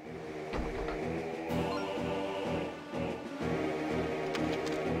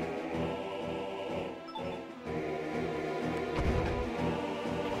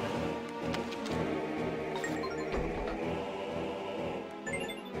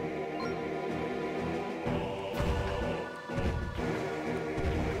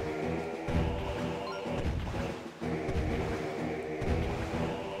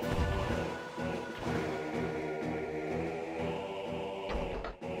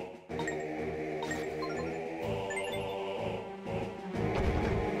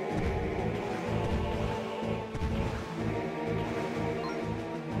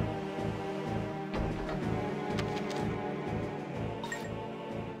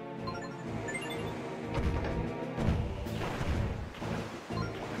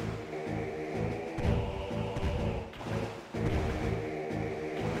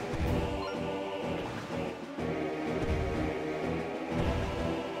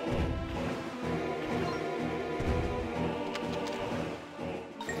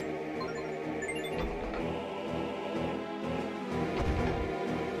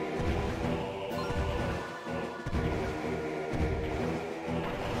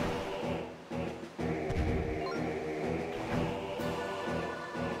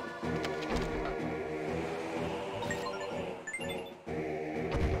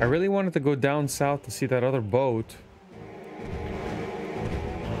 I really wanted to go down south to see that other boat.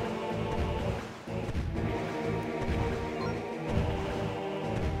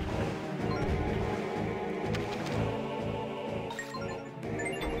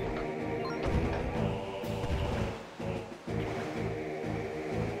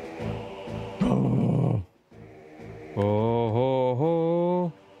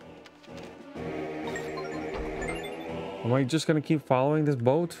 I'm Am I just gonna keep following this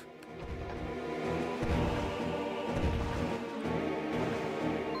boat?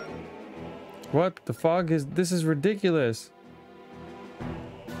 What? The fog is... This is ridiculous.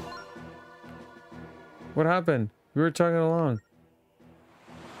 What happened? We were chugging along.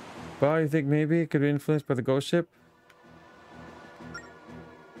 Well, you think maybe it could be influenced by the ghost ship?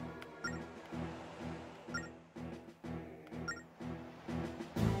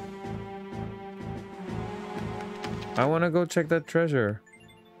 I want to go check that treasure.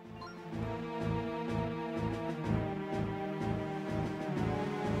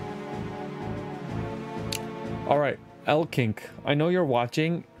 Alright, Elkink, I know you're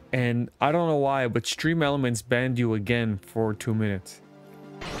watching, and I don't know why, but Stream Elements banned you again for 2 minutes.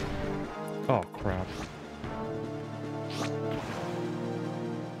 Oh, crap.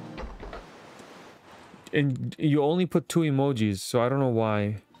 And you only put 2 emojis, so I don't know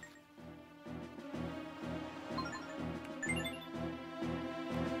why.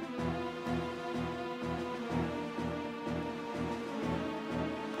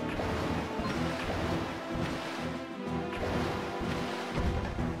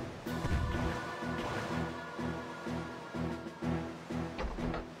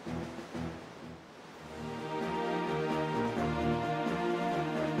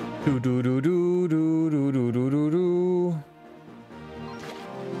 Do do do do do do do do do do.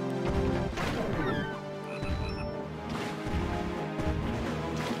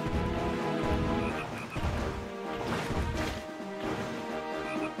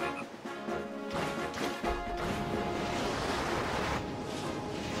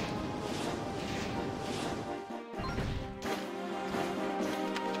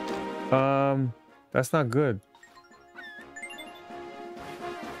 That's not good.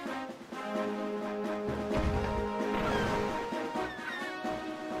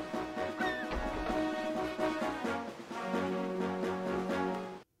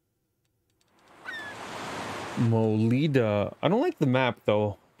 Molida. I don't like the map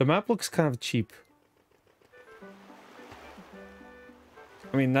though. The map looks kind of cheap.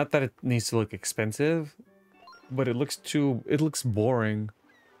 I mean, not that it needs to look expensive, but it looks boring.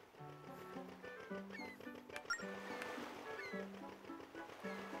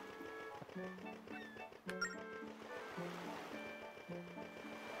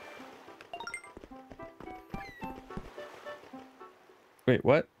 Wait,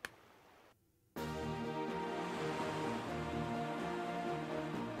 what?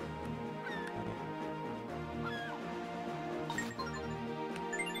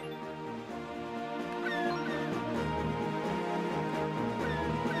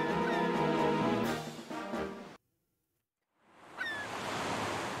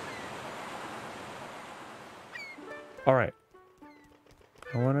 All right.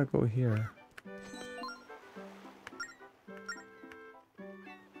 I want to go here.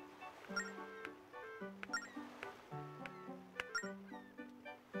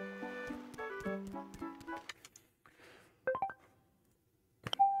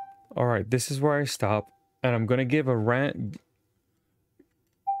 All right, this is where I stop, and I'm gonna give a rant.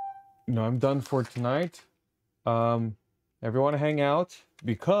 No, I'm done for tonight. Everyone hang out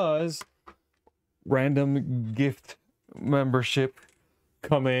because random gift membership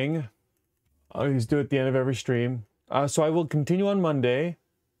coming. I always do it at the end of every stream. So I will continue on Monday.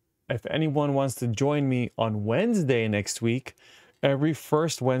 If anyone wants to join me on Wednesday next week, every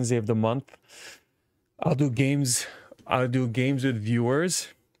first Wednesday of the month, I'll do games. I'll do games with viewers.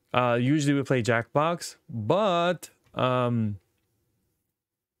 Usually we play Jackbox, but what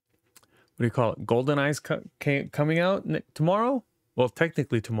do you call it? GoldenEye's coming out tomorrow. Well,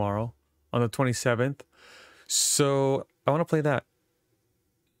 technically tomorrow on the 27th. So I want to play that.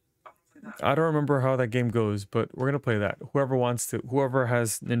 I don't remember how that game goes, but we're gonna play that. Whoever wants to, whoever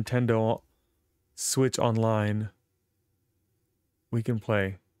has Nintendo Switch Online, we can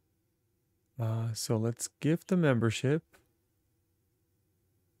play. So let's gift the membership.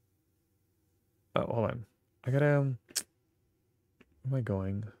 Oh, hold on. I gotta, where am I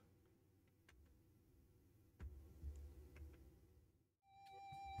going?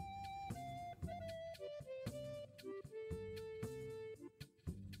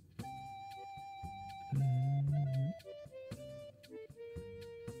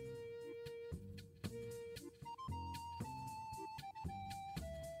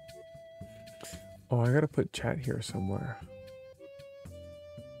 Oh, I gotta put chat here somewhere.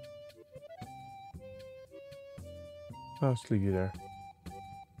 I'll just leave you there.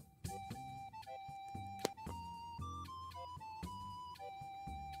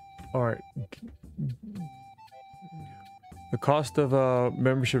 All right. The cost of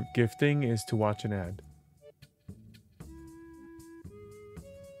membership gifting is to watch an ad.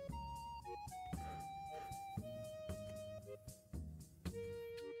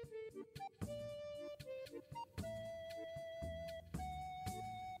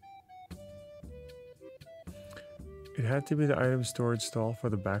 It had to be the item storage stall for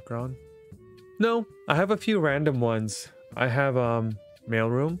the background. No, I have a few random ones. I have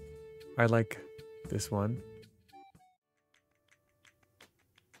mailroom. I like this one.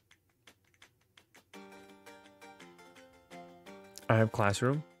 I have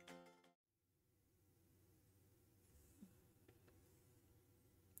classroom.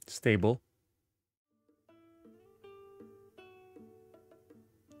 Stable.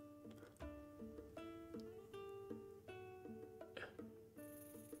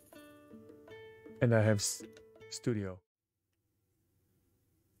 And I have studio.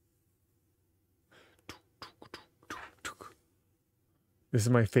 This is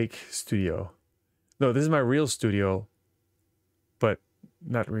my fake studio. No, this is my real studio, but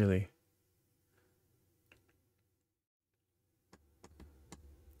not really.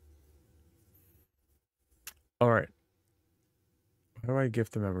 All right. How do I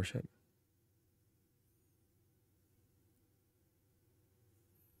gift the membership?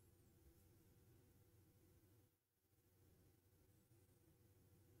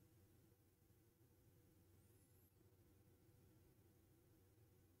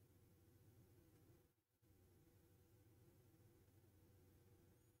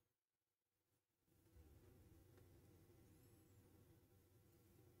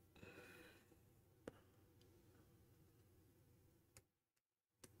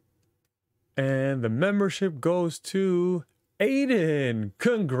 And the membership goes to Aiden.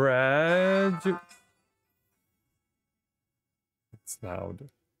 Congrats. It's loud.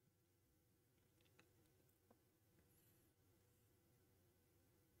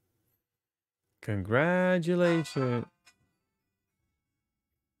 Congratulations.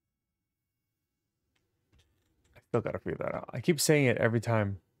 I still gotta figure that out. I keep saying it every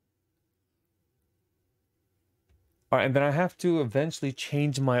time. All right, and then I have to eventually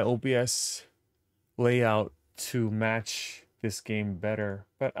change my OBS layout to match this game better.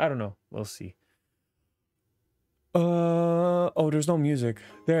 But I don't know. We'll see. Oh, there's no music.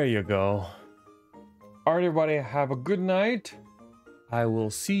 There you go. All right, everybody, have a good night. I will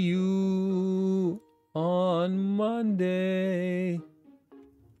see you on Monday.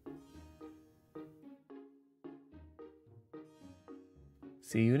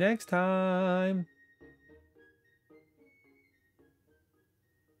 See you next time.